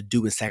willing to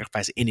do and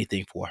sacrifice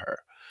anything for her.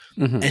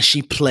 Mhm. And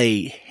she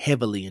played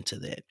heavily into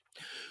that.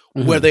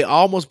 Where Mhm. they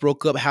almost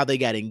broke up, how they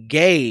got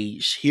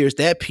engaged, here's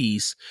that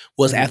piece,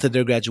 was Mhm. after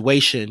their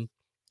graduation.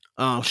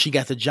 She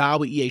got the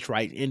job with EH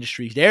Wright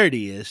Industries. There it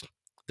is,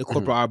 the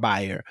corporate Mhm. art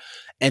buyer.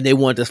 And they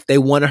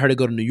wanted her to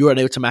go to New York.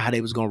 They were talking about how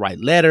they was going to write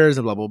letters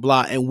and blah, blah,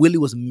 blah. And Willie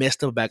was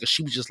messed up about it, because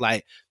she was just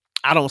like,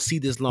 I don't see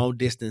this long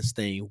distance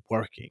thing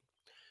working.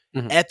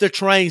 Mhm. At the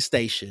train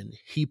station,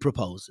 he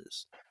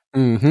proposes.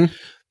 Mhm.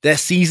 That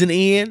season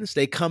ends.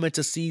 They come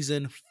into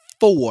season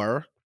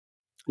 4,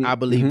 I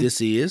believe Mhm.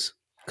 this is,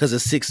 because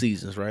it's 6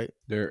 seasons, right?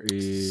 There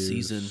is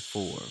Season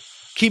 4.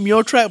 Keep me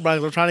on track,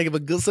 Brian. I'm trying to give a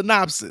good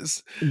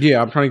synopsis.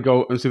 Yeah, I'm trying to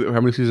go and see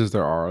how many seasons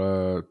there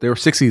are. There were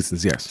 6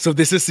 seasons, yes. So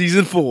this is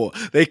season 4.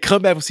 They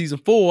come back for season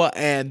 4,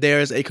 and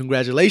there's a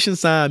congratulations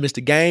sign.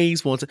 Mr.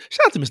 Gaines wants to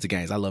shout out to Mr.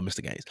 Gaines. I love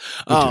Mr. Gaines.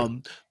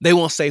 They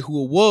won't say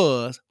who it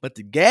was, but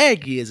the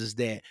gag is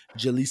that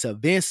Jaleesa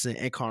Vincent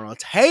and Carnell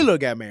Taylor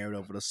got married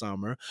over the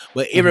summer.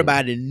 But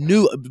everybody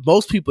knew,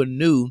 most people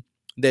knew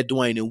that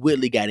Dwayne and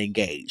Whitley got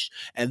engaged,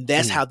 and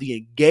that's how the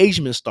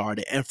engagement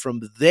started. And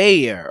from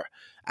there,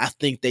 I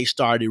think they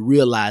started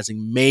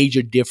realizing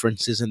major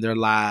differences in their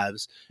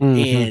lives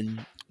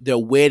and their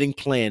wedding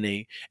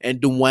planning.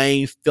 And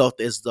Dwayne felt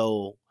as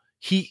though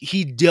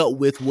he dealt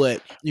with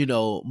what,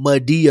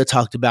 Madea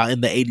talked about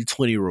in the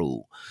 80-20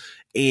 rule,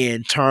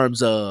 in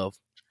terms of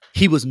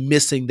he was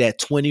missing that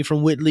 20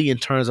 from Whitley in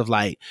terms of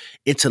like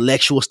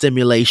intellectual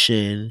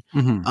stimulation,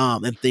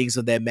 and things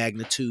of that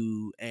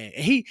magnitude. And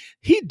he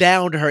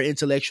downed her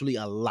intellectually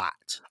a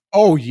lot.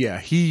 Oh yeah,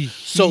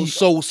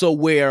 So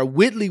where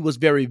Whitley was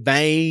very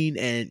vain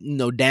and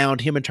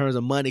downed him in terms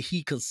of money,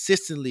 he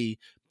consistently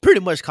pretty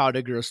much called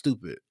that girl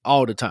stupid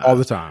all the time. all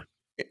the time,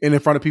 and in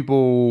front of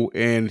people,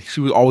 and she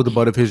was always the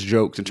butt of his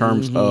jokes in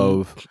terms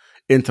of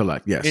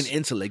intellect. Yes, And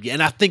intellect, yeah.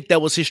 And I think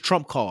that was his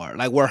trump card.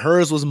 Like, where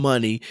hers was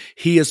money,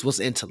 his was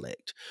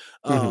intellect.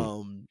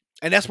 And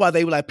that's why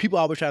they were like, people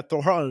always try to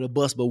throw her under the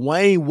bus, but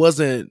Wayne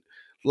wasn't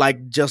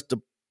like just the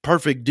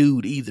perfect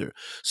dude either.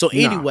 So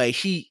anyway,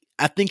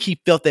 I think he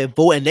felt that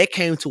void, and that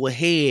came to a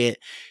head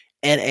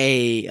at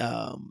a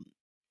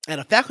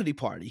faculty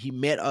party. He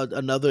met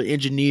another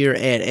engineer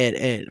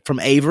at from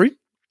Avery,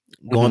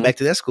 going back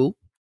to that school.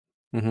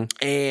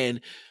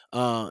 And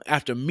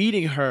after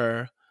meeting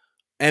her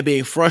and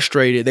being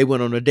frustrated, they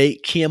went on a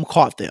date. Kim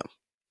caught them.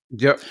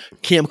 Yep.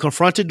 Kim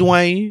confronted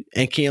Dwayne,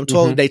 and Kim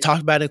told they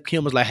talked about it.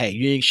 Kim was like,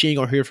 "Hey, she ain't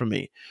gonna hear from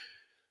me."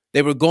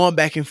 They were going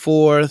back and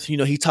forth. You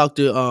know, he talked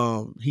to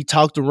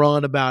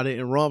Ron about it,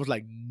 and Ron was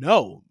like,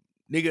 "No,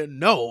 nigga,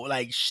 no,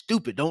 like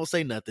stupid, don't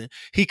say nothing."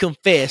 He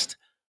confessed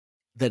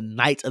the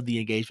night of the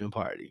engagement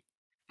party.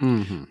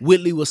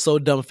 Whitley was so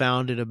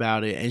dumbfounded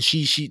about it, and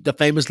she the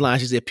famous line,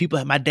 she said,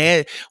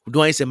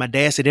 Dwayne said, "My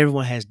dad said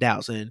everyone has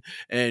doubts,"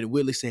 and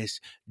Whitley says,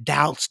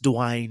 "Doubts,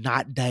 Dwayne,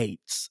 not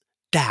dates,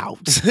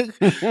 doubts."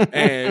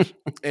 and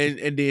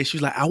then she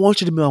was like, "I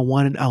want you to be my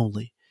one and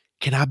only.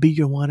 Can I be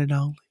your one and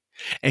only?"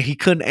 And he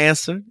couldn't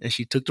answer, and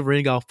she took the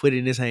ring off, put it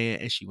in his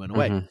hand, and she went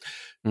away.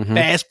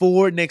 Fast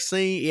forward, next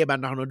scene,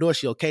 everybody knocking on the door.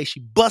 She okay. She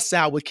busts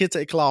out with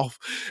kente cloth,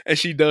 and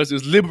she does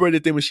this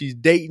liberated thing when she's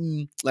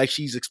dating, like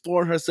she's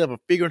exploring herself and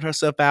figuring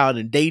herself out,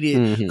 and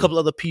dated a couple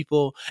other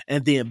people.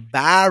 And then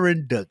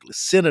Byron Douglas,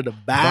 Senator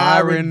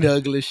Byron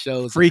Douglas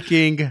shows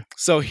freaking.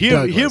 So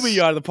here we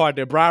are, the part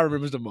that Brian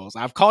remembers the most.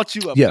 I've caught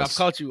you up. Yes. I've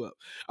caught you up.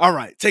 All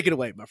right, take it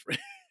away, my friend.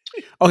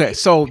 Okay,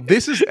 so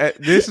this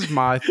is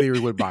my theory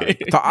with Byron.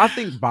 So I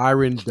think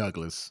Byron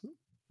Douglas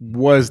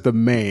was the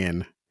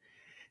man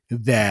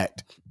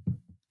that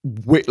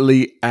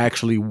Whitley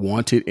actually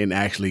wanted and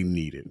actually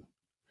needed.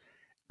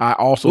 I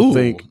also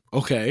think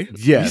okay.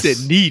 Yes. You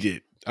said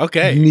needed.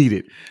 Okay.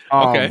 Needed.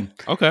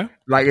 Okay.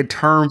 Like in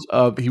terms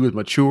of he was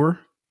mature,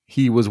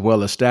 he was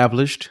well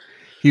established,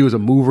 he was a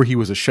mover, he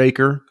was a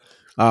shaker,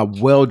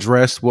 well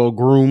dressed, well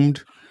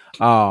groomed,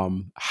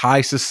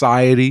 high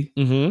society.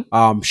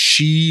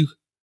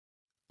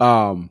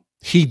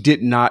 He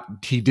did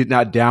not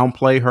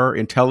downplay her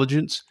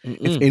intelligence.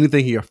 If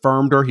anything, he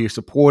affirmed her. He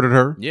supported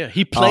her. Yeah,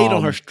 he played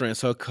on her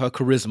strengths, her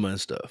charisma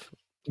and stuff.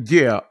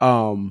 Yeah,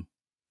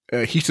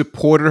 he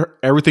supported her,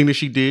 everything that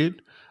she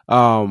did.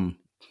 And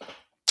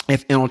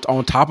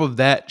on top of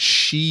that,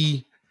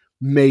 she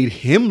made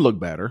him look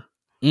better.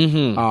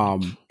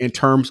 In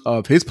terms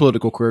of his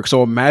political career.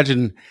 So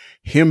imagine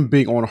him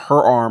being on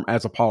her arm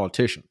as a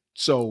politician.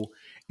 So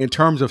in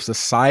terms of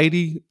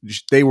society,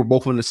 they were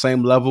both on the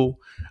same level.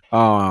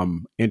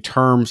 In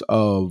terms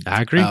of,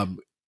 I agree,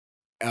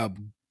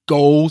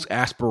 goals,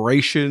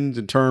 aspirations,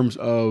 in terms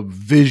of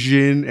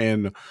vision,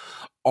 and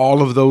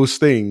all of those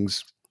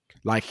things.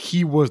 Like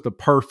he was the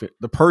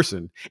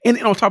person,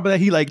 and on top of that,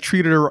 he like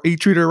treated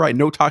her right.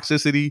 No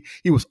toxicity.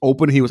 He was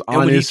open. He was honest.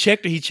 And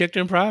when he checked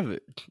her in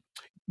private.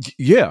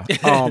 Yeah,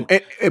 and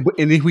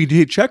if we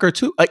did check her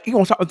too, like think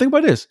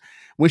about this: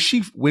 when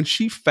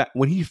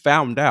he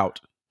found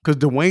out, because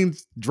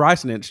Dwayne's dry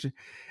snitched,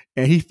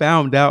 and he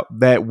found out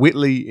that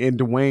Whitley and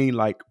Dwayne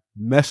like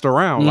messed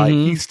around, like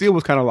he still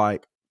was kind of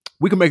like,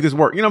 we can make this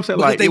work. You know what I'm saying?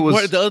 Because like they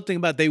weren't. The other thing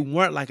about they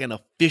weren't like an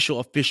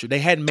official. They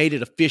hadn't made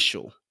it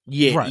official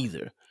yet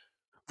either.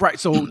 Right.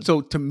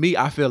 So to me,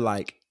 I feel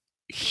like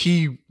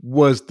he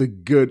was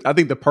I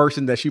think the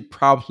person that she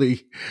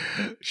probably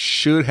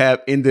should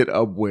have ended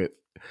up with.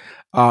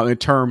 In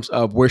terms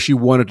of where she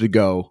wanted to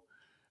go,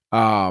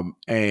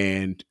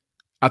 and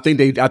I think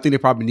they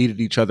probably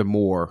needed each other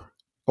more,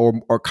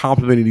 or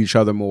complemented each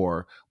other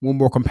more, were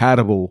more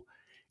compatible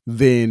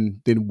than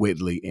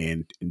Whitley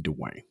and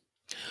Dwayne.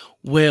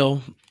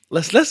 Well,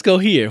 let's go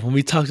here. When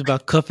we talked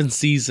about cuffing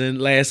season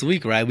last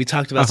week, right? We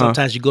talked about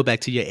sometimes you go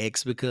back to your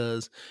ex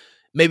because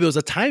maybe it was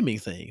a timing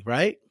thing,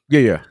 right?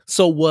 Yeah.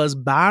 So was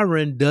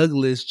Byron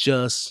Douglas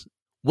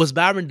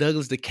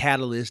the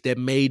catalyst that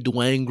made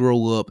Dwayne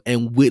grow up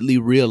and Whitley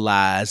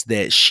realize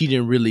that she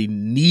didn't really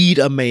need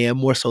a man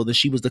more so than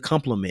she was the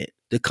complement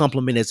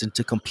as in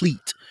to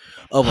complete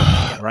of a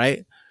man,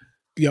 right?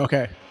 Yeah.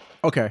 Okay.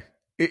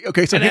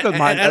 So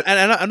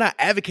I'm not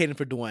advocating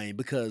for Dwayne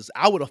because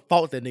I would have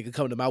fought that nigga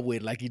coming to my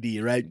wedding like he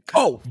did, right?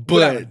 Oh,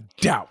 but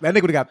doubt that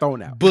nigga would have got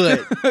thrown out.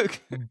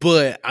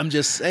 But I'm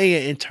just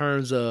saying in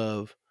terms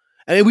of,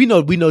 I mean, we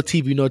know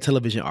TV, we know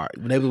television art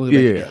when they were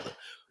together,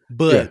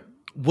 but.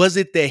 Was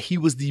it that he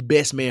was the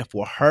best man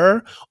for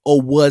her,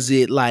 or was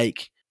it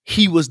like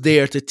he was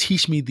there to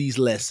teach me these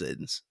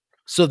lessons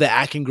so that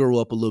I can grow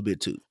up a little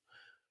bit too?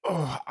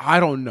 Oh,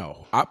 I don't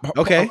know.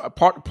 Okay.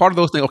 Part of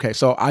those things. Okay,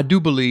 so I do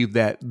believe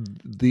that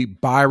the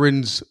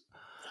Byron's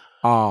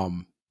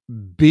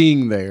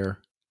being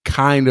there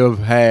kind of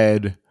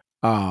had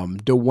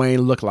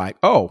Dwayne look like,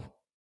 oh,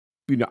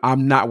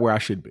 I'm not where I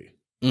should be.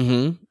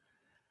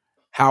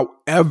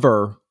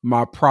 However,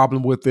 my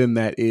problem within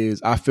that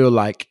is I feel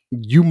like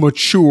you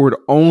matured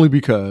only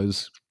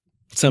because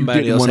somebody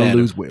you didn't else want to had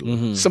lose her.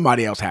 Whitley.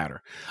 Somebody else had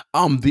her.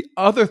 The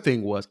other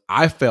thing was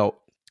I felt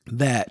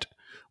that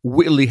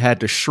Whitley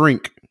had to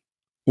shrink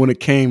when it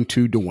came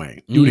to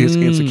Dwayne due to his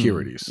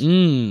insecurities.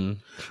 On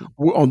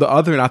the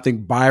other hand, I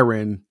think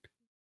Byron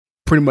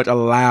pretty much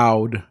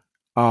allowed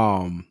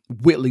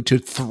Whitley to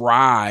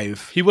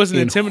thrive. He wasn't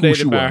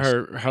intimidated by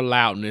her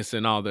loudness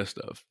and all that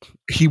stuff.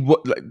 He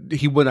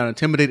was not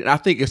intimidated. And I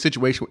think a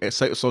situation.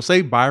 So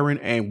say Byron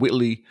and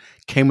Whitley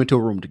came into a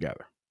room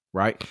together,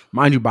 right?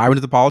 Mind you, Byron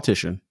is the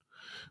politician.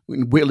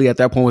 Whitley at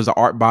that point was the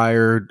art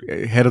buyer,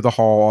 head of the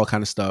hall, all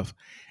kind of stuff.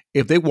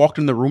 If they walked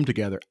in the room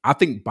together, I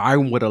think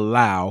Byron would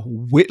allow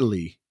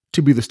Whitley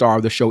to be the star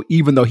of the show,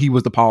 even though he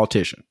was the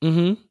politician.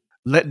 Mm-hmm.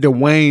 Let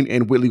Dwayne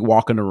and Whitley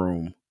walk in the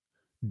room.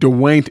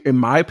 Dwayne, in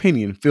my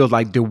opinion, feels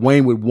like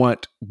Dwayne would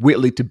want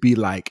Whitley to be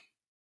like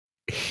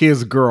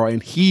his girl,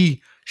 and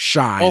he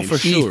shine. Oh, for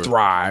he sure.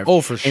 thrive.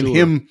 Oh, for sure. And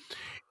him,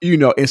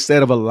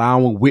 instead of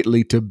allowing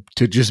Whitley to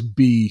just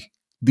be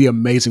the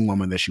amazing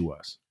woman that she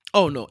was.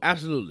 Oh no,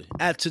 absolutely.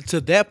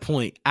 To that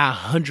point, I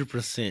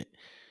 100%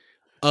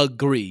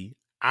 agree.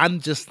 I'm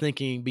just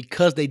thinking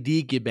because they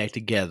did get back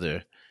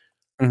together.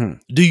 Mm-hmm.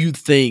 Do you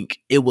think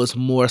it was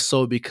more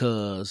so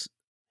because,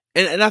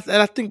 and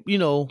I think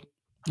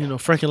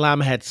Frank and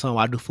Lyman had the song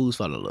 "I Do Fools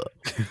Fall in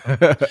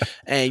Love,"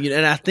 and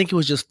and I think it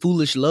was just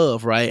foolish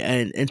love, right?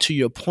 And to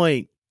your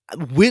point,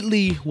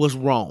 Whitley was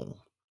wrong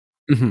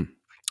Mm-hmm.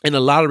 in a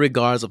lot of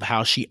regards of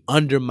how she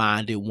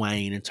undermined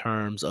Wayne in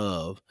terms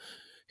of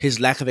his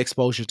lack of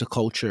exposure to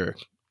culture,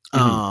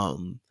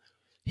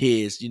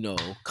 his,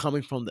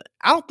 coming from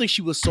I don't think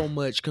she was so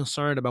much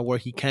concerned about where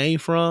he came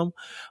from,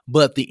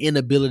 but the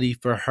inability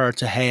for her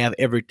to have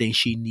everything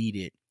she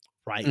needed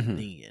right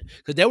then.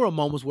 Because there were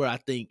moments where I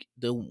think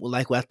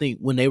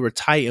when they were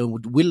tight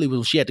and Whitley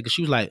was, she had to, because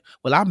she was like,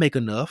 well, I'll make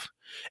enough.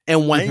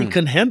 And Wayne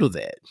couldn't handle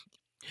that.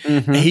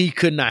 And he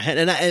could not.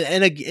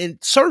 And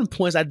certain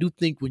points, I do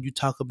think when you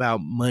talk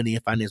about money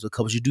and finance with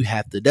couples, you do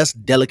have to. That's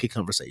delicate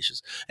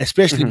conversations,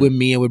 especially with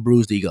men with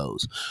bruised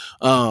egos.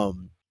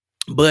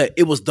 But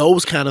it was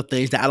those kind of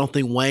things that I don't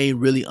think Wayne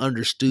really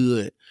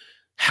understood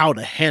how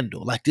to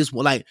handle. Like this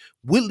one, like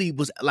Whitley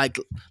was like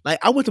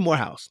I went to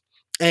Morehouse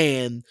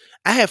and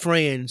I had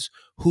friends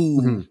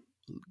who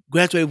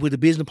graduated with the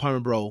business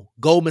department, bro,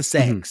 Goldman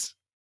Sachs,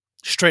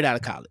 straight out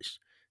of college,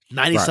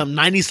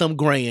 90 some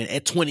grand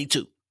at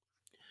 22.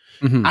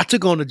 I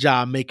took on a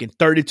job making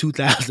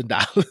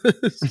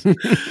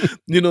 $32,000.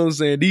 You know what I'm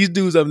saying? These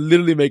dudes are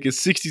literally making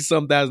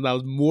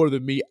 $60,000 more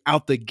than me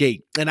out the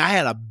gate, and I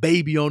had a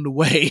baby on the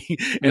way,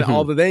 and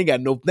all that. They ain't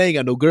got no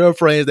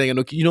girlfriends. They ain't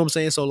got no, you know what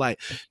I'm saying? So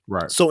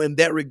so in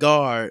that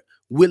regard,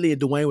 Whitley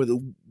and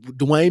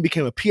Dwayne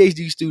became a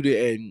PhD student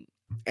and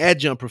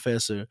adjunct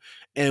professor,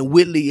 and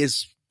Whitley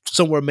is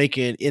somewhere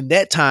making in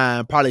that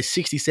time probably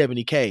 60,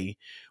 70K.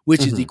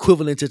 Which is the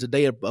equivalent to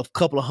today of a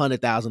couple of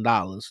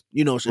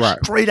 $100,000, so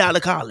straight out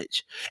of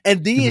college.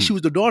 And then she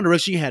was the daughter.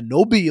 She had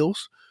no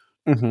bills.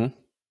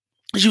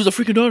 She was a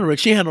freaking daughter.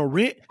 She had no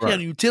rent. She had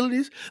no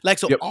utilities.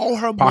 All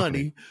her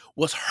money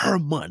was her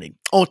money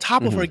on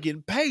top of her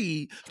getting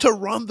paid to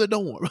run the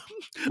dorm.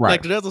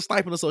 There's a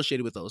stipend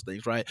associated with those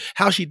things, right?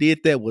 How she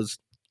did that was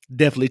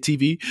definitely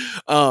TV.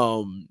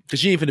 Because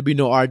she ain't finna be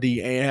no RD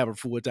and have a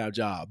full-time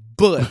job.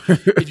 But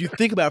if you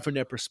think about it from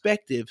that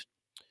perspective,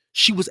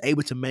 she was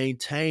able to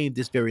maintain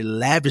this very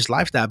lavish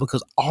lifestyle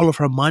because all of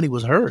her money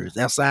was hers,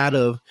 outside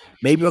of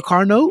maybe a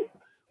car note,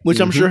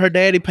 which I'm sure her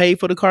daddy paid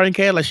for the car in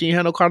cash. Like she ain't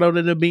had no car note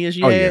in the Benz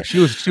she had. Yeah, she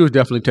was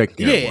definitely taking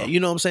care of her. You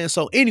know what I'm saying?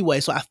 So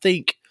anyway, I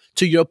think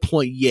to your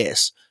point,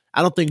 yes,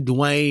 I don't think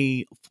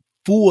Dwayne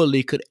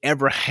fully could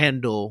ever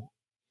handle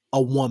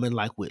a woman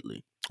like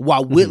Whitley.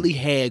 While Whitley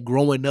had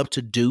growing up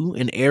to do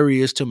in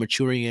areas to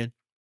mature in,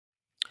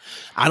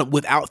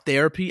 without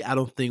therapy, I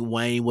don't think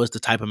Wayne was the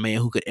type of man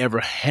who could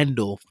ever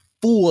handle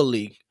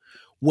fully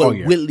what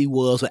Whitley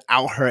was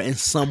without her in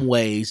some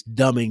ways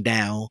dumbing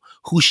down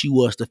who she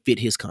was to fit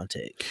his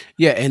context.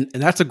 Yeah, and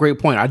that's a great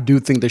point. I do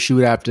think that she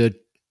would have to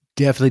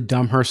definitely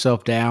dumb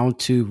herself down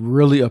to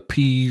really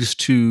appease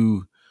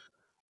to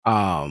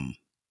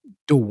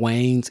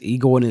Dwayne's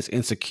ego and his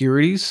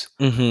insecurities,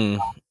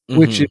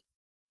 which is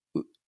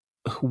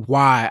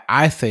why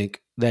I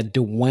think that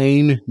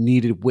Dwayne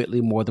needed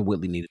Whitley more than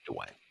Whitley needed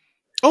Dwayne.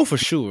 Oh, for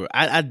sure.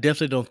 I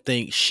definitely don't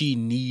think she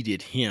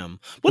needed him.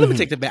 Well, let me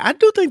take that back. I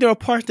do think there are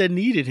parts that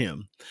needed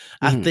him.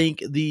 I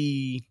think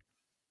the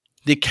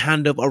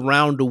kind of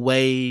around the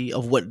way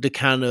of what the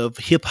kind of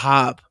hip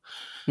hop,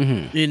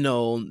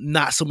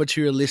 not so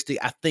materialistic.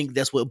 I think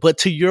that's what. But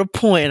to your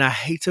point, and I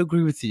hate to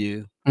agree with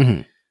you,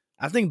 I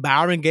think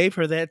Byron gave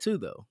her that too,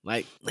 though.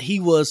 Like he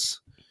was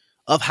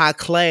of high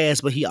class,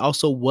 but he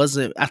also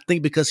wasn't. I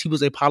think because he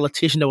was a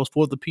politician that was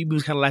for the people, he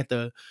was kind of like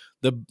the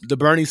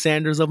Bernie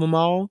Sanders of them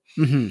all.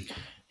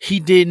 He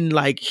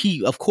didn't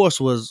he of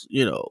course was,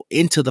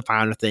 into the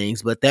finer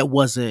things, but that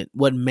wasn't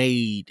what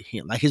made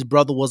him. Like his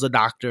brother was a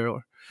doctor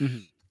or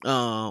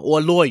a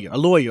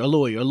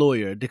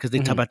lawyer, because they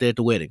talk about that at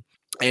the wedding.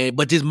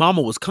 But his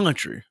mama was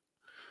country.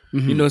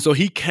 So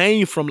he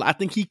came from, I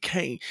think he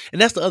came, and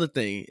that's the other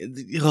thing.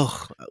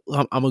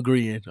 I'm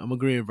agreeing,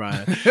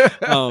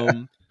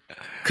 Brian.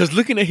 Because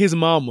looking at his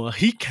mama,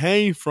 he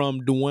came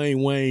from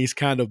Dwayne Wayne's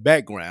kind of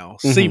background,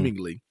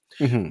 seemingly.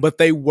 But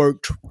they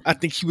worked, I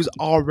think he was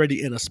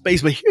already in a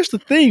space. But here's the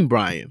thing,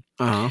 Brian.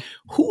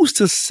 Who's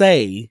to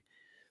say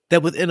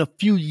that within a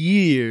few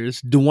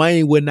years,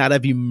 Dwayne would not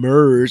have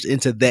emerged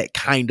into that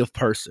kind of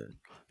person?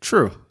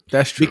 True.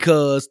 That's true.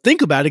 Because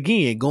think about it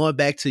again, going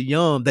back to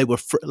Young, they were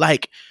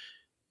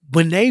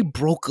when they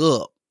broke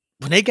up,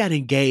 when they got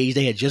engaged,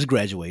 they had just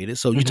graduated.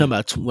 So you're talking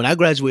about when I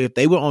graduated, if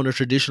they were on a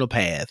traditional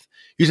path,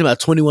 you're talking about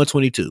 21,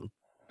 22.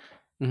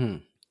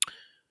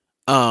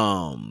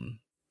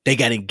 they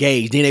got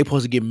engaged. Then they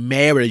supposed to get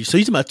married. So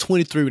you're talking about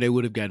 23 when they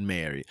would have gotten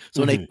married.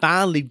 So when they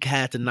finally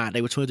got to not,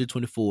 they were 23,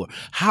 24.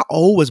 How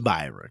old was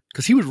Byron?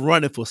 Because he was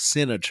running for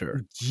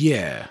senator.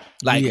 Yeah.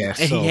 Like, yeah,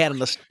 and he had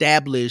an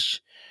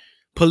established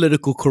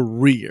political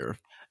career.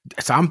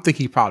 So I'm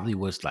thinking he probably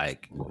was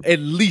like at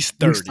least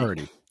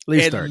 30. At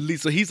least 30.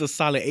 Least, so he's a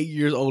solid 8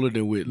 years older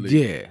than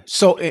Whitley. Yeah.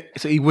 So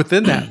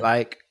within that,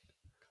 like,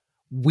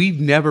 we've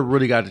never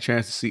really got a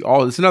chance to see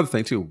all. It's another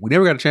thing too. We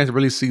never got a chance to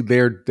really see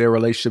their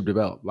relationship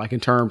develop, like in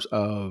terms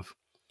of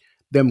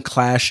them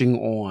clashing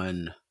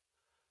on,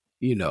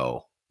 you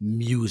know,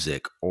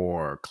 music,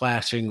 or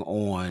clashing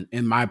on,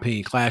 in my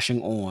opinion,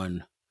 clashing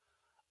on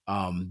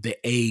the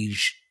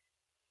age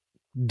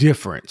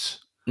difference,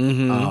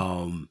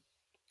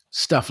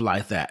 stuff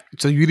like that.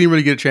 So you didn't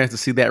really get a chance to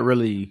see that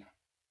really,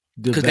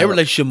 because their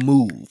relationship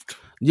moved.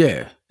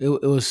 Yeah,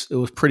 it was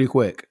pretty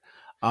quick.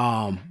 We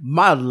could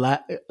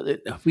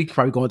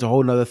probably go into a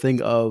whole nother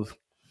thing of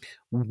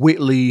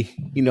Whitley,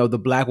 you know, the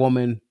black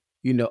woman,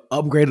 you know,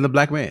 upgrading the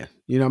black man.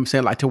 You know what I'm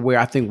saying? Like, to where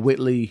I think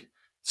Whitley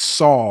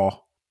saw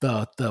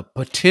the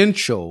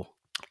potential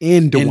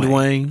in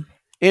Dwayne.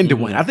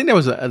 I think there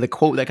was the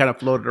quote that kind of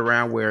floated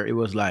around where it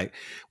was like,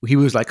 he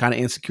was like kind of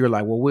insecure,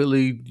 like, well,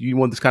 Whitley, you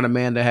want this kind of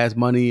man that has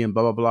money and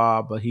blah, blah,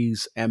 blah, but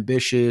he's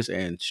ambitious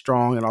and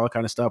strong and all that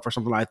kind of stuff, or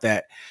something like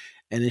that.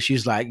 And then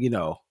she's like, you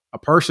know, a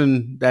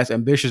person that's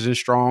ambitious and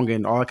strong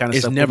and all that kind of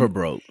stuff. It's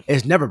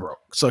never broke.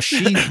 So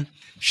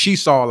she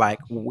saw, like,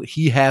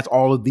 he has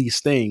all of these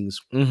things.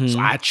 So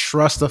I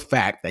trust the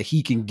fact that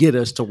he can get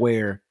us to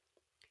where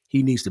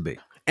he needs to be.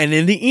 And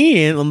in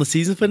the end, on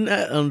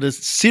the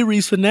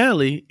series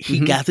finale, he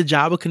got the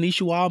job of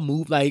Kanishiwa,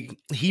 moved, like,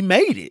 he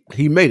made it.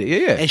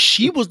 Yeah. And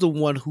she was the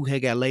one who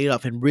had got laid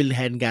off and really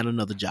hadn't gotten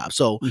another job.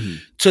 So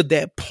to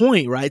that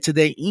point, right, to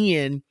that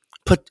end,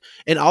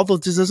 and although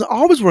this doesn't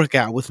always work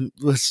out with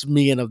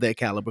men of that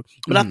caliber,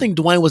 but I think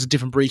Dwayne was a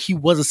different breed. He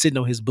wasn't sitting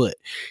on his butt.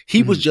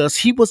 He was a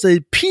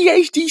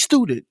PhD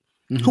student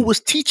who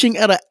was teaching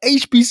at a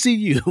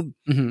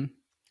HBCU.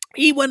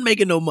 He wasn't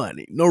making no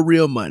money, no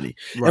real money.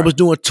 Right. And was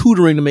doing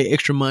tutoring to make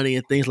extra money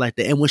and things like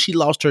that. And when she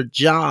lost her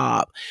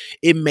job,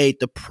 it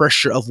made the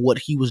pressure of what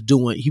he was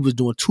doing. He was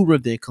doing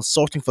tutoring, then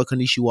consulting for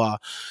Kanishiwa.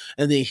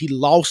 And then he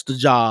lost the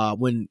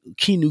job when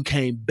Kinu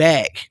came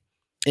back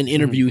and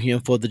interviewed him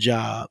for the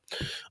job,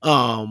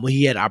 when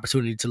he had the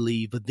opportunity to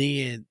leave. But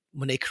then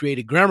when they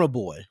created Grammar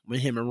Boy, when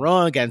him and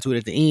Ron got into it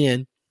at the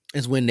end,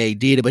 is when they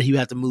did it. But he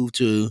had to move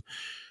to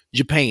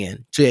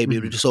Japan to be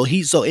able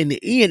to. So in the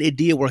end, it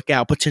did work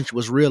out. Potential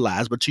was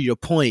realized. But to your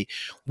point,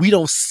 we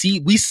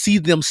see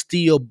them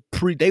still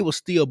they were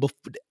still before,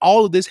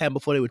 all of this happened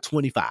before they were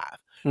 25.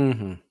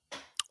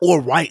 Or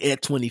right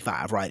at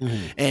 25, right?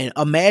 And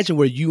imagine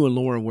where you and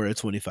Lauren were at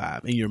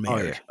 25 in your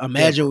marriage. Oh, yeah.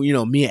 Imagine, you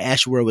know, me and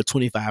Ashley were at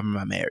 25 in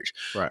my marriage.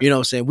 Right. You know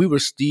what I'm saying? We were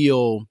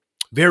still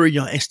very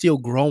young and still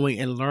growing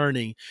and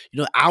learning.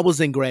 You know, I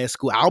was in grad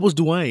school. I was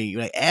Dwayne.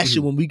 Like,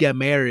 Ashley, when we got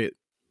married,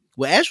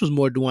 well, Ash was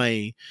more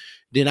Dwayne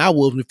than I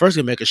was when we first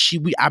got married, because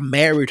I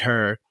married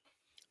her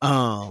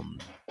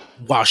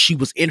while she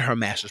was in her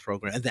master's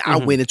program. And then I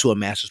went into a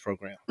master's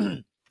program.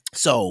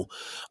 So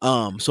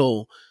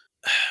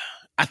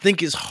I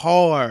think it's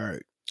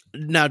hard.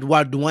 Now,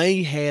 while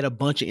Dwayne had a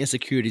bunch of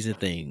insecurities and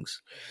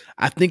things,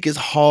 I think it's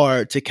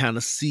hard to kind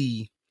of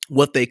see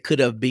what they could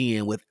have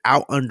been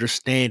without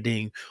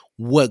understanding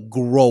what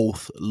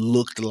growth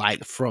looked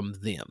like from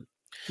them.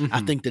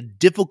 I think the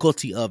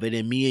difficulty of it,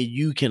 and me and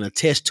you can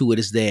attest to it,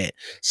 is that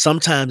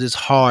sometimes it's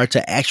hard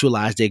to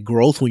actualize that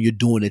growth when you're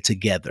doing it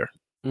together.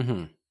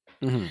 And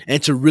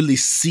to really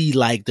see,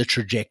 like, the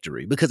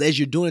trajectory, because as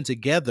you're doing it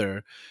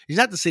together, it's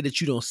not to say that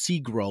you don't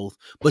see growth,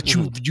 but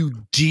you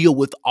deal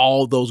with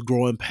all those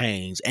growing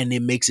pains, and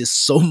it makes it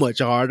so much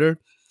harder.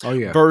 Oh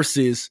yeah.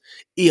 Versus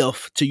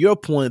if, to your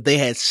point, they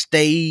had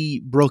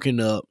stayed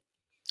broken up,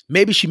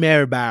 maybe she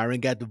married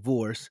Byron, got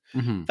divorced,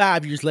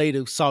 5 years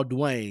later saw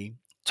Dwayne,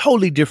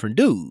 totally different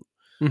dude.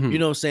 You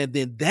know what I'm saying?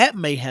 Then that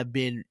may have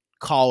been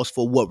cause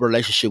for what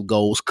relationship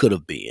goals could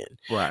have been.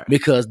 Right.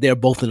 Because they're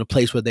both in a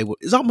place where they were,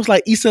 it's almost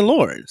like Issa and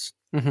Lawrence.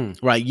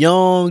 Right.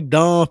 Young,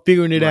 dumb,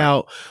 figuring it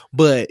out.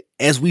 But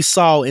as we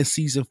saw in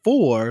season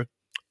 4,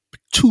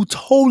 2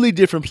 totally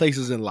different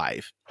places in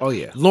life. Oh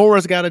yeah.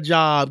 Lawrence got a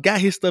job,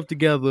 got his stuff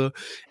together,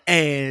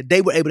 and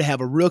they were able to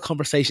have a real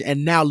conversation.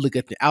 And now look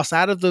at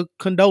outside of the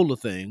Condola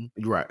thing.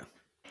 Right.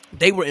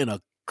 They were in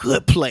a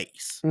good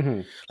place,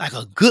 like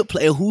a good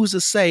place. Who's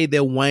to say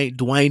that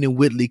Dwayne and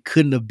Whitley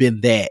couldn't have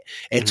been that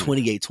at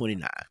 28,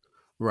 29?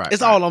 Right.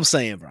 That's all I'm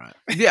saying, Brian.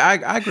 Yeah,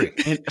 I agree.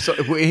 And so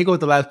if we go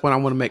with the last point I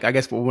want to make, I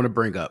guess what we want to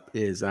bring up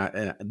is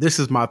this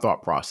is my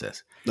thought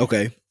process.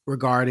 Okay.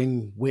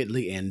 Regarding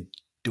Whitley and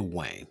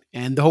Dwayne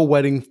and the whole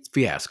wedding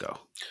fiasco.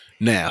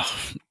 Now,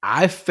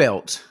 I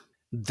felt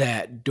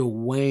that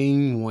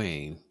Dwayne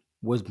Wayne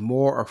was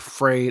more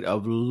afraid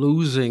of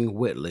losing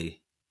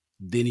Whitley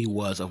than he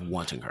was of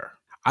wanting her.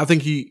 I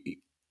think he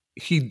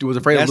was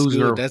afraid of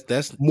losing her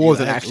that's more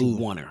than actually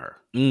wanting her.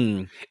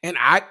 And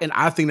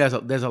I think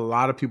there's a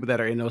lot of people that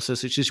are in those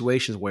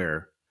situations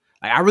where,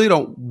 like, I really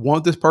don't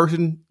want this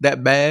person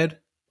that bad.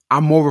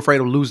 I'm more afraid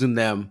of losing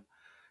them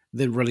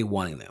than really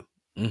wanting them.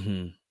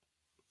 Mm-hmm.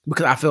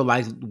 Because I feel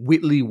like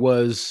Whitley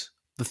was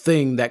the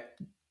thing that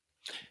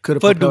could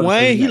have For propelled us to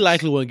the Dwayne, he next.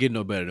 likely wasn't getting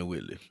no better than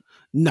Whitley.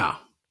 No.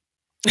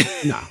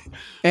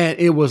 And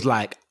it was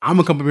like, I'm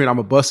gonna come up here and I'm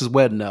gonna bust his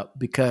wedding up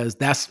because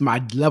that's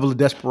my level of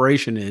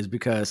desperation is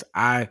because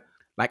I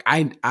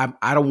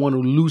don't want to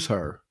lose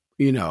her,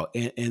 you know,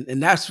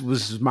 and that's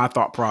was my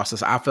thought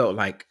process. I felt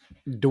like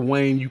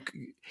Dwayne,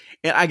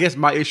 and I guess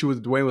my issue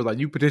with Dwayne was like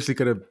you potentially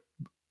could have,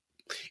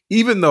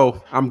 even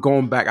though I'm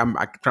going back, I'm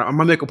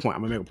gonna make a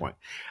point.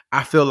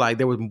 I feel like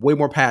there was way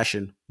more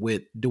passion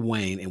with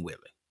Dwayne and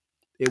Whitley.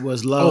 It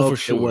was love. for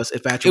sure. It was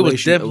infatuation. It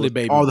was definitely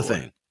baby all the boy.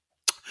 thing.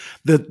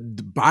 The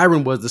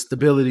Byron was the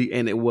stability,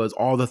 and it was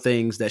all the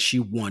things that she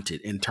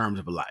wanted in terms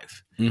of a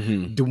life.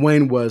 Mm-hmm.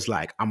 Dwayne was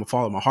like, I'm gonna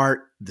follow my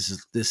heart. This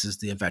is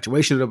the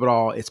infatuation of it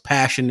all. It's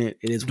passionate.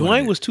 It is.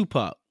 Dwayne was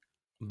Tupac.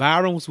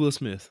 Byron was Will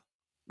Smith.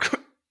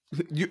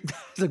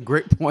 That's a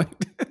great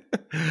point.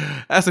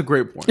 That's a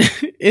great point.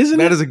 Isn't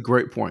That it? is a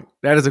great point.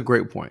 That is a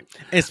great point.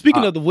 And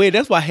speaking of the wedding,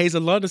 that's why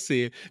Hazel London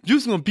said, you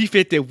was gonna beef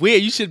at that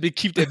wedding. You should be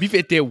keep that beef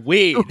at that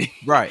wedding.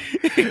 Right.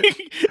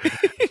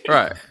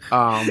 Right.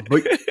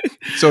 But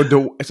so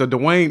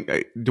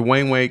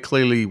Dwayne Wade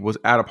clearly was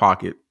out of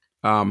pocket.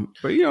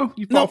 But you know,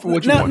 you fought for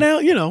what you want. Now,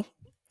 you know,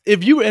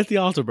 if you were at the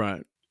altar,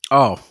 Brian,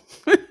 Oh.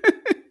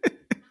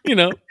 you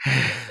know,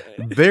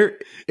 There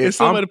if is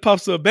somebody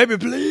pops up, baby,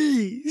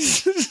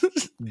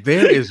 please.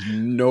 there is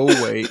no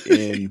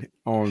way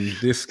on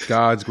this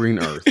God's green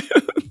earth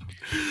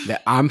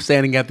that I'm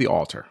standing at the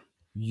altar.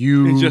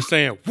 You And just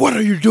saying, what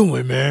are you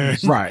doing, man?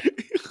 right.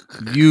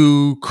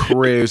 You,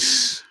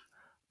 Chris,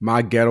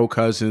 my ghetto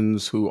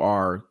cousins who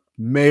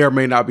may or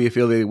may not be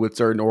affiliated with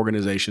certain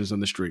organizations on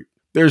the street.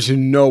 There's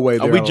no way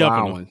Are we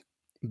jumping them?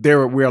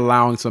 we're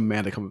allowing some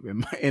man to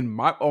come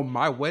on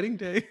my wedding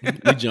day.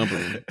 We jumping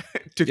them.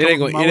 to It ain't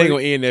come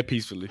gonna end that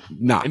peacefully.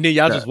 Nah, And then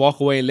y'all just walk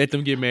away and let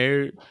them get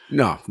married.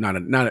 no, not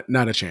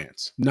a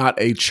chance. Not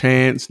a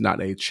chance.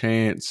 Not a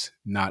chance.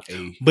 Not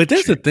a. But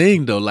that's the chance.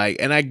 thing, though. Like,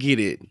 and I get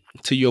it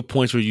to your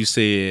points where you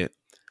said,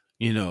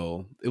 you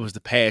know, it was the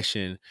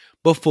passion.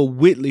 But for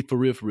Whitley, for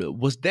real,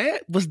 was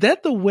that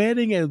the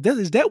wedding? And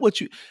is that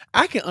what you?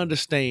 I can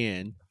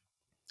understand.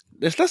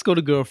 Let's go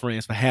to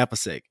girlfriends for half a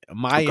second.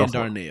 Maya and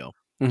Darnell.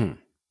 Mm-hmm.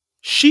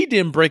 She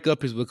didn't break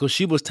up his because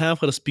she was time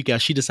for her to speak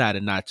out. She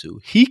decided not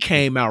to. He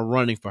came out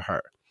running for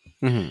her.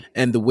 Mm-hmm.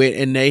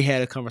 And they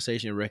had a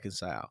conversation and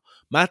reconcile.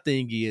 My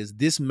thing is,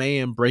 this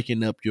man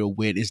breaking up your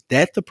wedding, is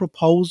that the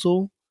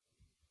proposal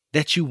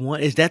that you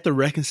want? Is that the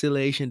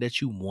reconciliation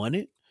that you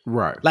wanted?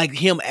 Right. Like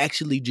him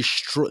actually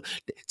destroy.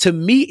 To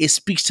me, it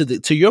speaks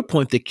to your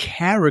point, the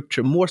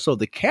character, more so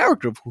the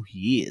character of who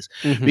he is.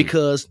 Mm-hmm.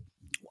 Because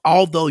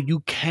although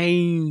you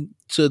came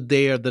to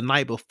there the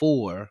night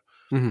before,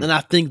 Mm-hmm. and I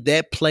think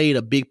that played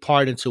a big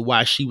part into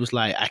why she was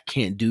like, I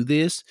can't do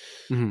this.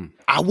 Mm-hmm.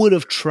 I would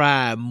have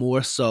tried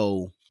more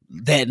so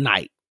that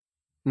night.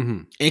 Mm-hmm.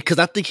 And because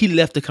I think he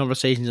left the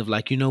conversations of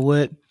like, you know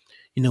what?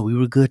 You know, we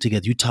were good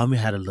together. You taught me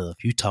how to love.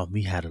 You taught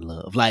me how to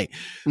love. Like,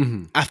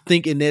 Mm-hmm. I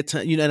think in that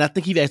time, you know, and I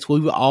think he asked, well,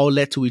 we were all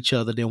led to each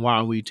other. Then why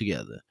aren't we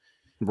together?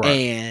 Right.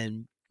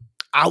 And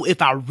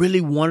if I really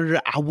wanted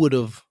her, I would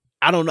have,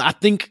 I don't know. I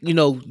think, you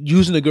know,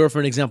 using the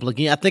girlfriend example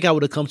again, I think I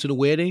would have come to the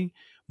wedding,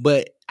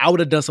 but I would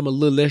have done something a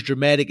little less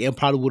dramatic and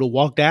probably would have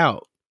walked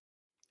out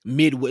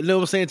midway. You know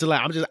what I'm saying? To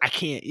like, I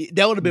can't.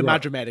 That would have been my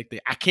dramatic thing.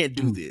 I can't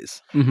do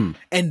this. Mm-hmm.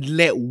 And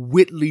let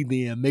Whitley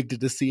then make the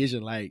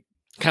decision, like,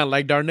 kind of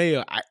like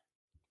Darnell.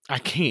 I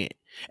can't.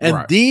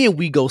 And then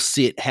we go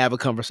sit, have a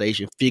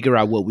conversation, figure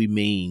out what we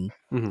mean.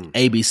 Mm-hmm.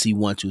 ABC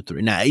 1, 2,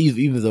 3. Now,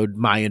 even though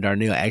Maya and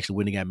Darnell actually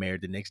went and got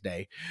married the next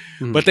day,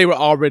 but they were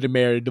already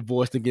married,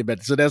 divorced, and get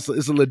back. So it's a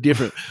little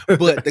different.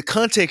 But the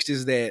context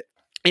is that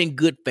in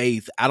good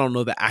faith, I don't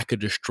know that I could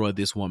destroy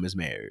this woman's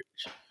marriage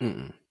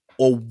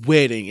or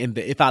wedding. And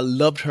if I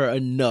loved her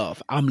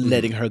enough, I'm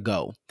letting her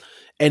go.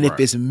 And if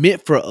it's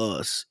meant for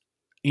us,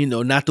 you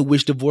know, not to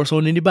wish divorce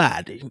on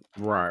anybody.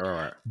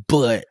 Right.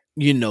 But,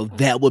 you know,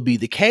 that would be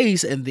the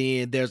case. And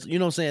then there's, you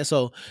know what I'm saying?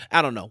 So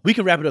I don't know. We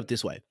can wrap it up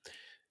this way.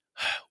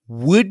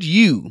 Would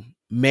you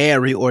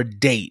marry or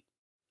date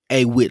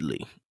a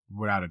Whitley?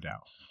 Without a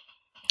doubt.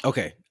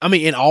 Okay. I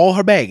mean, in all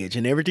her baggage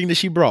and everything that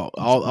she brought,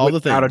 all the things.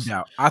 Without a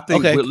doubt. I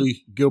think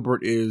Whitley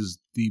Gilbert is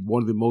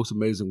one of the most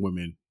amazing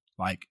women,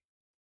 like,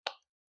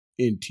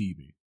 in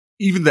TV.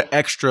 Even the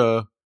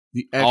extra,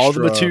 all the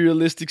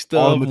materialistic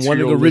stuff,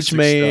 wanting a rich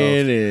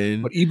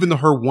man. But even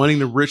her wanting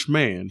the rich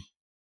man,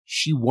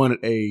 she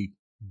wanted a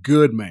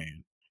good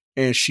man.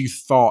 And she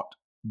thought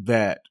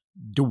that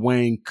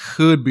Dwayne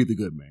could be the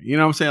good man. You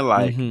know what I'm saying?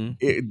 Like,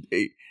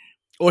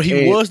 or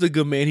he was the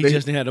good man. He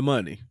just didn't have the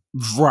money.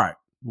 Right.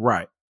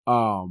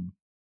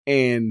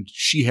 And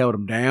she held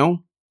him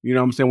down. You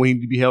know what I'm saying? When he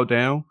needed to be held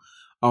down.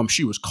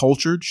 She was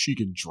cultured. She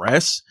could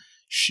dress.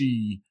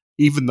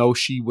 Even though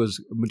she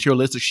was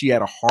materialistic, she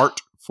had a heart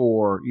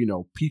for, you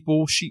know,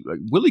 people.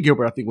 Whitley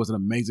Gilbert, I think, was an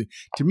amazing.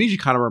 To me, she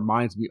kind of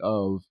reminds me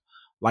of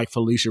like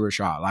Felicia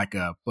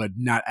Rashad, but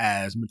not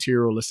as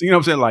materialistic. You know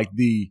what I'm saying? Like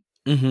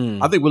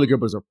I think Whitley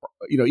Gilbert's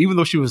even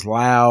though she was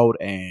loud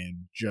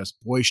and just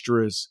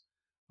boisterous,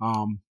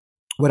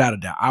 without a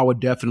doubt, I would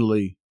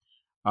definitely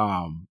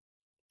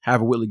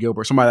have a Whitley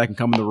Gilbert, somebody that can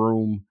come in the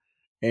room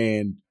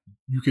and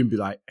you can be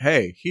like,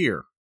 hey,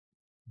 here,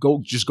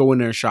 just go in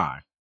there and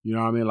shine. You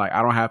know what I mean? Like,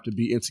 I don't have to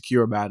be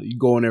insecure about it. You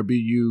go in there, be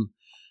you,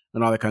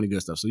 and all that kind of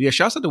good stuff. So yeah,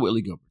 shouts out to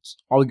Whitley Gilberts,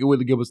 all the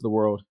Whitley Gilberts in the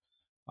world.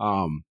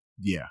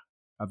 Yeah,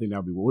 I think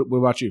that'll be. What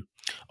about you?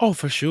 Oh,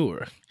 for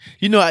sure.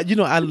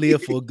 I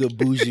live for a good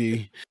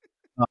bougie,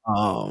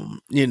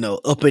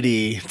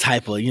 uppity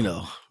type of,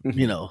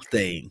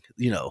 thing.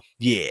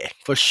 Yeah,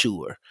 for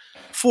sure.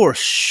 For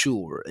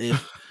sure.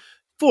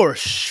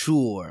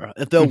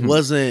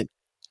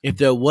 If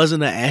there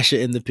wasn't an Asher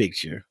in the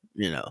picture,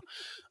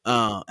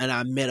 and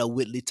I met a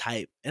Whitley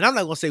type, and I'm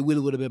not gonna say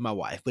Whitley would have been my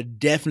wife, but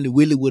definitely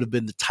Whitley would have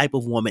been the type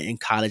of woman in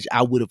college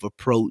I would have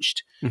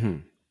approached,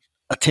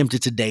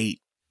 attempted to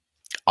date,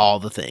 all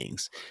the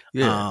things.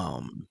 Yeah.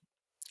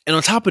 And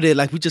on top of that,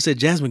 like we just said,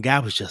 Jasmine Guy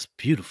was just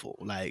beautiful.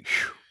 Like,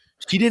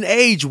 she didn't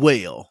age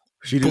well.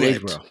 She didn't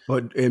age well.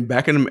 But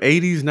back in the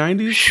 80s,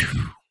 90s,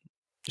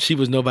 she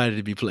was nobody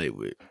to be played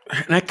with.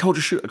 And that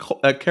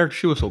character,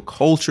 she was so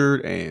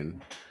cultured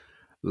and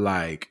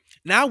like.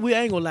 Now we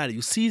ain't gonna lie to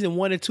you. Season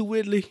 1 and 2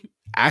 Whitley,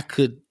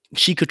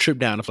 she could trip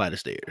down a flight of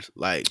stairs.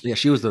 Like, yeah,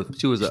 she was a.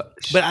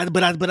 But I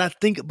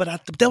think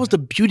that was the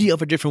beauty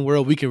of A Different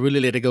World. We can really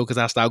let it go because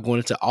I start going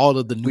into all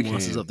of the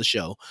nuances of the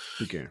show.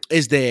 We can.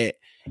 Is that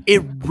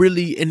it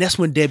really, and that's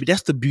when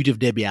that's the beauty of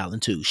Debbie Allen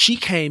too. She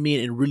came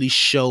in and really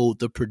showed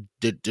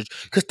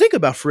because think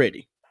about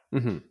Freddie.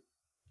 And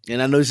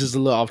I know this is a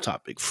little off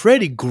topic.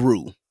 Freddie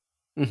grew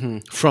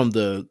from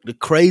the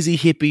crazy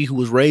hippie who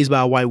was raised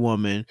by a white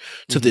woman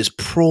to this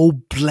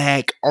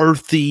pro-black,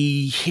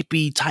 earthy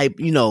hippie type,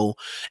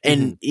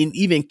 and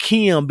even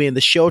Kim being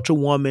the shelter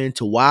woman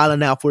to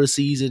wilding out for a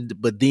season,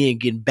 but then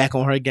getting back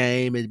on her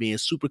game and being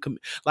super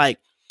like.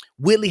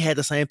 Whitley had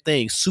the same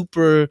thing.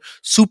 Super,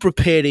 super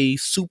petty,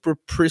 super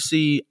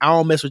prissy. I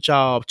don't mess with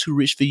y'all. Too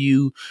rich for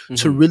you.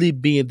 To really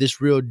being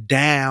this real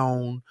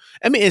down.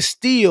 I mean, it's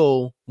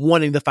still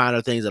wanting the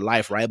finer things in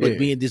life, right? But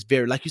being this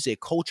very, like you said,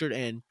 cultured,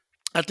 and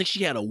I think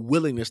she had a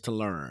willingness to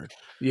learn.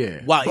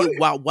 Yeah.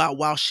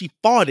 While she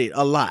fought it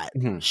a lot,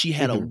 she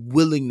had a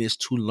willingness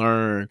to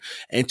learn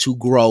and to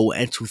grow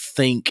and to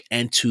think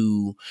and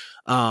to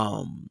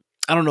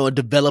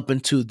develop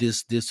into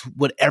this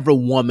whatever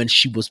woman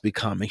she was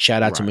becoming.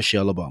 Shout out to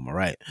Michelle Obama,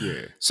 right?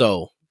 Yeah.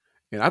 So,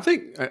 and I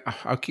think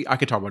I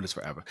could talk about this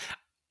forever.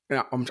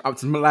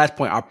 It's my last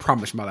point. I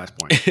promise my last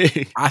point.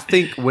 I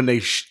think when I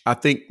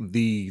think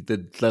the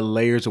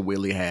layers of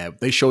Whitley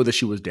they showed that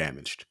she was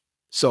damaged.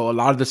 So a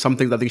lot of some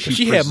things I think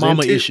she had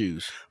mama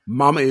issues.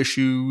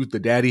 The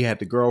daddy had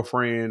the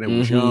girlfriend and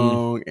was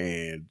young,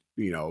 and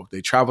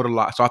they traveled a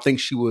lot. So I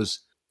think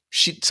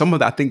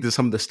I think that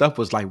some of the stuff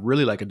was like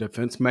really like a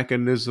defense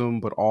mechanism,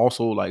 but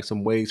also like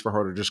some ways for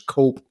her to just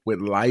cope with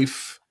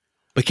life.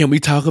 But can we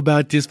talk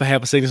about this for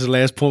half a second? This is the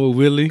last point with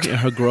Whitley and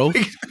her growth.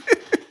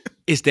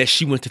 Is that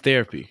she went to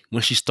therapy.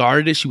 When she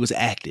started it, she was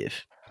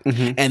active.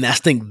 And I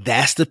think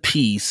that's the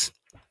piece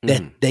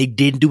that they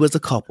didn't do as a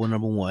couple,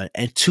 number one.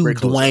 And two,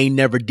 Dwayne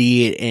never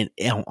did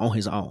on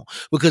his own.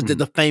 Because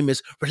the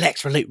famous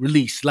relax, relate,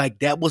 release, like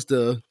that was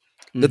the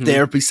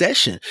therapy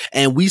session.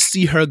 And we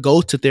see her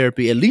go to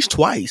therapy at least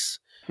twice.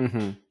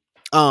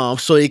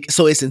 So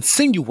it's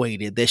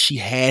insinuated that she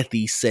had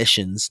these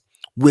sessions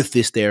with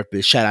this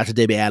therapist. Shout out to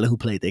Debbie Allen who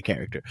played that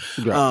character.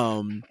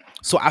 Right.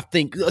 So I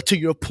think to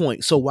your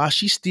point, so while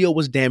she still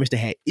was damaged and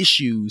had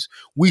issues,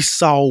 we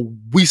saw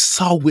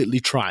Whitley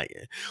trying.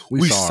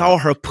 We saw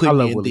her putting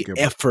in the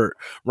effort,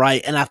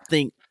 right? And I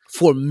think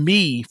for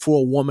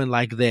a woman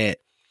like that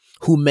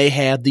who may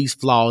have these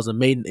flaws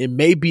and it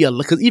may be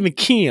because even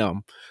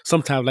Kim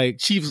sometimes,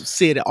 like, she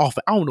said it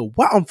often, I don't know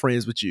why I'm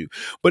friends with you,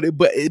 but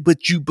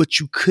you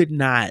could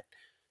not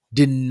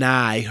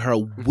deny her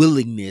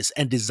willingness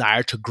and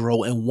desire to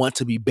grow and want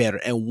to be better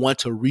and want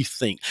to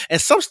rethink. And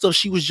some stuff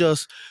she was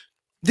just,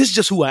 this is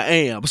just who I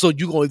am. So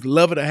you're going to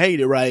love it or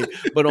hate it, right?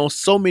 But on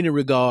so many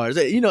regards,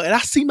 and I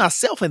see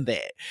myself in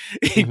that.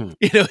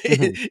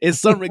 In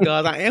some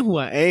regards, I am who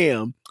I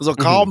am. So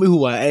call me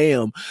who I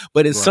am.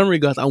 But in some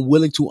regards, I'm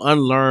willing to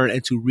unlearn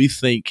and to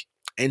rethink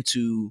and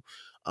to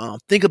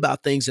think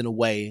about things in a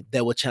way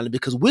that will challenge.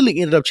 Because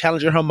Whitley ended up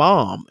challenging her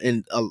mom,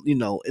 in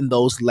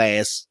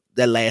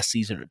that last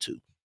season or two.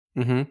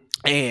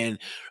 And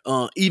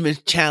even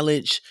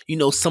challenge,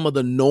 some of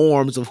the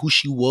norms of who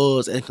she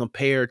was and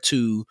compared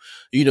to,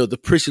 the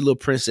prissy little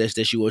princess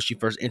that she was. She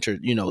first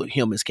entered,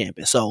 Hillman's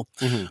campus. So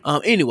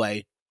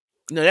anyway,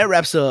 that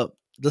wraps up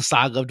the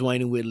saga of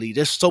Dwayne and Whitley.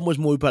 There's so much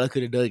more we probably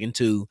could have dug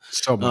into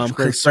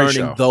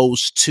concerning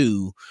those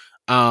two.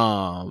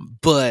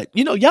 But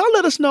y'all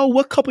let us know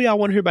what couple y'all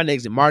want to hear about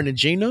next. Martin and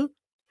Gina,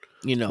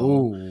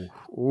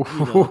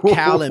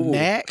 Cal and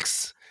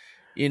Max.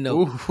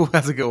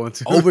 That's a good one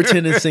too.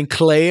 Overton and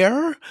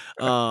Sinclair.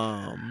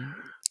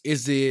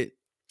 Is it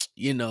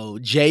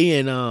Jay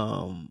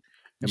and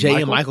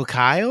Michael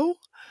Kyle?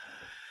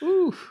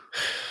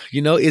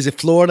 Is it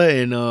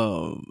Florida and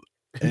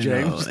and,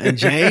 James. and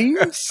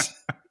James.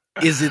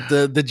 Is it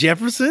the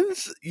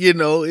Jeffersons? You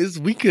know,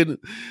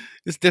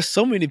 there's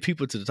so many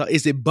people to talk.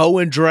 Is it Bo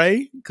and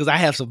Dre? Because I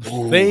have some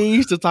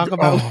things to talk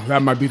about. Oh,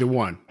 that might be the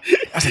one.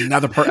 That's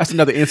another that's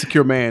another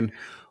insecure man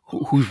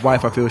whose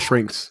wife I feel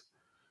shrinks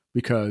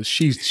because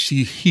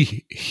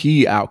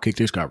he outkicked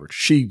his coverage.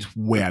 She's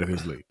way out of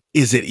his league.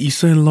 Is it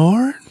Issa and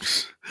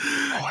Lawrence?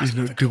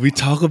 Do we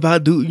talk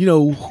about?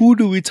 Who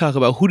do we talk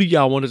about? Who do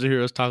y'all want to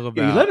hear us talk about?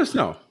 Yeah, let us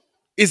know.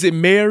 Is it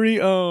Mary?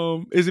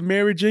 Is it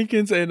Mary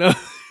Jenkins and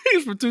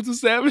he's from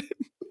 227?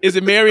 Is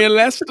it Mary and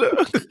Lester?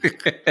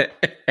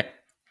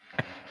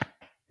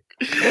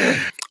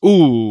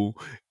 Ooh,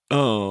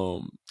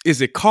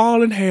 is it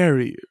Carl and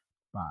Harriet?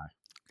 Bye.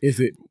 Is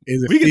it?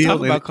 We can Phil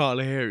talk about Carl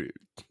and Harriet.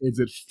 Is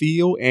it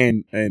Phil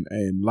and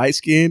light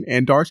skin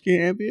and dark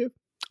skin and Viv?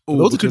 Ooh,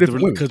 those are two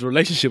different women. Because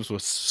relationships were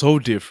so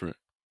different.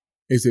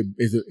 Is it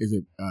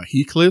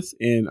Heathcliff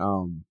and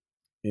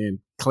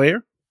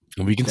Claire?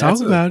 And we can talk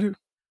about it.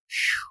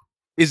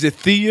 Is it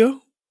Thea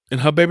and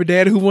her baby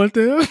daddy who went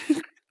there?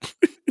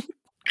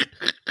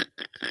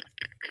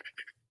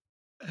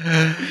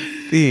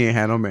 Thea ain't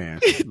had no man.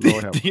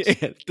 Lord help us. Yeah,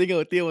 think of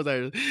what Thea was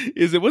like.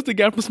 Is it what's the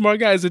guy from Smart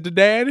Guy? Is it the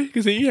daddy?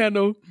 Because he had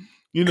no,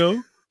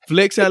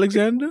 Flex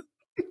Alexander.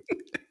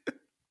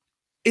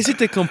 Is it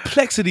the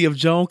complexity of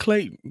John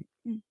Clayton?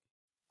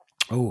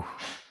 Oh,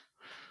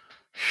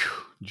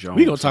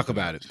 We're going to talk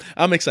about it.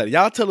 I'm excited.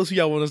 Y'all tell us who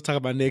y'all want us to talk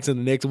about next and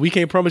the next. We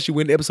can't promise you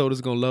when the episode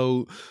is going to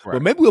load. Right.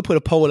 But maybe we'll put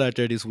a poll out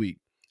there this week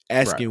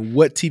asking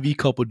what TV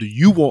couple do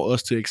you want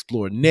us to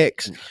explore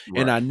next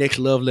in our next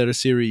Love Letter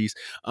series.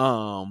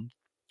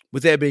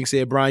 With that being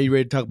said, Brian, you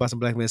ready to talk about some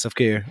Black man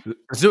self-care?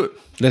 Let's do it.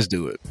 Let's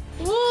do it.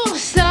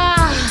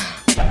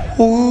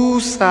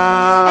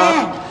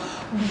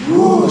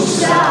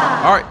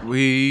 All right,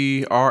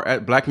 we are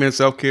at Black Men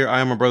Self-Care. I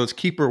am my brother's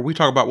keeper. We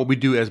talk about what we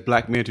do as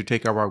Black men to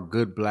take care of our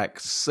good Black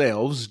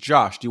selves.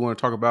 Josh, do you want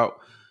to talk about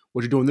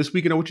what you're doing this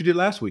weekend or what you did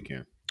last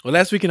weekend? Well,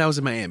 last weekend I was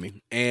in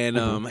Miami and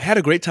had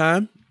a great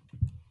time.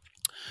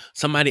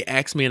 Somebody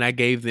asked me and I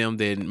gave them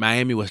that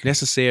Miami was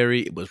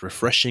necessary. It was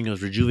refreshing. It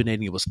was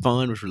rejuvenating. It was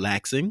fun. It was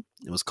relaxing.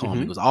 It was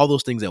calming. It was all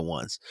those things at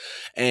once.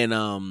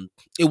 And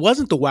it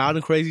wasn't the wild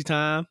and crazy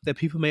time that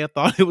people may have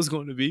thought it was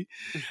going to be.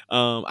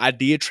 I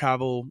did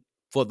travel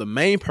for the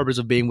main purpose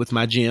of being with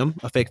my gym,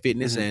 Effect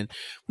Fitness. And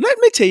let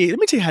me tell you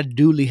how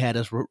Dooley had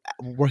us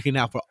working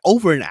out for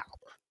over an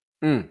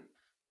hour.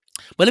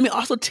 But let me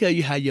also tell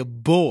you how your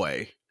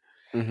boy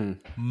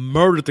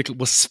murdered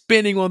was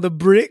spinning on the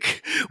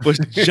brick, was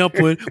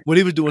jumping. When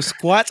he was doing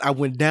squats, I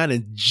went down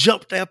and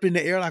jumped up in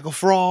the air like a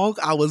frog.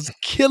 I was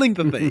killing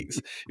the things.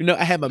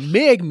 I had my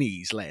Meg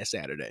knees last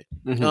Saturday.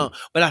 But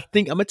I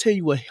think I'm going to tell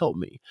you what helped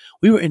me.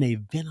 We were in a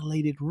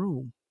ventilated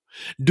room.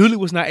 Dooley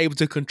was not able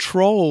to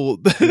control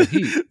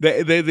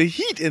the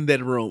heat in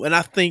that room. And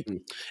I think,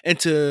 and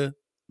to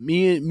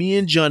me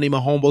and Johnny, my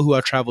homeboy who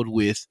I traveled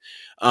with,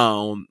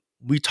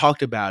 we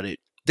talked about it.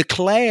 The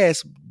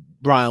class,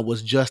 Brian,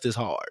 was just as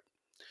hard.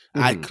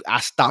 I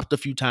stopped a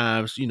few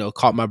times,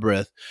 caught my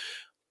breath,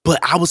 but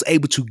I was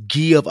able to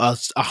give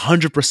us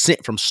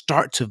 100% from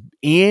start to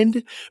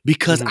end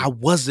because I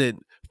wasn't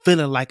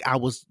feeling like I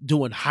was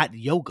doing hot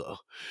yoga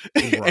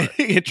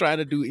and trying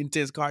to do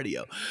intense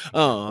cardio.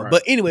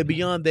 But anyway,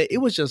 beyond that, it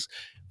was just,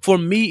 for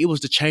me, it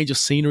was the change of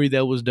scenery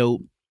that was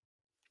dope.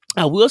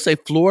 I will say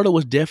Florida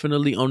was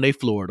definitely on their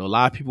Florida. A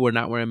lot of people were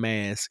not wearing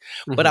masks.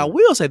 But I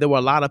will say there were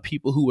a lot of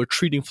people who were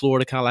treating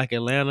Florida kind of like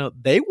Atlanta.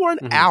 They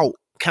weren't out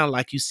kind of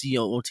like you see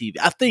on TV.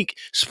 I think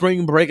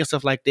spring break and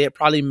stuff like that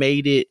probably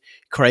made it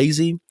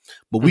crazy.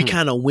 But we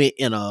kind of went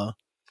in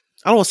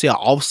I don't want to say an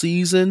off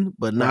season,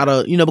 but not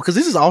because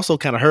this is also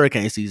kind of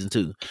hurricane season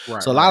too.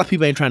 So a lot of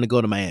people ain't trying to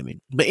go to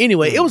Miami. But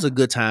anyway, it was a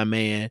good time,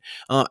 man.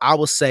 I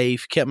was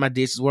safe, kept my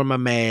dishes, wore my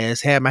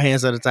mask, had my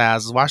hands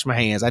sanitized, washed my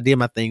hands. I did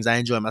my things. I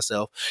enjoyed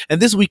myself.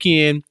 And this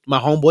weekend, my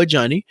homeboy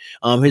Johnny,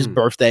 his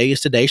birthday is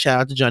today.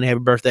 Shout out to Johnny, happy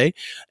birthday!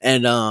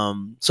 And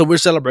so we're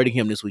celebrating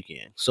him this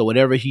weekend. So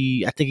whatever I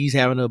think he's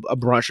having a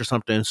brunch or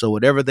something. So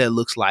whatever that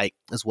looks like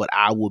is what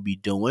I will be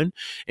doing.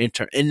 And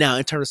now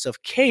in terms of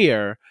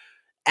self-care,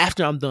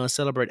 after I'm done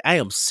celebrating, I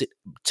am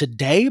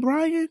today,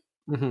 Brian,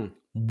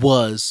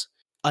 was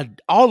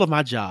all of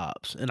my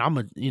jobs, and I'm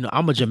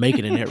a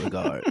Jamaican in that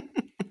regard,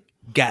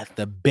 got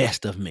the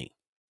best of me.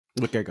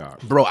 Look at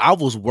God. Bro, I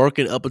was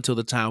working up until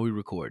the time we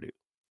recorded.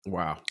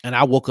 Wow. And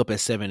I woke up at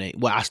 7 a.m.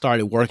 Well, I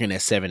started working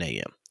at 7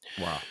 a.m.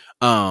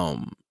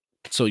 Wow.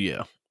 So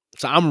yeah.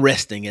 So I'm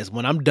resting. As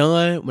when I'm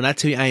done, when I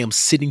tell you I am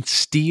sitting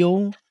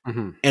still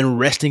and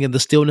resting in the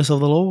stillness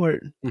of the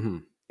Lord,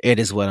 it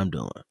is what I'm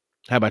doing.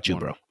 How about you,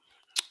 bro?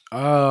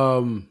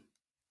 Going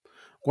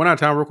out of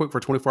town real quick for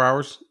 24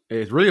 hours.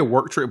 It's really a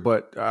work trip,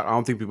 but I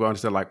don't think people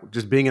understand, like,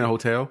 just being in a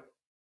hotel.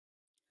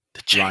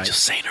 The change of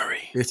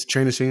scenery. It's a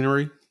change of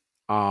scenery.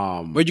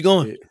 Where'd you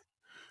going?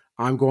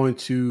 I'm going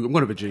to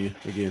Virginia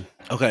again.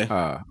 Okay.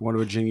 I'm going to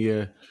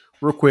Virginia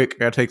real quick. I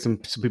gotta take some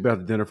people out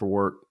to dinner for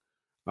work.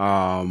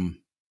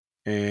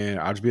 And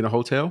I'll just be in a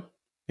hotel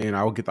and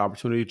I will get the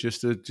opportunity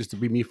just to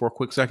be me for a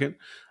quick second.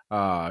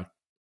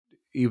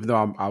 even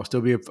though I'll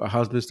still be a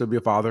husband, still be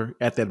a father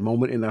at that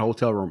moment in that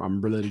hotel room,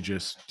 I'm really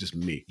just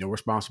me, no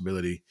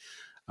responsibility,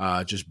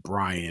 just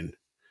Brian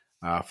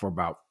for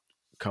about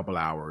a couple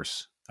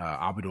hours.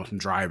 I'll be doing some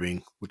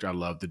driving, which I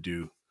love to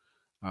do.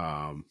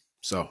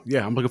 So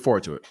yeah, I'm looking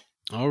forward to it.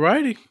 All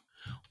righty.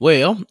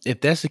 Well,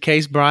 if that's the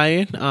case,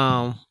 Brian,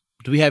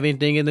 do we have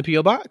anything in the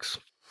P.O. box?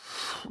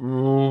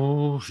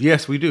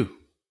 Yes, we do.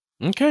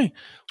 Okay.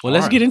 Well,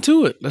 let's get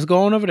into it. Let's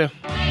go on over there.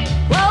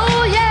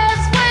 Oh,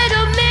 yes, wait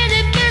a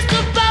minute,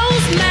 Mr.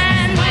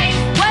 Postman. Wait,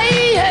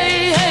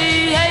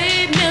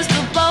 hey,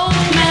 Mr.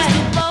 Postman.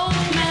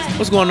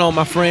 What's going on,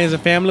 my friends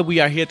and family? We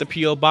are here at the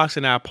P.O. Box,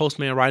 and our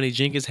postman, Riley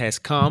Jenkins, has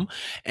come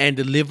and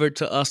delivered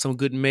to us some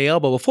good mail.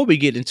 But before we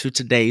get into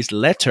today's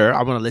letter,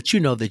 I want to let you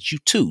know that you,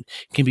 too,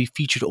 can be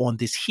featured on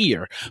this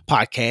here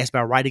podcast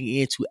by writing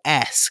in to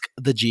Ask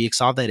the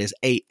Jigsaw. That is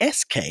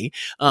ASK,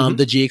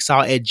 the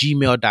Jigsaw at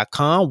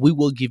gmail.com. We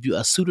will give you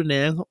a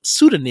pseudonym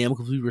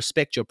because we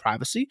respect your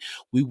privacy.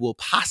 We will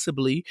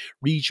possibly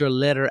read your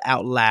letter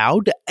out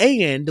loud,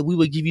 and we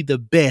will give you the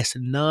best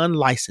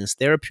non-licensed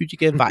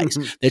therapeutic advice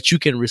that you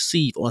can receive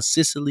on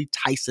Cicely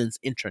Tyson's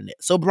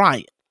internet. So,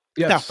 Brian,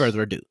 without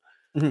further ado,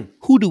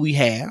 who do we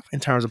have in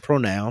terms of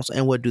pronouns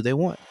and what do they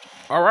want?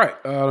 All right.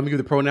 Let me give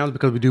the pronouns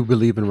because we do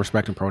believe in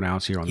respecting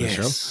pronouns here on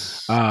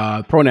this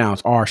show.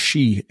 Pronouns are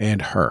she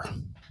and her.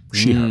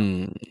 She,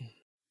 her.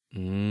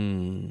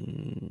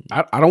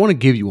 I don't want to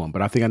give you one,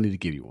 but I think I need to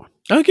give you one.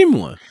 Oh, give me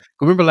one.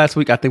 Remember last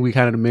week, I think we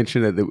kind of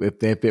mentioned that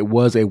if it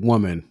was a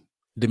woman,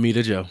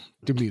 Demeter Joe.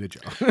 Demeter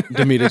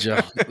Joe.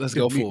 Let's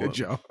go for it.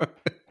 Joe.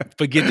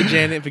 Forget the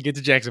Janet, forget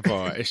the Jackson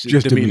part. It's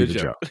just Demeter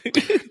Joe.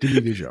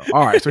 Demeter Joe.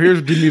 All right. So here's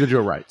what Demeter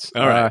Joe writes.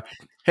 All right.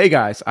 Hey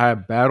guys, I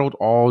have battled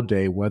all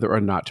day whether or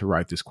not to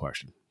write this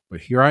question,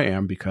 but here I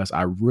am because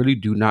I really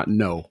do not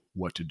know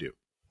what to do.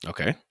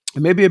 Okay.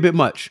 It may be a bit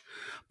much,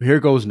 but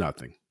here goes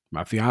nothing.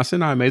 My fiance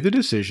and I made the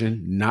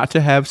decision not to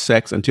have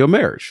sex until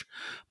marriage,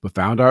 but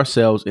found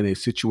ourselves in a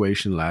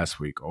situation last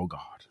week. Oh God.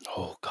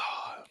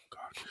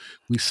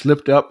 We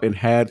slipped up and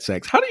had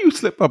sex. How do you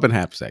slip up and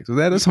have sex? Is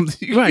that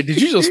something? Right.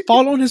 Did you just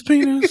fall on his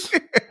penis?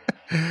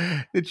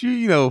 Did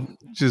you,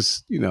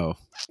 just, I don't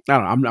know.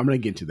 I'm going to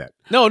get into that.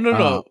 No.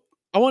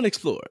 I want to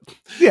explore it.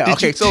 Yeah.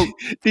 Okay. So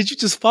did you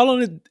just fall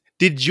on it?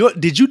 Did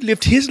you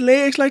lift his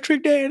legs like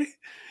Trick Daddy?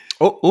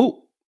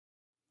 Oh.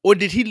 Or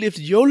did he lift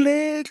your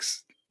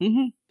legs?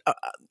 Mm-hmm.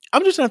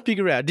 I'm just trying to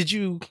figure out.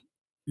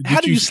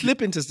 How do you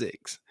slip into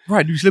sex?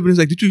 Right. Do you slip into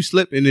sex? Did you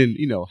slip and then,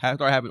 start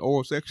having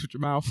oral sex with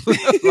your mouth?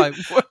 Like,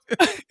 what?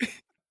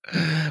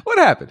 What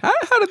happened?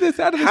 How did this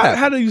happen?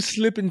 How do you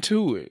slip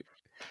into it?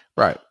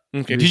 Right.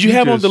 Okay. Did you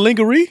have on the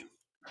lingerie?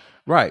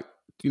 Right.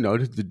 Did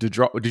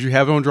you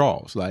have it on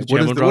draws? Like, did you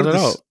have on draws at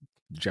all?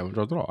 Did you have on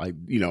draws at all? Like,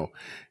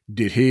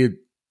 did he,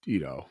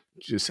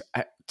 just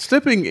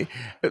slipping?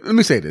 Let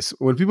me say this: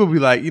 when people be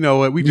like,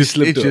 we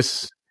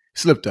just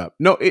slipped up.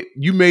 No,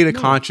 you made a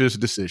conscious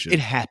decision. It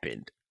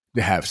happened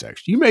to have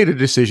sex. You made a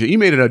decision. You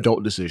made an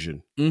adult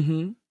decision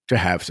to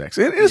have sex,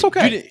 and it's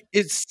okay.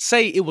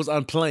 Say it was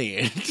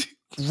unplanned.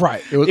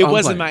 Right. It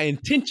wasn't my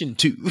intention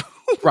to.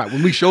 Right.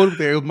 When we showed up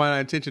there, it was my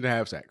intention to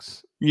have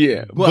sex.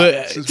 Yeah.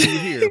 But since we were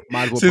here,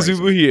 might as well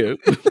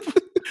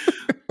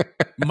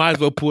might as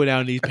well pull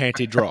down these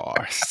panty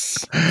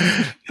drawers.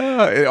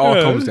 It all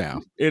comes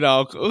down. It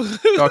all comes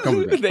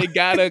down. They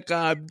gotta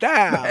come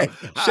down.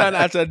 Shout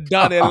out to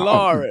Donnie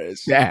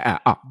Lawrence. Yeah.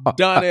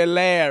 Donnie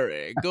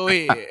Larry. Go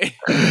ahead.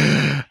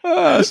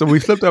 So we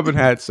slipped up and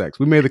had sex.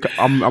 We made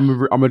I'm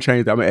gonna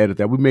change that. I'm gonna edit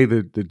that. We made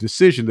the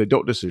decision, the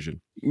adult decision,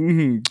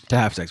 to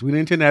have sex. We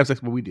didn't intend to have sex,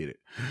 but we did it.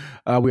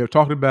 We have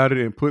talked about it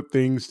and put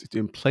things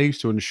in place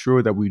to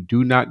ensure that we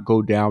do not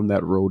go down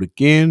that road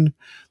again.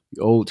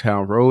 The Old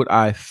Town Road.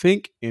 I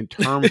think in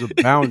terms of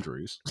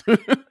boundaries,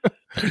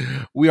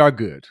 we are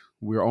good.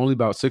 We're only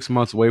about 6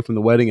 months away from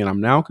the wedding, and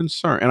I'm now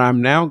concerned. We're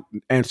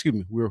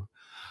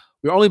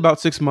only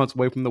about 6 months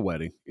away from the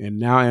wedding, and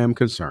now I am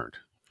concerned.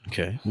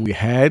 Okay. We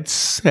had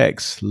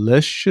sex.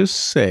 Let's just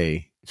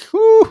say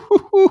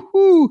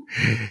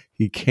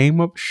he came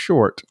up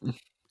short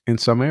in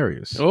some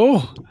areas.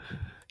 Oh,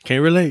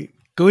 can't relate.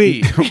 Go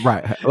ahead.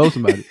 Right. Hello,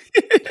 somebody.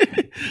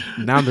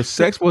 Now the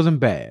sex wasn't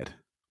bad.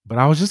 But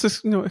I was just,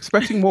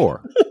 expecting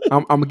more.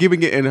 I'm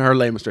giving it in her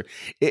layman's terms.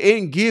 It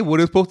didn't give what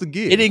it was supposed to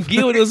give. It didn't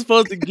give what it was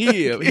supposed to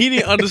give. He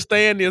didn't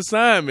understand the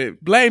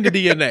assignment. Blame the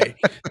DNA.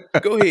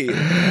 Go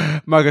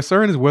ahead. My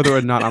concern is whether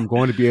or not I'm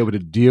going to be able to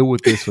deal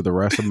with this for the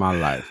rest of my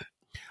life.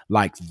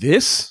 Like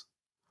this?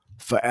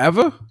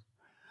 Forever?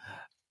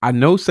 I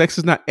know sex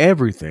is not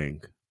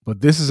everything,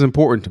 but this is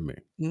important to me.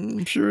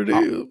 I'm sure it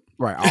is.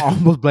 Right. I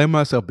almost blame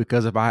myself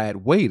because if I had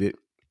waited,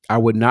 I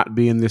would not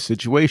be in this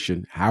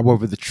situation.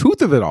 However, the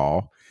truth of it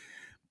all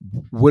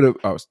would have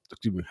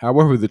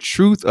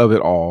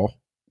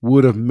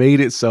made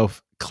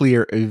itself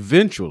clear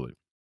eventually.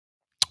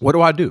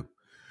 What do?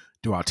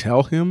 Do I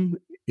tell him?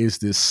 Is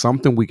this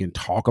something we can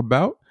talk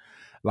about?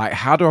 Like,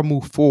 how do I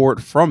move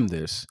forward from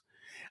this?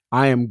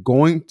 I am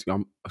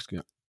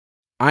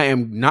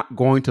not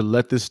going to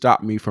let this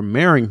stop me from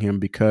marrying him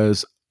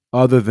because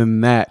Other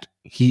than that,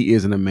 he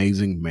is an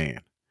amazing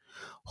man.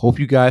 Hope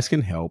you guys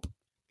can help.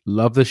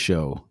 Love the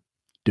show.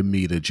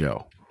 Demeter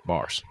Joe.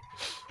 Bars.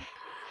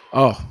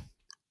 Oh,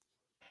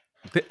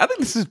 I think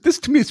this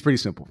to me is pretty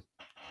simple.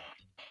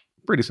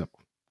 Pretty simple.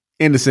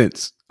 In the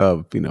sense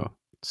of,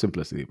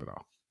 simplicity of it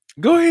all.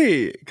 Go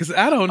ahead, because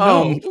I don't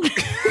know.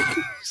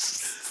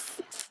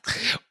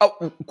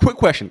 Quick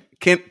question.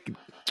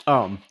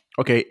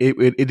 Okay,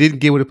 it didn't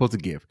give what it's supposed to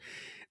give.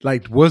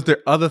 Like, was there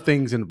other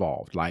things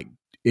involved? Like,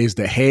 is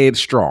the head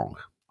strong?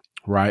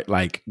 Right?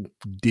 Like,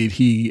 did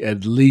he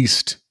at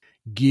least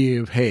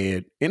give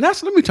head? And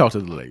let me talk to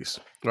the ladies.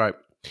 Right.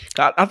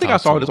 I think I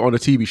saw this on a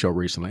TV show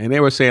recently, and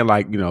they were saying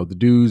like, the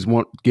dudes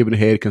weren't giving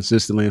head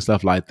consistently and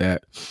stuff like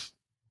that.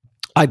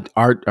 Are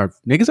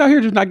niggas out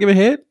here just not giving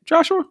head,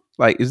 Joshua?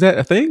 Like, is that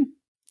a thing?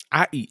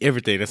 I eat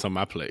everything that's on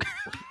my plate,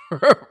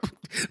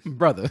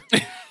 brother.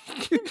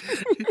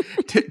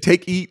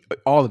 Eat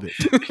all of it.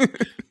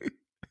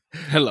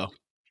 Hello,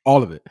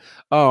 all of it.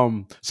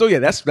 So yeah,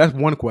 that's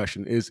one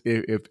question. Is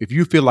if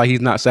you feel like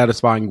he's not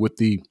satisfying with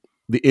the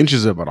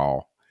inches of it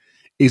all,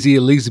 is he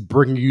at least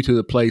bringing you to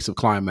the place of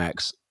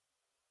climax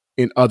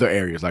in other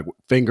areas, like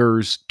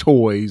fingers,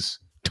 toys,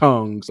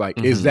 tongues? Like,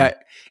 is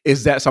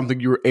that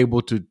something you're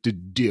able to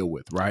deal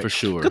with, right? For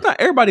sure. Because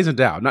not everybody's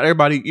endowed. Not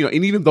everybody,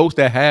 and even those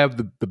that have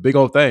the big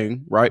old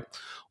thing, right?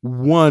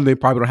 One, they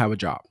probably don't have a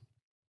job.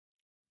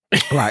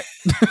 Right.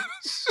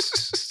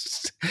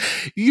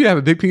 You have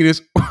a big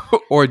penis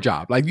or a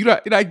job. Like, you're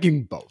not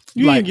getting both.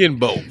 You ain't getting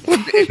both.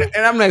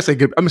 And I'm not gonna say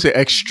good. I'm gonna say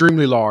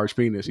extremely large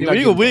penis. We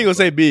ain't gonna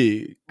say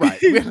big.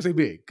 Right. We ain't gonna say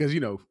big because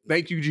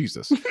thank you,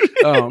 Jesus.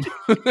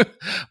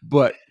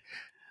 But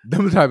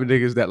them the type of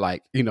niggas that,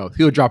 like,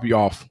 he'll drop you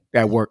off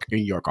at work in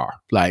your car.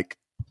 Like,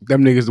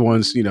 them niggas the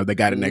ones, they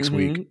got it next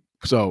week.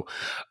 So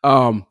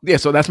yeah,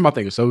 so that's my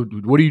thing. So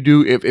what do you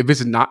do if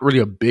it's not really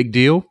a big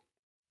deal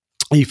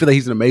and you feel that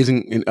he's an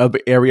amazing in other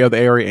area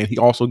and he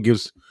also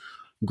gives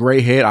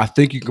great head? I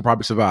think you can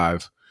probably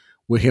survive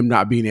with him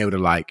not being able to,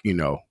 like,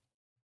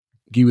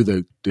 give you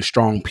the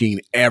strong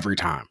peen every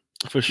time.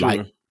 For sure.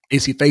 Like,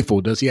 is he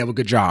faithful? Does he have a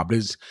good job? Do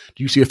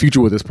you see a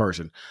future with this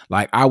person?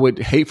 Like, I would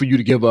hate for you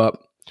to give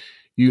up,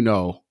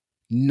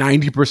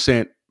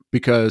 90%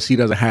 because he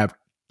doesn't have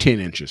 10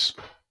 inches.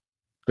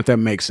 If that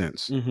makes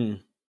sense. Mm-hmm.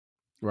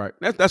 Right.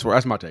 That's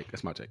my take.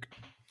 That's my take.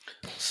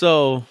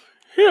 So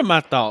here are my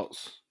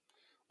thoughts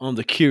on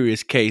the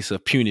curious case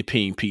of Puny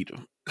Peen Peter.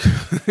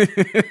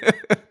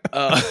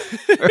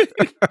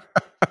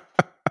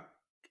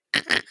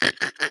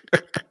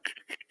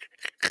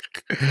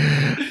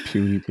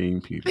 Puny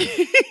Peen Peter.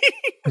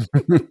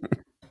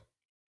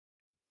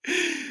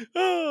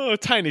 Oh,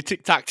 tiny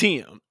TikTok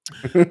Tim.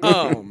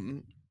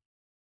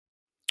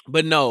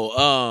 But no,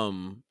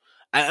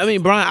 I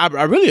mean, Brian,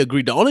 I really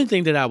agree. The only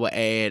thing that I would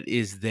add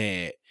is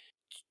that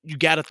you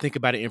got to think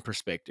about it in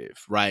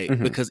perspective, right?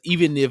 Mm-hmm. Because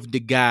even if the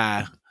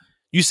guy,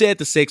 you said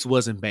the sex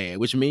wasn't bad,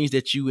 which means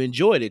that you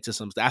enjoyed it to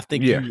some extent. I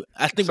think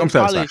some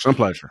satisfaction, some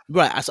pleasure,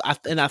 right? I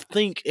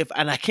think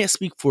and I can't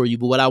speak for you,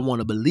 but what I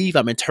want to believe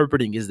I'm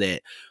interpreting is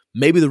that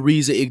maybe the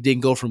reason it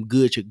didn't go from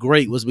good to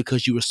great was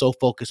because you were so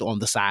focused on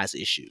the size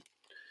issue,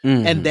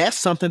 and that's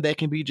something that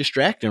can be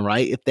distracting,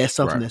 right? If that's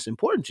something that's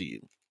important to you.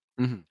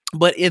 Mm-hmm.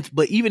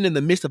 But even in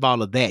the midst of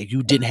all of that,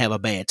 you didn't have a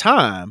bad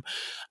time.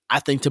 I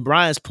think, to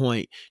Brian's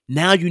point,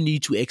 now you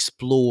need to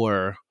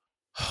explore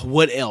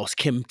what else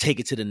can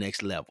take it to the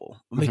next level.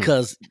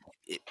 Because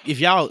if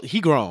he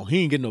grown,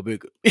 he ain't getting no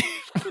bigger.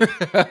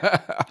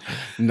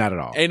 Not at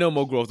all. Ain't no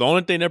more growth. The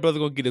only thing that brother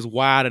gonna get is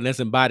wide, and that's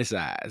in body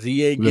size.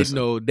 He ain't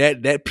getting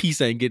that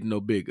piece ain't getting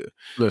no bigger.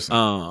 Listen.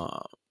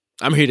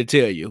 I'm here to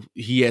tell you,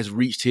 he has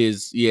reached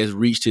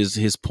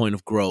his point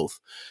of growth.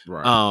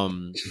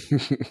 Right.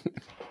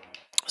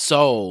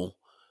 So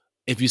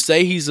if you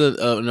say he's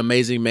an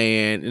amazing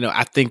man,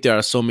 I think there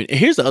are so many. And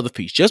here's the other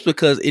piece: just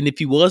because, and if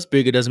he was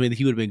bigger, doesn't mean that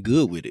he would have been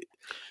good with it,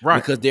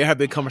 right? Because there have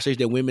been conversations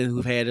that women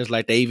who've had this,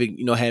 like they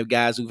even have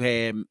guys who've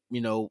had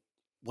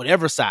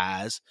whatever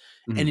size,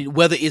 and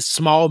whether it's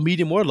small,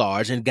 medium, or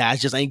large, and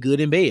guys just ain't good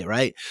in bed,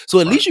 right?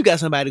 So at least you got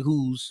somebody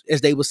who's,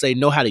 as they would say,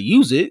 know how to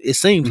use it. It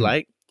seems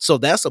like, so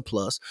that's a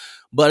plus.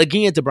 But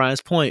again, to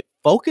Brian's point,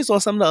 focus on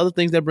some of the other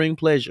things that bring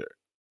pleasure.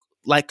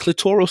 Like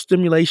clitoral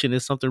stimulation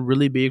is something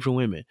really big for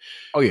women.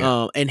 Oh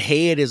yeah, and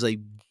head is a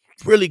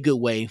really good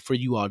way for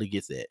you all to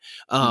get that.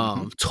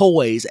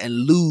 Toys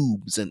and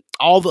lubes and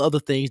all the other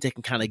things that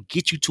can kind of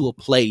get you to a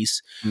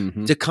place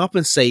to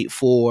compensate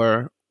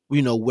for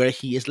where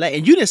he is like.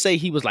 And you didn't say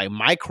he was like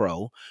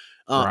micro,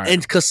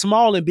 and because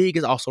small and big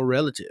is also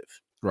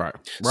relative. Right.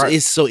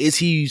 So is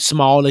he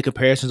small in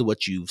comparison to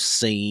what you've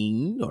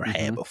seen or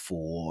had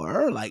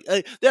before? Like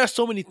there are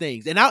so many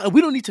things, and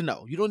we don't need to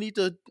know. You don't need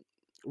to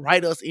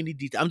write us any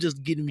detail. I'm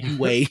just giving you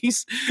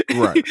ways.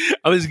 Right.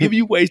 I'm just giving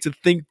you ways to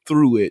think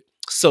through it.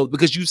 So,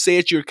 because you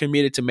said you're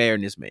committed to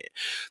marrying this man,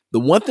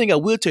 the one thing I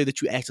will tell you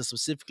that you asked us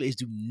specifically is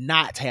do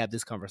not have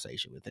this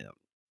conversation with him.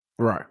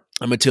 Right.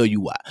 I'm gonna tell you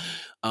why.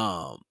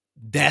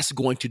 That's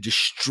going to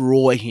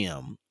destroy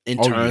him in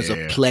terms of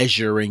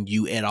pleasuring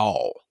you at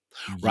all.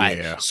 right?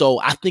 Yeah. So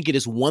I think it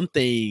is one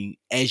thing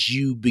as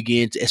you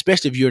begin to,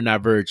 especially if you're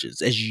not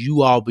virgins, as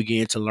you all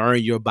begin to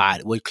learn your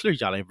body. Well, clearly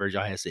y'all ain't virgin,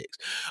 y'all had sex.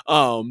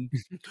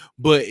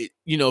 But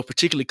you know,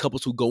 particularly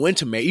couples who go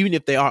into marriage, even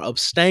if they are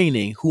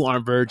abstaining, who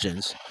aren't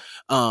virgins,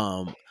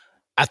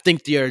 I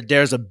think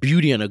there's a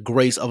beauty and a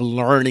grace of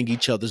learning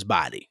each other's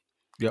body.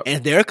 Yep.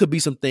 And there could be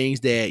some things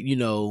that, you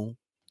know,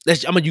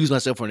 I'm gonna use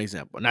myself for an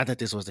example. Not that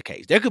this was the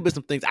case. There could be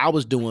some things I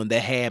was doing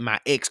that had my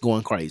ex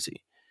going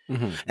crazy.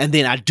 And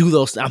then I do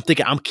those. I'm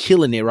thinking I'm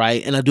killing it,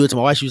 right? And I do it to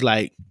my wife. She's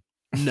like,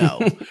 no.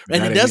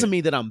 And it doesn't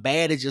mean that I'm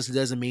bad. It just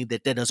doesn't mean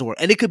that doesn't work.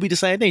 And it could be the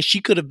same thing.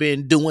 She could have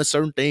been doing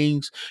certain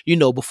things, you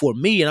know, before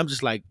me. And I'm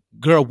just like,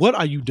 girl, what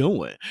are you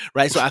doing?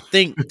 Right. So I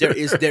think there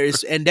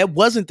is, and that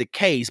wasn't the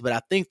case, but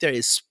I think there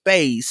is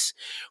space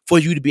for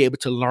you to be able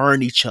to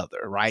learn each other.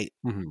 Right.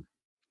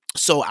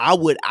 So I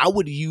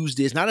would use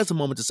this not as a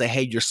moment to say,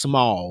 hey, you're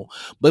small,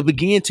 but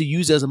begin to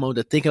use it as a moment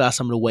to think about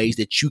some of the ways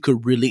that you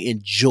could really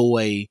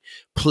enjoy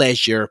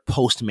pleasure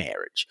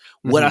post-marriage.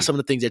 What are some of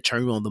the things that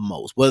turn you on the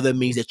most? Whether that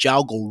means that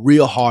y'all go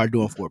real hard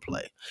doing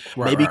foreplay.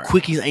 Maybe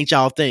quickies ain't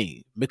y'all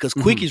thing, because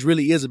quickies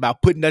really is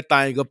about putting that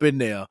thing up in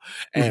there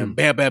and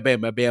bam, bam, bam,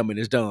 bam, bam, and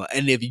it's done.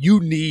 And if you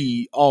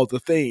need all the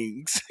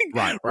things,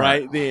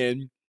 right,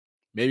 then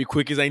maybe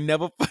quickies ain't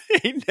never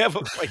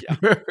for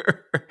y'all.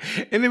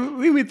 And then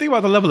we think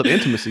about the level of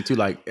intimacy too,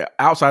 like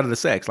outside of the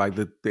sex, like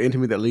the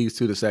intimacy that leads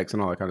to the sex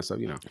and all that kind of stuff,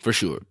 you know. For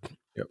sure.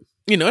 Yep.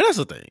 You know, that's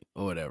a thing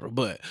or whatever.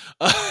 But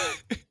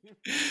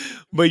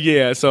but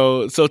yeah,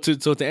 so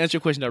to answer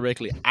your question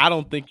directly, I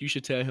don't think you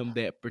should tell him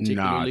that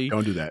particularly. Nah,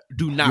 don't do that.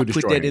 Do not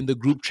put that in the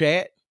group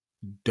chat.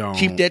 Don't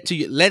keep that to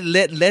you.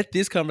 Let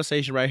this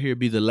conversation right here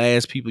be the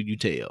last people you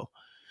tell.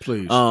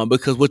 Please.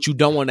 Because what you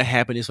don't want to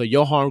happen is for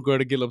your homegirl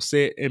to get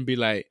upset and be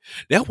like,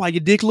 that's why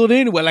your dick little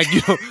anyway. Like,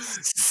 you know,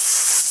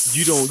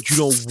 you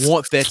don't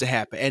want that to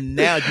happen. And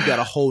now you got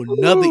a whole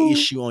nother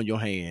issue on your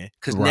hand.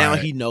 Because now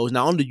he knows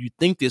not only do you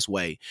think this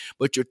way,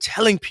 but you're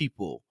telling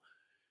people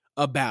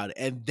about it.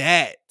 And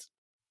that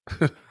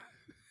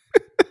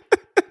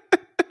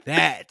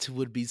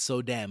would be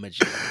so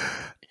damaging.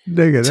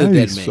 Nigga, that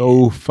is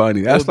so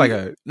funny. That's like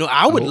I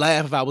would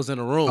laugh if I was in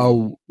a room.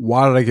 Oh,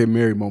 why did I get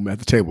married moment at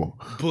the table?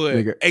 But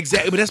nigga.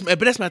 Exactly, but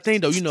that's my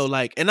thing though. You know,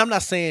 like, and I'm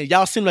not saying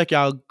y'all seem like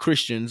y'all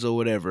Christians or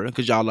whatever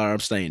because y'all are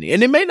abstaining,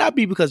 and it may not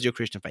be because you're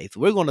Christian faith.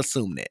 We're going to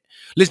assume that.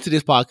 Listen to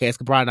this podcast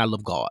because Brian and I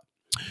love God.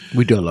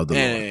 We do love the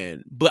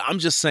Lord. But I'm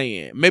just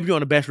saying, maybe you're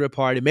on a bachelorette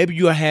party, maybe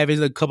you are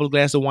having a couple of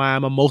glasses of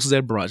wine, mimosas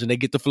at brunch, and they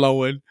get to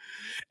flowing,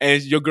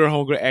 and your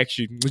homegirl asks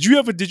you, did you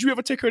ever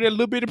take care of that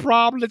little bitty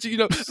problem that you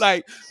know,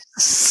 like,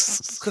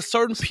 because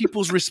certain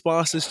people's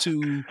responses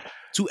to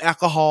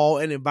alcohol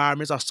and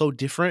environments are so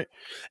different.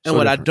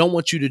 And I don't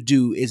want you to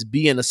do is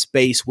be in a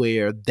space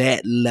where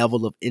that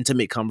level of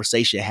intimate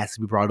conversation has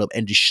to be brought up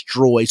and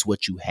destroys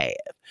what you have.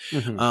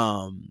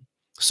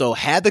 So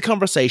have the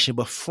conversation,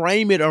 but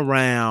frame it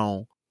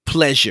around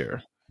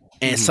pleasure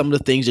and some of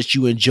the things that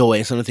you enjoy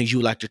and some of the things you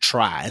would like to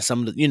try and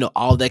some of the, you know,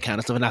 all that kind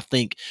of stuff. And I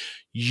think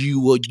you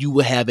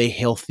will have a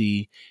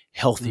healthy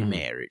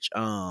marriage.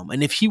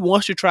 And if he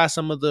wants to try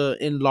some of the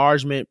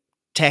enlargement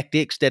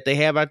tactics that they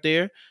have out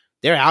there,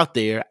 they're out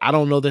there. I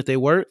don't know that they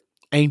work.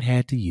 Ain't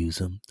had to use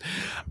them.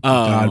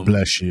 God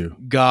bless you.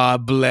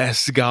 God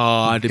bless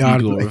God to be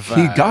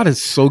glorified. God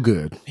is so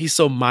good. He's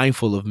so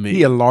mindful of me.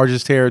 He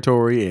enlarges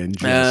territory and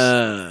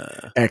just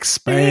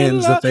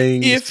expands the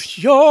things. If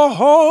you're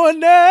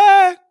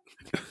horny,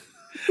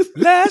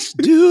 let's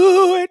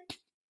do it.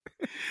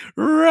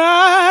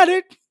 Ride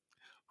it,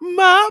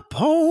 my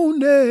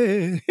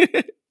pony.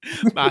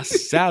 My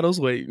saddle's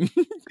waiting.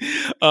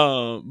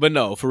 But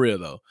no, for real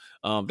though.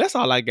 That's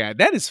all I got.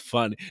 That is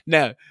funny.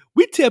 Now,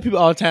 we tell people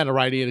all the time to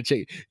write in and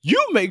check.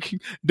 You make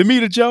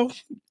Demeter Joe.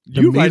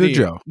 You write in.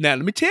 Joe. Now,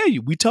 let me tell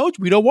you. We told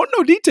you we don't want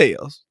no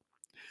details.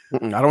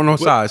 I don't know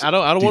size. I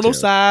don't want no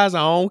size. I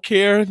don't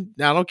care.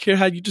 I don't care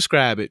how you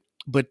describe it.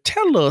 But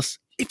tell us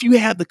if you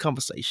have the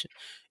conversation.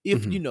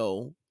 If you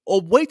know,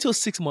 or wait till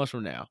 6 months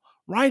from now.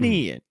 Write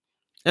in.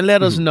 And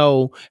let us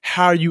know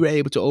how you were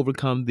able to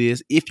overcome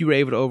this, if you were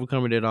able to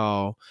overcome it at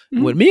all.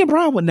 With me and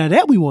Brian, now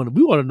that we want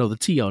to know the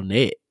tea on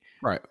that.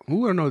 Right. We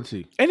want to know the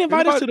tea. And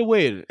invite us to the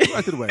wedding.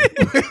 Invite to the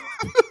wedding.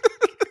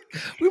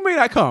 We may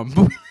not come,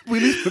 but we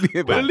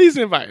at least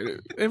invite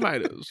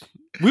us.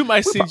 We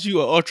might send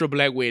you an ultra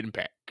black wedding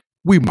pack.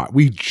 We might.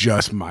 We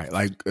just might.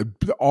 Like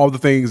all the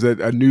things that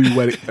a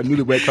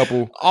newlywed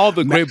couple. All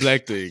the great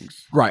black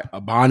things. Right.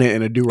 A bonnet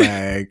and a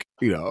do-rag.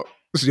 You know.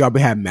 So y'all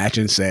have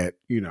matching set.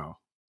 You know.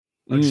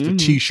 Just a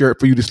t-shirt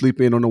for you to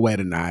sleep in on the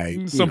wedding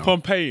night. Some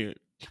Pompeian.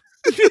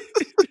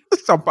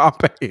 Some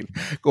Pompeian.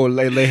 Go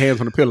lay hands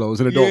on the pillows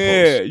in the doorpost.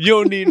 Yeah, you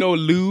don't need no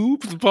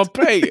lube. Some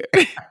Pompeian.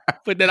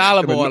 Put that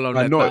olive oil on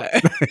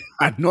that.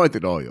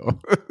 Anointed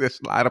oil. Just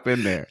slide up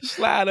in there.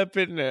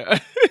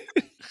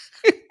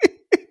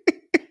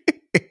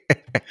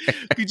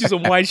 Get you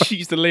some white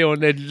sheets to lay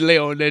on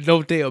that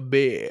hotel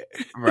bed.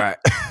 Right.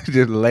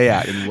 Just lay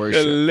out and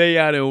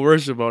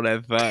worship. On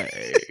that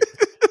thing.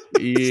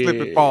 Yeah.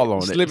 Slip and fall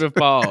on it. Slip and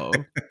fall.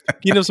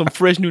 Get him some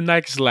fresh new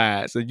Nike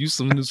slides and use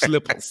some new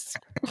slippers.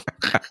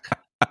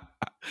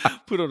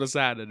 Put on the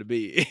side of the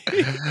bed.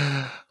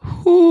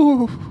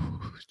 Whew,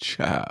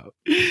 child.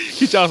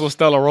 Get y'all some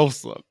Stella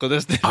Rosa,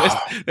 because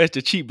that's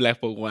the cheap black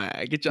folk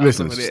wine. Get y'all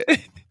some of that.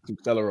 Some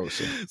Stella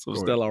Rosa. Some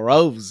Stella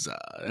Rosa.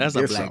 That's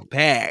a black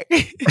pack.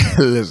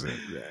 Listen,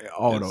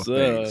 all those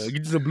things.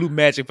 Get you some Blue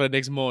Magic for the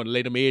next morning.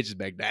 Lay them edges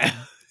back down.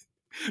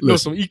 No,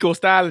 some Eco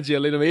Styling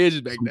Gel. Lay them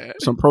edges back down.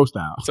 Some Pro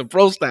Style. Some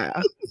Pro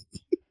Style.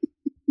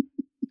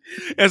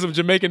 And some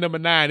Jamaican number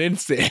 9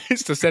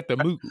 incense to set the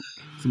mood.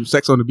 Some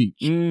Sex on the Beach.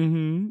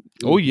 Mm-hmm.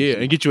 Oh, yeah.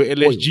 And get you an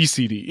LSG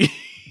CD.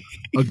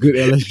 A good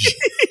LSG.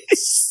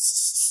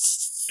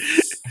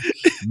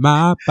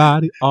 My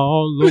body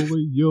all over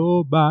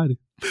your body.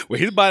 Well,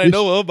 his body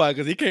know her body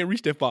because he can't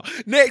reach that far.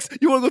 Next,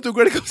 you want to go through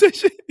a great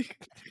conversation?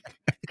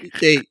 He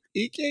can't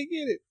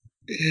get it.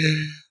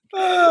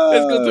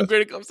 Let's go through a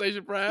great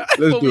conversation, Brian.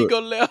 Before we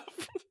go left.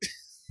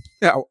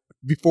 Now,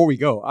 before we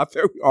go, I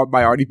thought we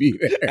might already be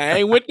there. I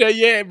ain't went there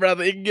yet,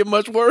 brother. It can get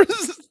much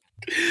worse.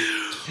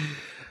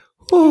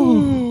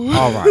 All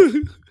right.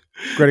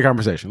 Great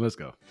conversation. Let's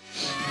go.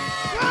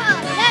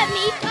 Let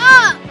me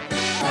talk.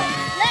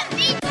 Let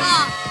me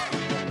talk.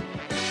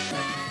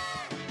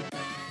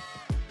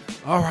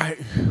 All right.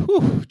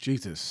 Whew,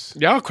 Jesus.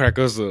 Y'all crack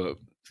us up.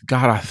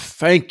 God, I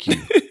thank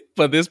you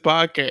for this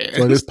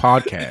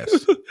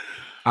podcast.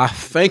 I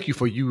thank you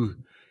for you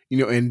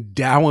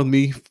endowing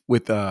me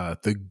with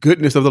the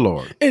goodness of the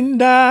Lord.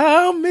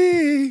 Endow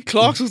me.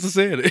 Clark used to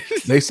say it.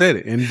 They said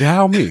it.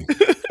 Endow me.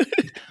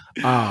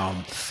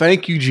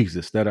 Thank you,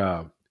 Jesus, that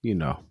I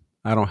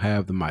don't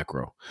have the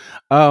micro.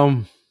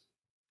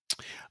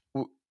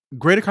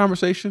 Greater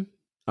conversation.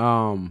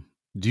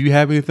 Do you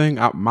have anything?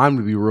 Mine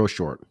would be real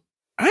short.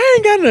 I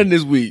ain't got nothing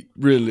this week,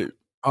 really.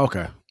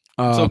 Okay.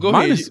 So go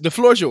ahead. The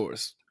floor's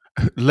yours.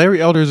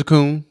 Larry Elder is a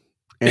coon,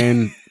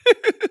 and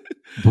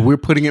but we're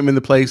putting him in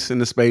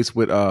the space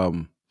with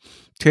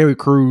Terry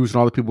Crews and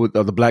all the people,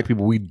 the black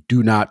people we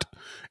do not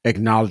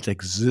acknowledge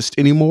exist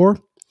anymore.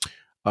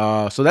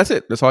 So that's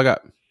it. That's all I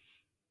got.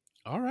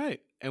 All right.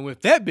 And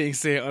with that being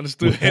said,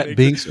 understood.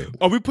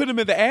 Are we putting him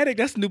in the attic?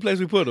 That's the new place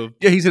we put him.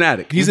 Yeah, he's an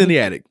attic. He's in the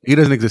attic. He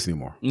doesn't exist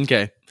anymore.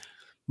 Okay.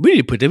 We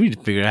need to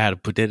figure out how to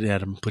put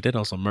that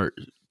on some merch.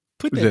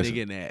 Put that nigga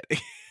in the attic.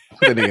 Put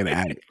that nigga in the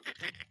attic.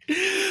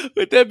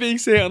 With that being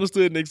said,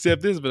 understood and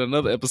accept, this has been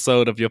another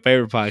episode of your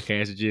favorite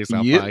podcast, the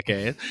Jigsaw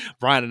Podcast.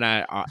 Brian and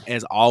I,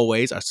 as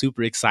always, are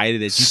super excited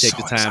that you take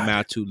the time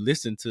out to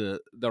listen to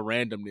the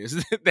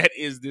randomness that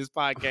is this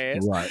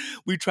podcast. Right.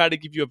 We try to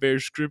give you a very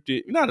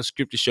not a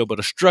scripted show, but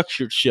a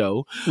structured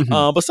show.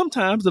 Mm-hmm. But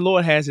sometimes the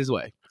Lord has his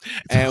way.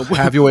 And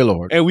have your way,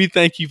 Lord. And we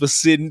thank you for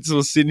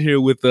sitting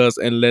here with us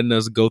and letting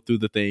us go through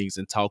the things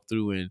and talk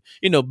through and,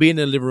 being in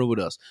the living room with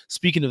us.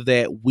 Speaking of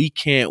that, we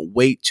can't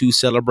wait to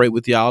celebrate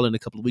with y'all in a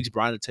couple of weeks.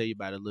 Brian will tell you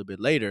about it a little bit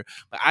later.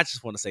 But I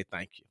just want to say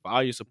thank you for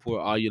all your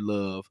support, all your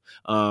love.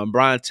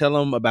 Brian, tell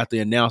them about the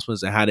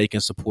announcements and how they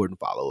can support and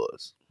follow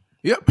us.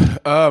 Yep.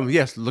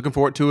 Yes. Looking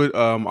forward to it.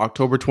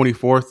 October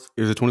 24th.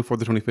 Is it 24th or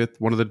 25th?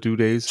 One of the due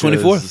days.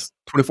 24th.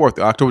 24th.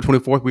 October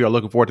 24th. We are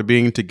looking forward to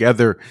being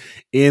together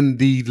in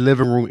the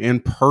living room in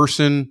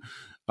person.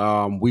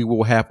 We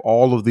will have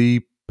all of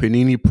the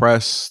Panini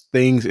Press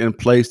things in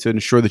place to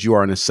ensure that you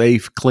are in a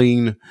safe,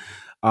 clean,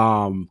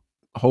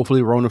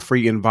 hopefully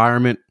Rona-free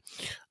environment.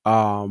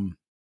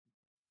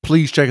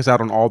 Please check us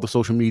out on all the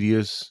social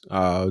medias.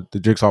 The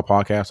Jigsaw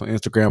Podcast on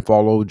Instagram.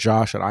 Follow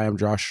Josh at I am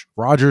Josh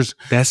Rogers.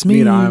 That's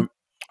me. And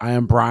I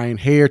am Brian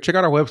Hare. Check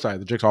out our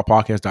website,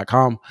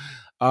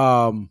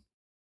 thejigsawpodcast.com.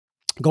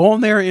 Go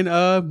on there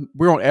and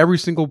we're on every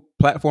single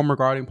platform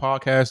regarding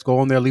podcasts. Go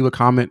on there, leave a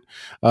comment,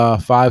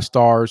 5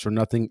 stars or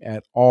nothing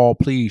at all.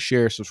 Please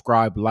share,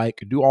 subscribe,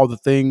 like, do all the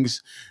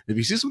things. If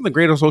you see something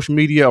great on social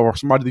media or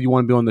somebody that you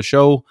want to be on the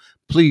show,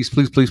 please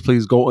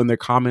go in their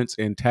comments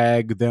and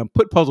tag them.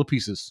 Put puzzle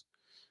pieces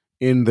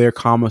in their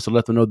comments to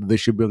let them know that they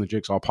should be on the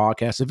Jigsaw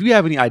Podcast. If you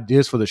have any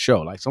ideas for the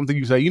show, like something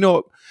you say,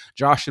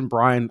 Josh and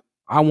Brian,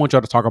 I want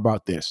y'all to talk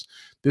about this.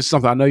 This is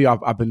something I know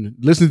I've been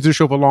listening to the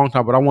show for a long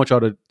time, but I want y'all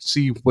to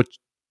see what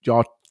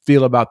y'all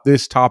feel about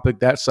this topic,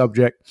 that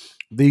subject,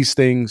 these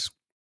things.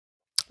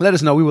 Let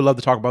us know. We would love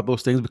to talk about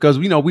those things because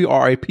we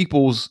are a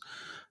people's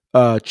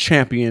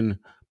champion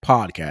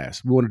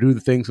podcast. We want to do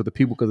the things for the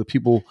people because the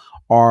people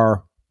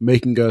are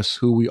making us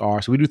who we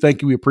are. So we do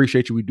thank you. We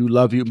appreciate you. We do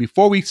love you.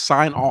 Before we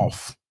sign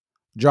off,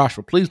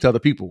 Joshua, please tell the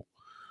people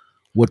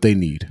what they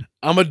need.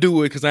 I'm going to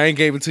do it because I ain't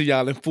gave it to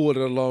y'all in full in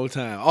a long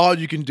time. All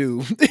you can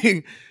do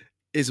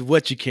is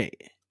what you can.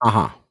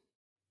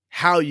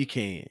 How you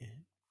can.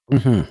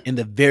 Mm-hmm. In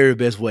the very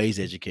best ways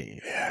that you can.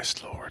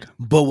 Yes, Lord.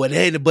 But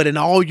in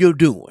all you're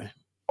doing,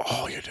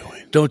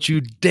 don't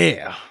you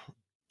dare.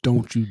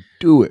 Don't you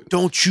do it.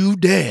 Don't you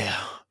dare.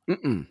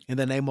 In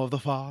the name of the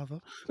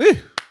Father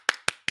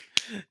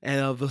and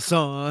of the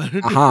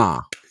Son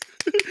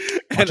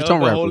And of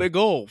the Holy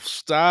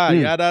Ghost.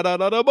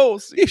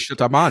 Yadadadadabosi.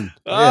 Ishataman.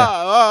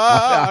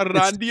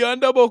 Randi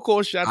andaboko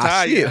I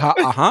see it.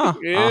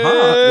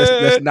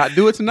 shataya. Let's not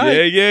do it tonight.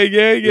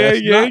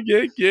 Yeah.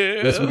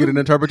 Let's get an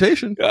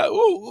interpretation.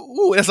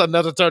 Ooh, that's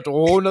another turn to a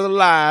whole nother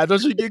lie.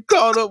 Don't you get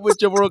caught up with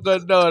your work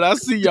undone. I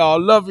see y'all.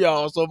 Love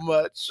y'all so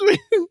much.